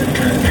dress.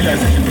 Feel like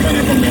she's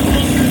running from the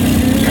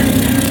hustle.